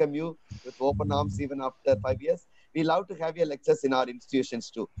to welcome you with open arms even after 5 years. We love to have your lectures in our institutions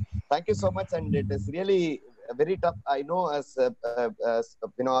too. Thank you so much. And it is really very tough. I know as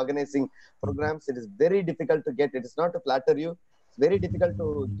organizing programs, it is very difficult to get. It is not to flatter you. It's very difficult to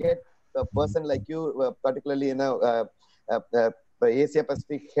get a person like you, particularly Asia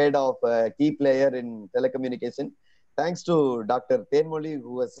Pacific head of key player in telecommunication. Thanks to Dr. Tenmoli,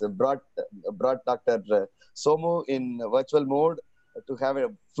 who has brought Dr. Somu in virtual mode to have a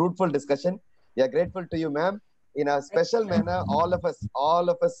fruitful discussion. We are grateful to you, ma'am. In a special manner, all of us,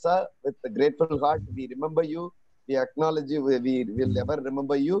 sir, with a grateful heart, we remember you. We acknowledge you. We will ever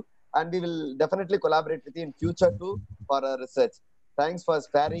remember you, and we will definitely collaborate with you in future too for our research. Thanks for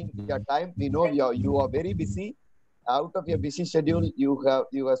sparing your time. We know you are very busy. Out of your busy schedule, you have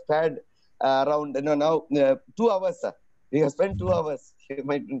spared around 2 hours. Sir. We have spent 2 hours. You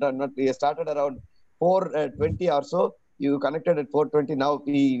might not. We started around 4:20 or so. You connected at 4:20. Now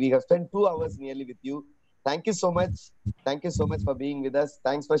we have spent 2 hours nearly with you. Thank you so much. Thank you so much for being with us.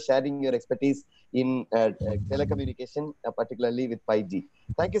 Thanks for sharing your expertise in telecommunication, particularly with 5G.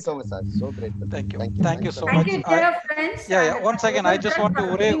 Thank you so much, sir. So grateful. Thank you. Thank you. Thank you so much. Thank you, dear friends. Once again, I just want to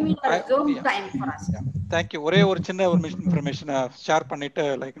Zoom time for us. Thank you. ஒரே ஒரு சின்ன ஒரு information share பண்ணிட்டு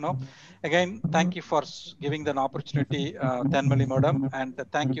again thank you for giving the opportunity, Tenmali madam, and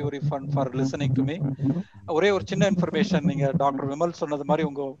thank you everyone for listening to me. ஒரே ஒரு சின்ன information, நீங்க doctor Vimal சொன்னது மாதிரி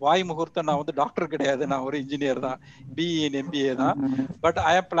உங்க வாய் முகூர்த்தம், நான் டாக்டர் கிடையாது, நான் ஒரு இன்ஜினியர் தான், BE in MBA தான். But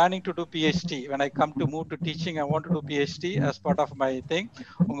I am planning to do PhD. When I come to move to teaching, I want to do PhD as part of my thing.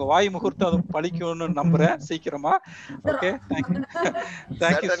 உங்க வாய் முகூர்த்தம் அது பழிக்கும்னு நம்புறேன் சீக்கிரமா. Okay,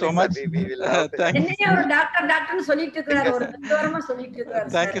 thank you so much.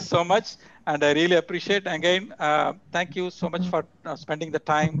 Thank you so much, and I really appreciate. Again, thank you so much for spending the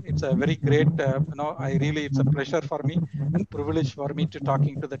time. It's a very great, it's a pleasure for me and privilege for me to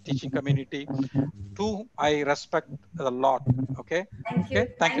talking to the teaching community, too. I respect a lot. Okay.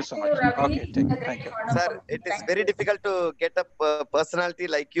 Thank you so much. Okay, thank you, sir. It is very difficult to get a personality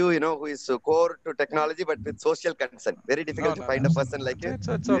like you, who is core to technology but with social concern. Very difficult to find a person like you.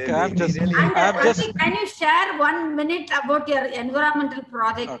 It's okay. I'm just. Can you share 1 minute about your environmental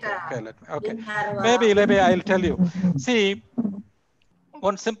project? Okay. Maybe I'll tell you. See,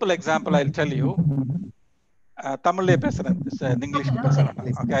 one simple example I'll tell you. தமிழ்லே பேசுறேன், English பேசுறேன்.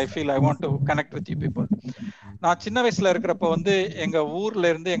 Okay, I feel I want to connect with you people. நான் சின்ன வயசுல இருக்கிறப்ப எங்க ஊர்ல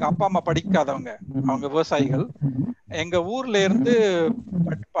இருந்து, எங்க அப்பா அம்மா படிக்காதவங்க, அவங்க விவசாயிகள். எங்க ஊர்ல இருந்து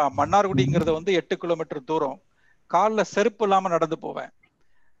மன்னார்குடிங்கிறது 8 கிலோமீட்டர் தூரம். கால்ல செருப்பு இல்லாம நடந்து போவேன்.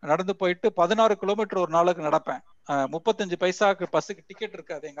 நடந்து போயிட்டு 16 கிலோமீட்டர் ஒரு நாளுக்கு நடப்பேன். 35 பைசாக்கு பஸ்ஸுக்கு டிக்கெட்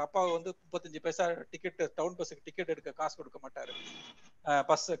இருக்காது. எங்க அப்பா 35 பைசா டிக்கெட், டவுன் பஸ்ஸுக்கு டிக்கெட் எடுக்க காசு கொடுக்க மாட்டாரு,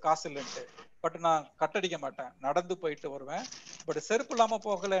 பஸ் காசு இல்லைன்ட்டு. பட் நான் கட்டடிக்க மாட்டேன், நடந்து போயிட்டு வருவேன். பட் செருப்பு இல்லாம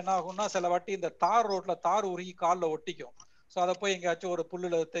போகல என்ன ஆகும்னா, சில வாட்டி இந்த தார் ரோட்ல தார் உருகி காலில் ஒட்டிக்கும். ஸோ அதை போய் எங்கேயாச்சும் ஒரு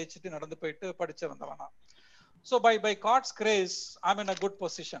புல்லுல தேய்ச்சிட்டு நடந்து போயிட்டு படிச்சு வந்தவனா. So by God's grace, I'm in a good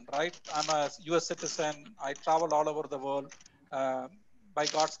position, right? I'm a US citizen. I travel all over the world. By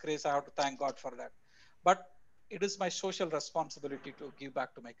God's grace, I have to thank God for that. But it is my social responsibility to give back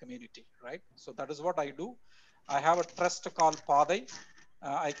to my community, right? So that is what I do. I have a trust called Padai.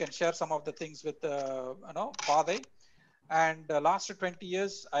 I can share some of the things with Padai. And last 20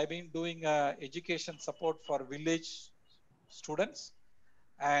 years, I've been doing education support for village students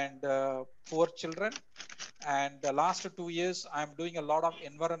and poor children. And the last 2 years, I'm doing a lot of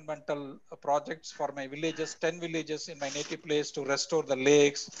environmental projects for my villages, 10 villages in my native place, to restore the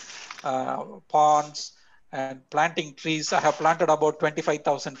lakes, ponds, and planting trees. I have planted about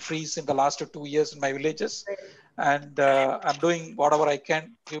 25,000 trees in the last 2 years in my villages. And I'm doing whatever I can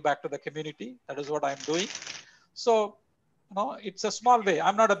to give back to the community. That is what I'm doing. So, it's a small way.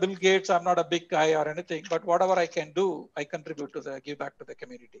 I'm not a Bill Gates, I'm not a big guy or anything, but whatever I can do, I contribute to give back to the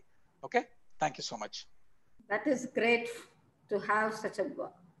community. Okay? Thank you so much. That is great to have such a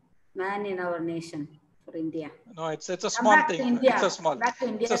man in our nation for India. No, it's a small thing. It's a small.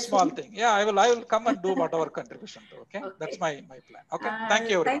 It's a small thing. Yeah, I will come and do whatever contribution to. Okay, that's my plan. Okay, thank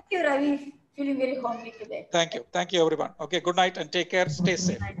you everyone. Thank you, Ravi. Feeling very homely today. Thank you everyone. Okay, good night and take care. Stay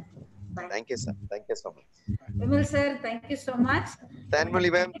safe. Bye. Thank you, sir. Thank you so much. Vimal sir, thank you so much. Tenmoli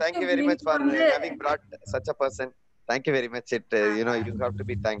ma'am, thank you very much for having brought such a person. Thank you very much. You have to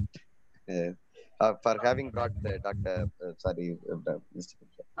be thanked. for having brought Dr. Mr.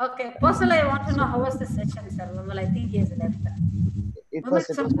 Okay. Personally, I want to know how was the session, sir. Well, I think he has left. It was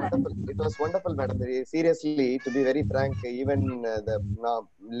wonderful. It was wonderful, madam. Seriously, to be very frank, even the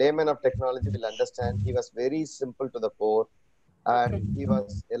layman of technology will understand. He was very simple to the core, and he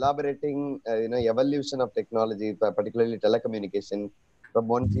was elaborating, evolution of technology, particularly telecommunication, from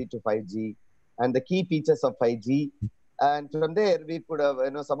 1G to 5G, and the key features of 5G. And from there, we could have,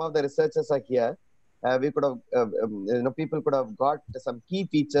 some of the researchers are here. We could have, people could have got some key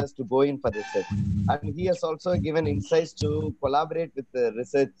features to go in for research. And he has also given insights to collaborate with the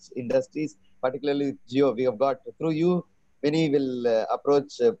research industries, particularly with Geo. We have got through you, many will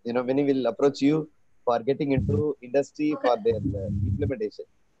approach you for getting into industry for their implementation.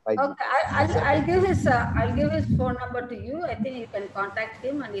 5G. Okay, I'll give his phone number to you. I think you can contact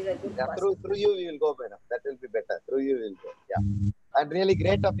him, and he's a good person. Through you we will go, madam. That will be better. Through you we will go. Yeah. And really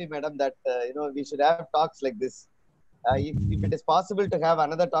great of you, madam, that we should have talks like this. If it is possible to have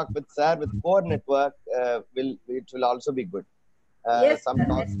another talk with sir with core network, it will also be good. Yes, some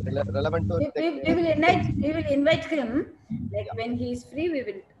talks relevant to we will invite him. Like when he is free,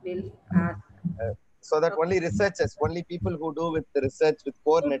 we'll ask. So that only researchers, only people who do with the research with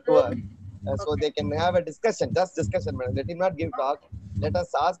core network, so they can have a discussion, just discussion, madam. Let him not give talk. Let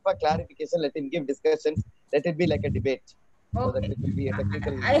us ask for clarification. Let him give discussions. Let it be like a debate. So that it will be a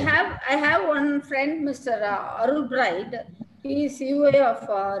technical. I have one friend, Mr. Arul Bride. He is CEO of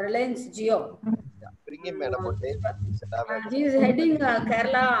Reliance Jio. Bring him, madam, one day. He is heading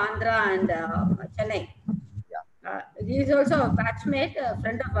Kerala, Andhra, and Chennai. He is also a batchmate, a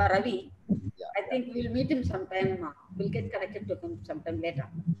friend of Ravi. I think we'll meet him sometime. We'll get connected to him sometime later.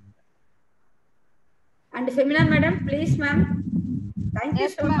 And Femina, madam, please, ma'am. Thank you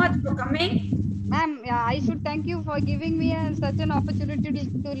so much for coming. Ma'am, I should thank you for giving me such an opportunity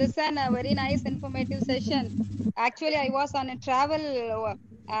to listen a very nice informative session. Actually, I was on a travel,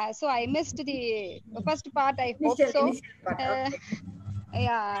 so I missed the first part. I hope so.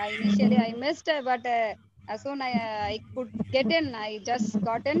 Initially I missed, but as soon I could get in, I just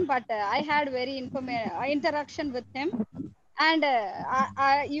got in. But I had very interaction with him. And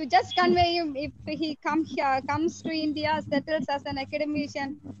you just convey him if he comes to India, settles as an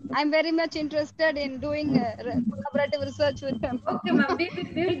academician. I'm very much interested in doing collaborative research with him. Okay, ma'am. We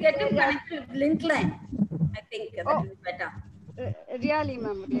will get him connected with LinkedIn. I think that will be better. Really,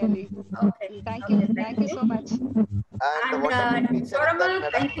 ma'am. Really. Okay. Thank you. Thank you so much. And Soramal,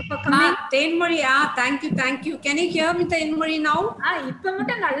 thank you for coming. Thenmozhi, thank you. Can you hear me, Thenmozhi, now? இப்ப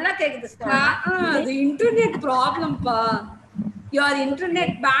மட்டும் நல்லா கேக்குது. The internet problem, pa. Your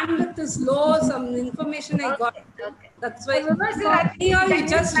internet bandwidth is low. Some information I got. Okay. That's why. You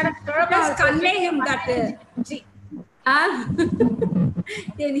just convey him that.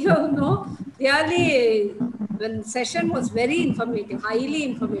 You know, really, when session was very informative, highly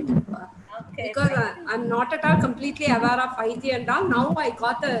informative. Okay. Because I'm not at all completely aware of 5G and all. Now I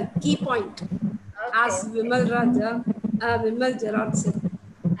got a key point. As Vimal Gerard said.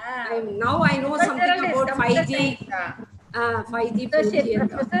 Now I know something about 5G. 5G, 4G.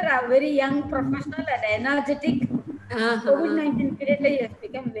 Professor, a very young professional and energetic. COVID-19 period, he has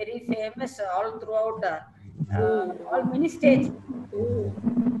become very famous all throughout all many states.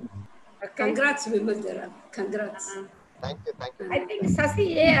 Okay. Congrats, Vimal Gerard. Congrats. Thank you. I think Sasi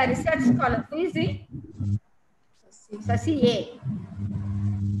A, a research scholar. Who is he? Sasi A.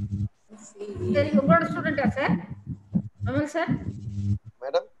 Sir, you got a student, sir? Vimal sir?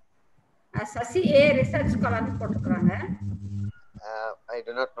 Madam? Sasi A, research scholar. I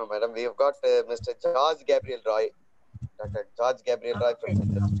do not know, madam. We have got Mr. George Gabriel Roy, Dr. George Gabriel Roy from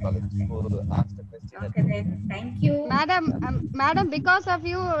Central College, who asked a question. Okay, then. Thank you. Madam, because of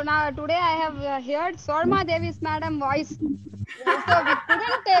you, now today I have heard Sorma Devi's madam voice. So we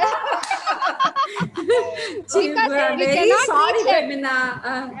couldn't. Because we cannot sorry, Femina.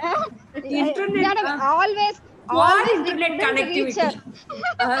 Internet. Madam, always. What internet connectivity?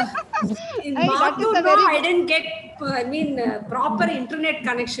 In Mathur, no, I didn't get, proper internet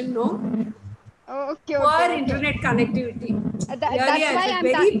connection, no. Okay. Poor internet connectivity. Really, I felt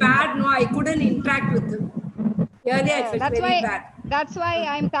very bad, no, I couldn't interact with them. Really, I felt very bad. That's why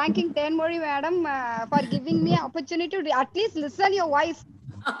I'm thanking Thenmozhi madam for giving me opportunity to at least listen your voice.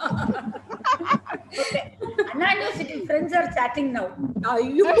 Okay. Anna University friends are chatting now. Sorry.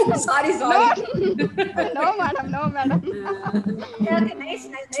 No, madam. Okay, nice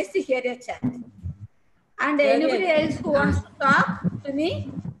to hear your chat. And anybody else who wants to talk to me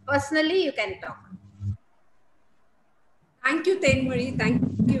personally, you can talk. Thank you, Thenmozhi. Thank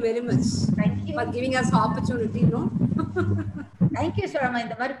you very much. Thank you for giving us opportunity, no? Thank you, Sorama.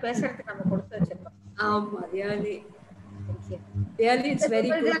 இந்த மாதிரி பேசுறதுக்கு நம்ம கொடுத்து வச்சிருக்கோம். Really. Thank you. Really, it's very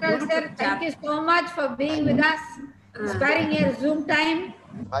good. Sir, thank you so much for being with us, sparing your Zoom time.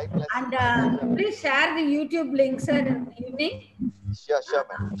 My pleasure. And please share the YouTube link, sir, in the evening. Sure,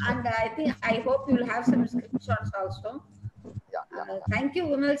 madam. Sure. And I hope you'll have some screenshots also. Yeah. Thank you,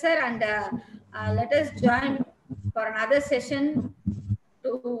 Vimal sir, and let us join for another session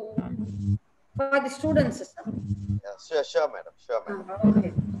for the students, sir. Yeah, sure, madam. Sure, madam.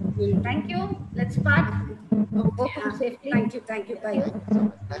 Okay. Thank you. Let's start. Go home safely. Thank you. Bye. Thank you so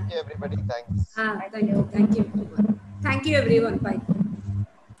much. Thank you, everybody. Thanks. Thank you. Thank you, everyone. Bye.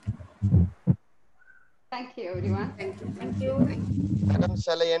 Thank you, everyone. Thank you. Madam,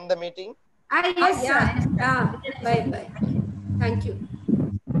 shall I end the meeting? Yes, sir. Bye. Thank you.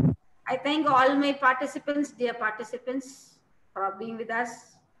 I thank all my participants, dear participants, for being with us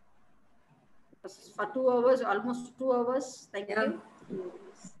for 2 hours, almost 2 hours. Thank you.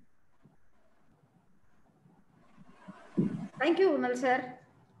 Thank you, Vimal sir.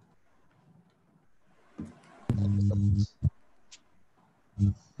 Thank you so much.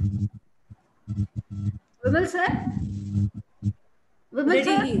 Vimal sir? Vimal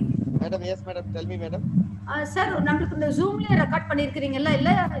sir? Madam, yes, madam. Tell me, madam. Sir, நம்மளுக்கு இந்த Zoomல record பண்ணிருக்கீங்கல்ல இல்ல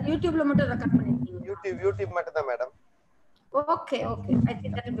YouTubeல மட்டும் record பண்ணிருக்கீங்க? YouTube மட்டும் தான், madam. Okay. I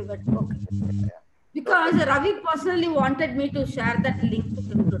think that will be good. Okay. Because Ravi personally wanted me to share that link to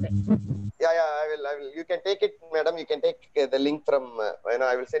him today. Yeah, I will. You can take it, madam. You can take the link from,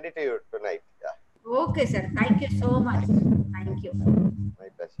 I will send it to you tonight. Yeah. Okay, sir. Thank you so much. Thank you. My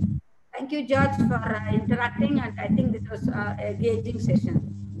pleasure. Thank you, George, for interacting, and I think this was an engaging session.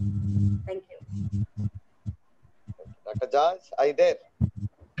 Thank you. Dr. George, are you there?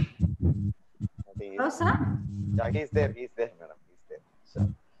 Hello, sir? Yeah, he's there, madam. He's there. So,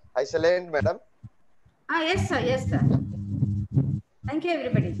 I shall end, madam. Yes, sir. Thank you,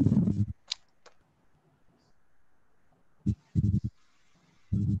 everybody.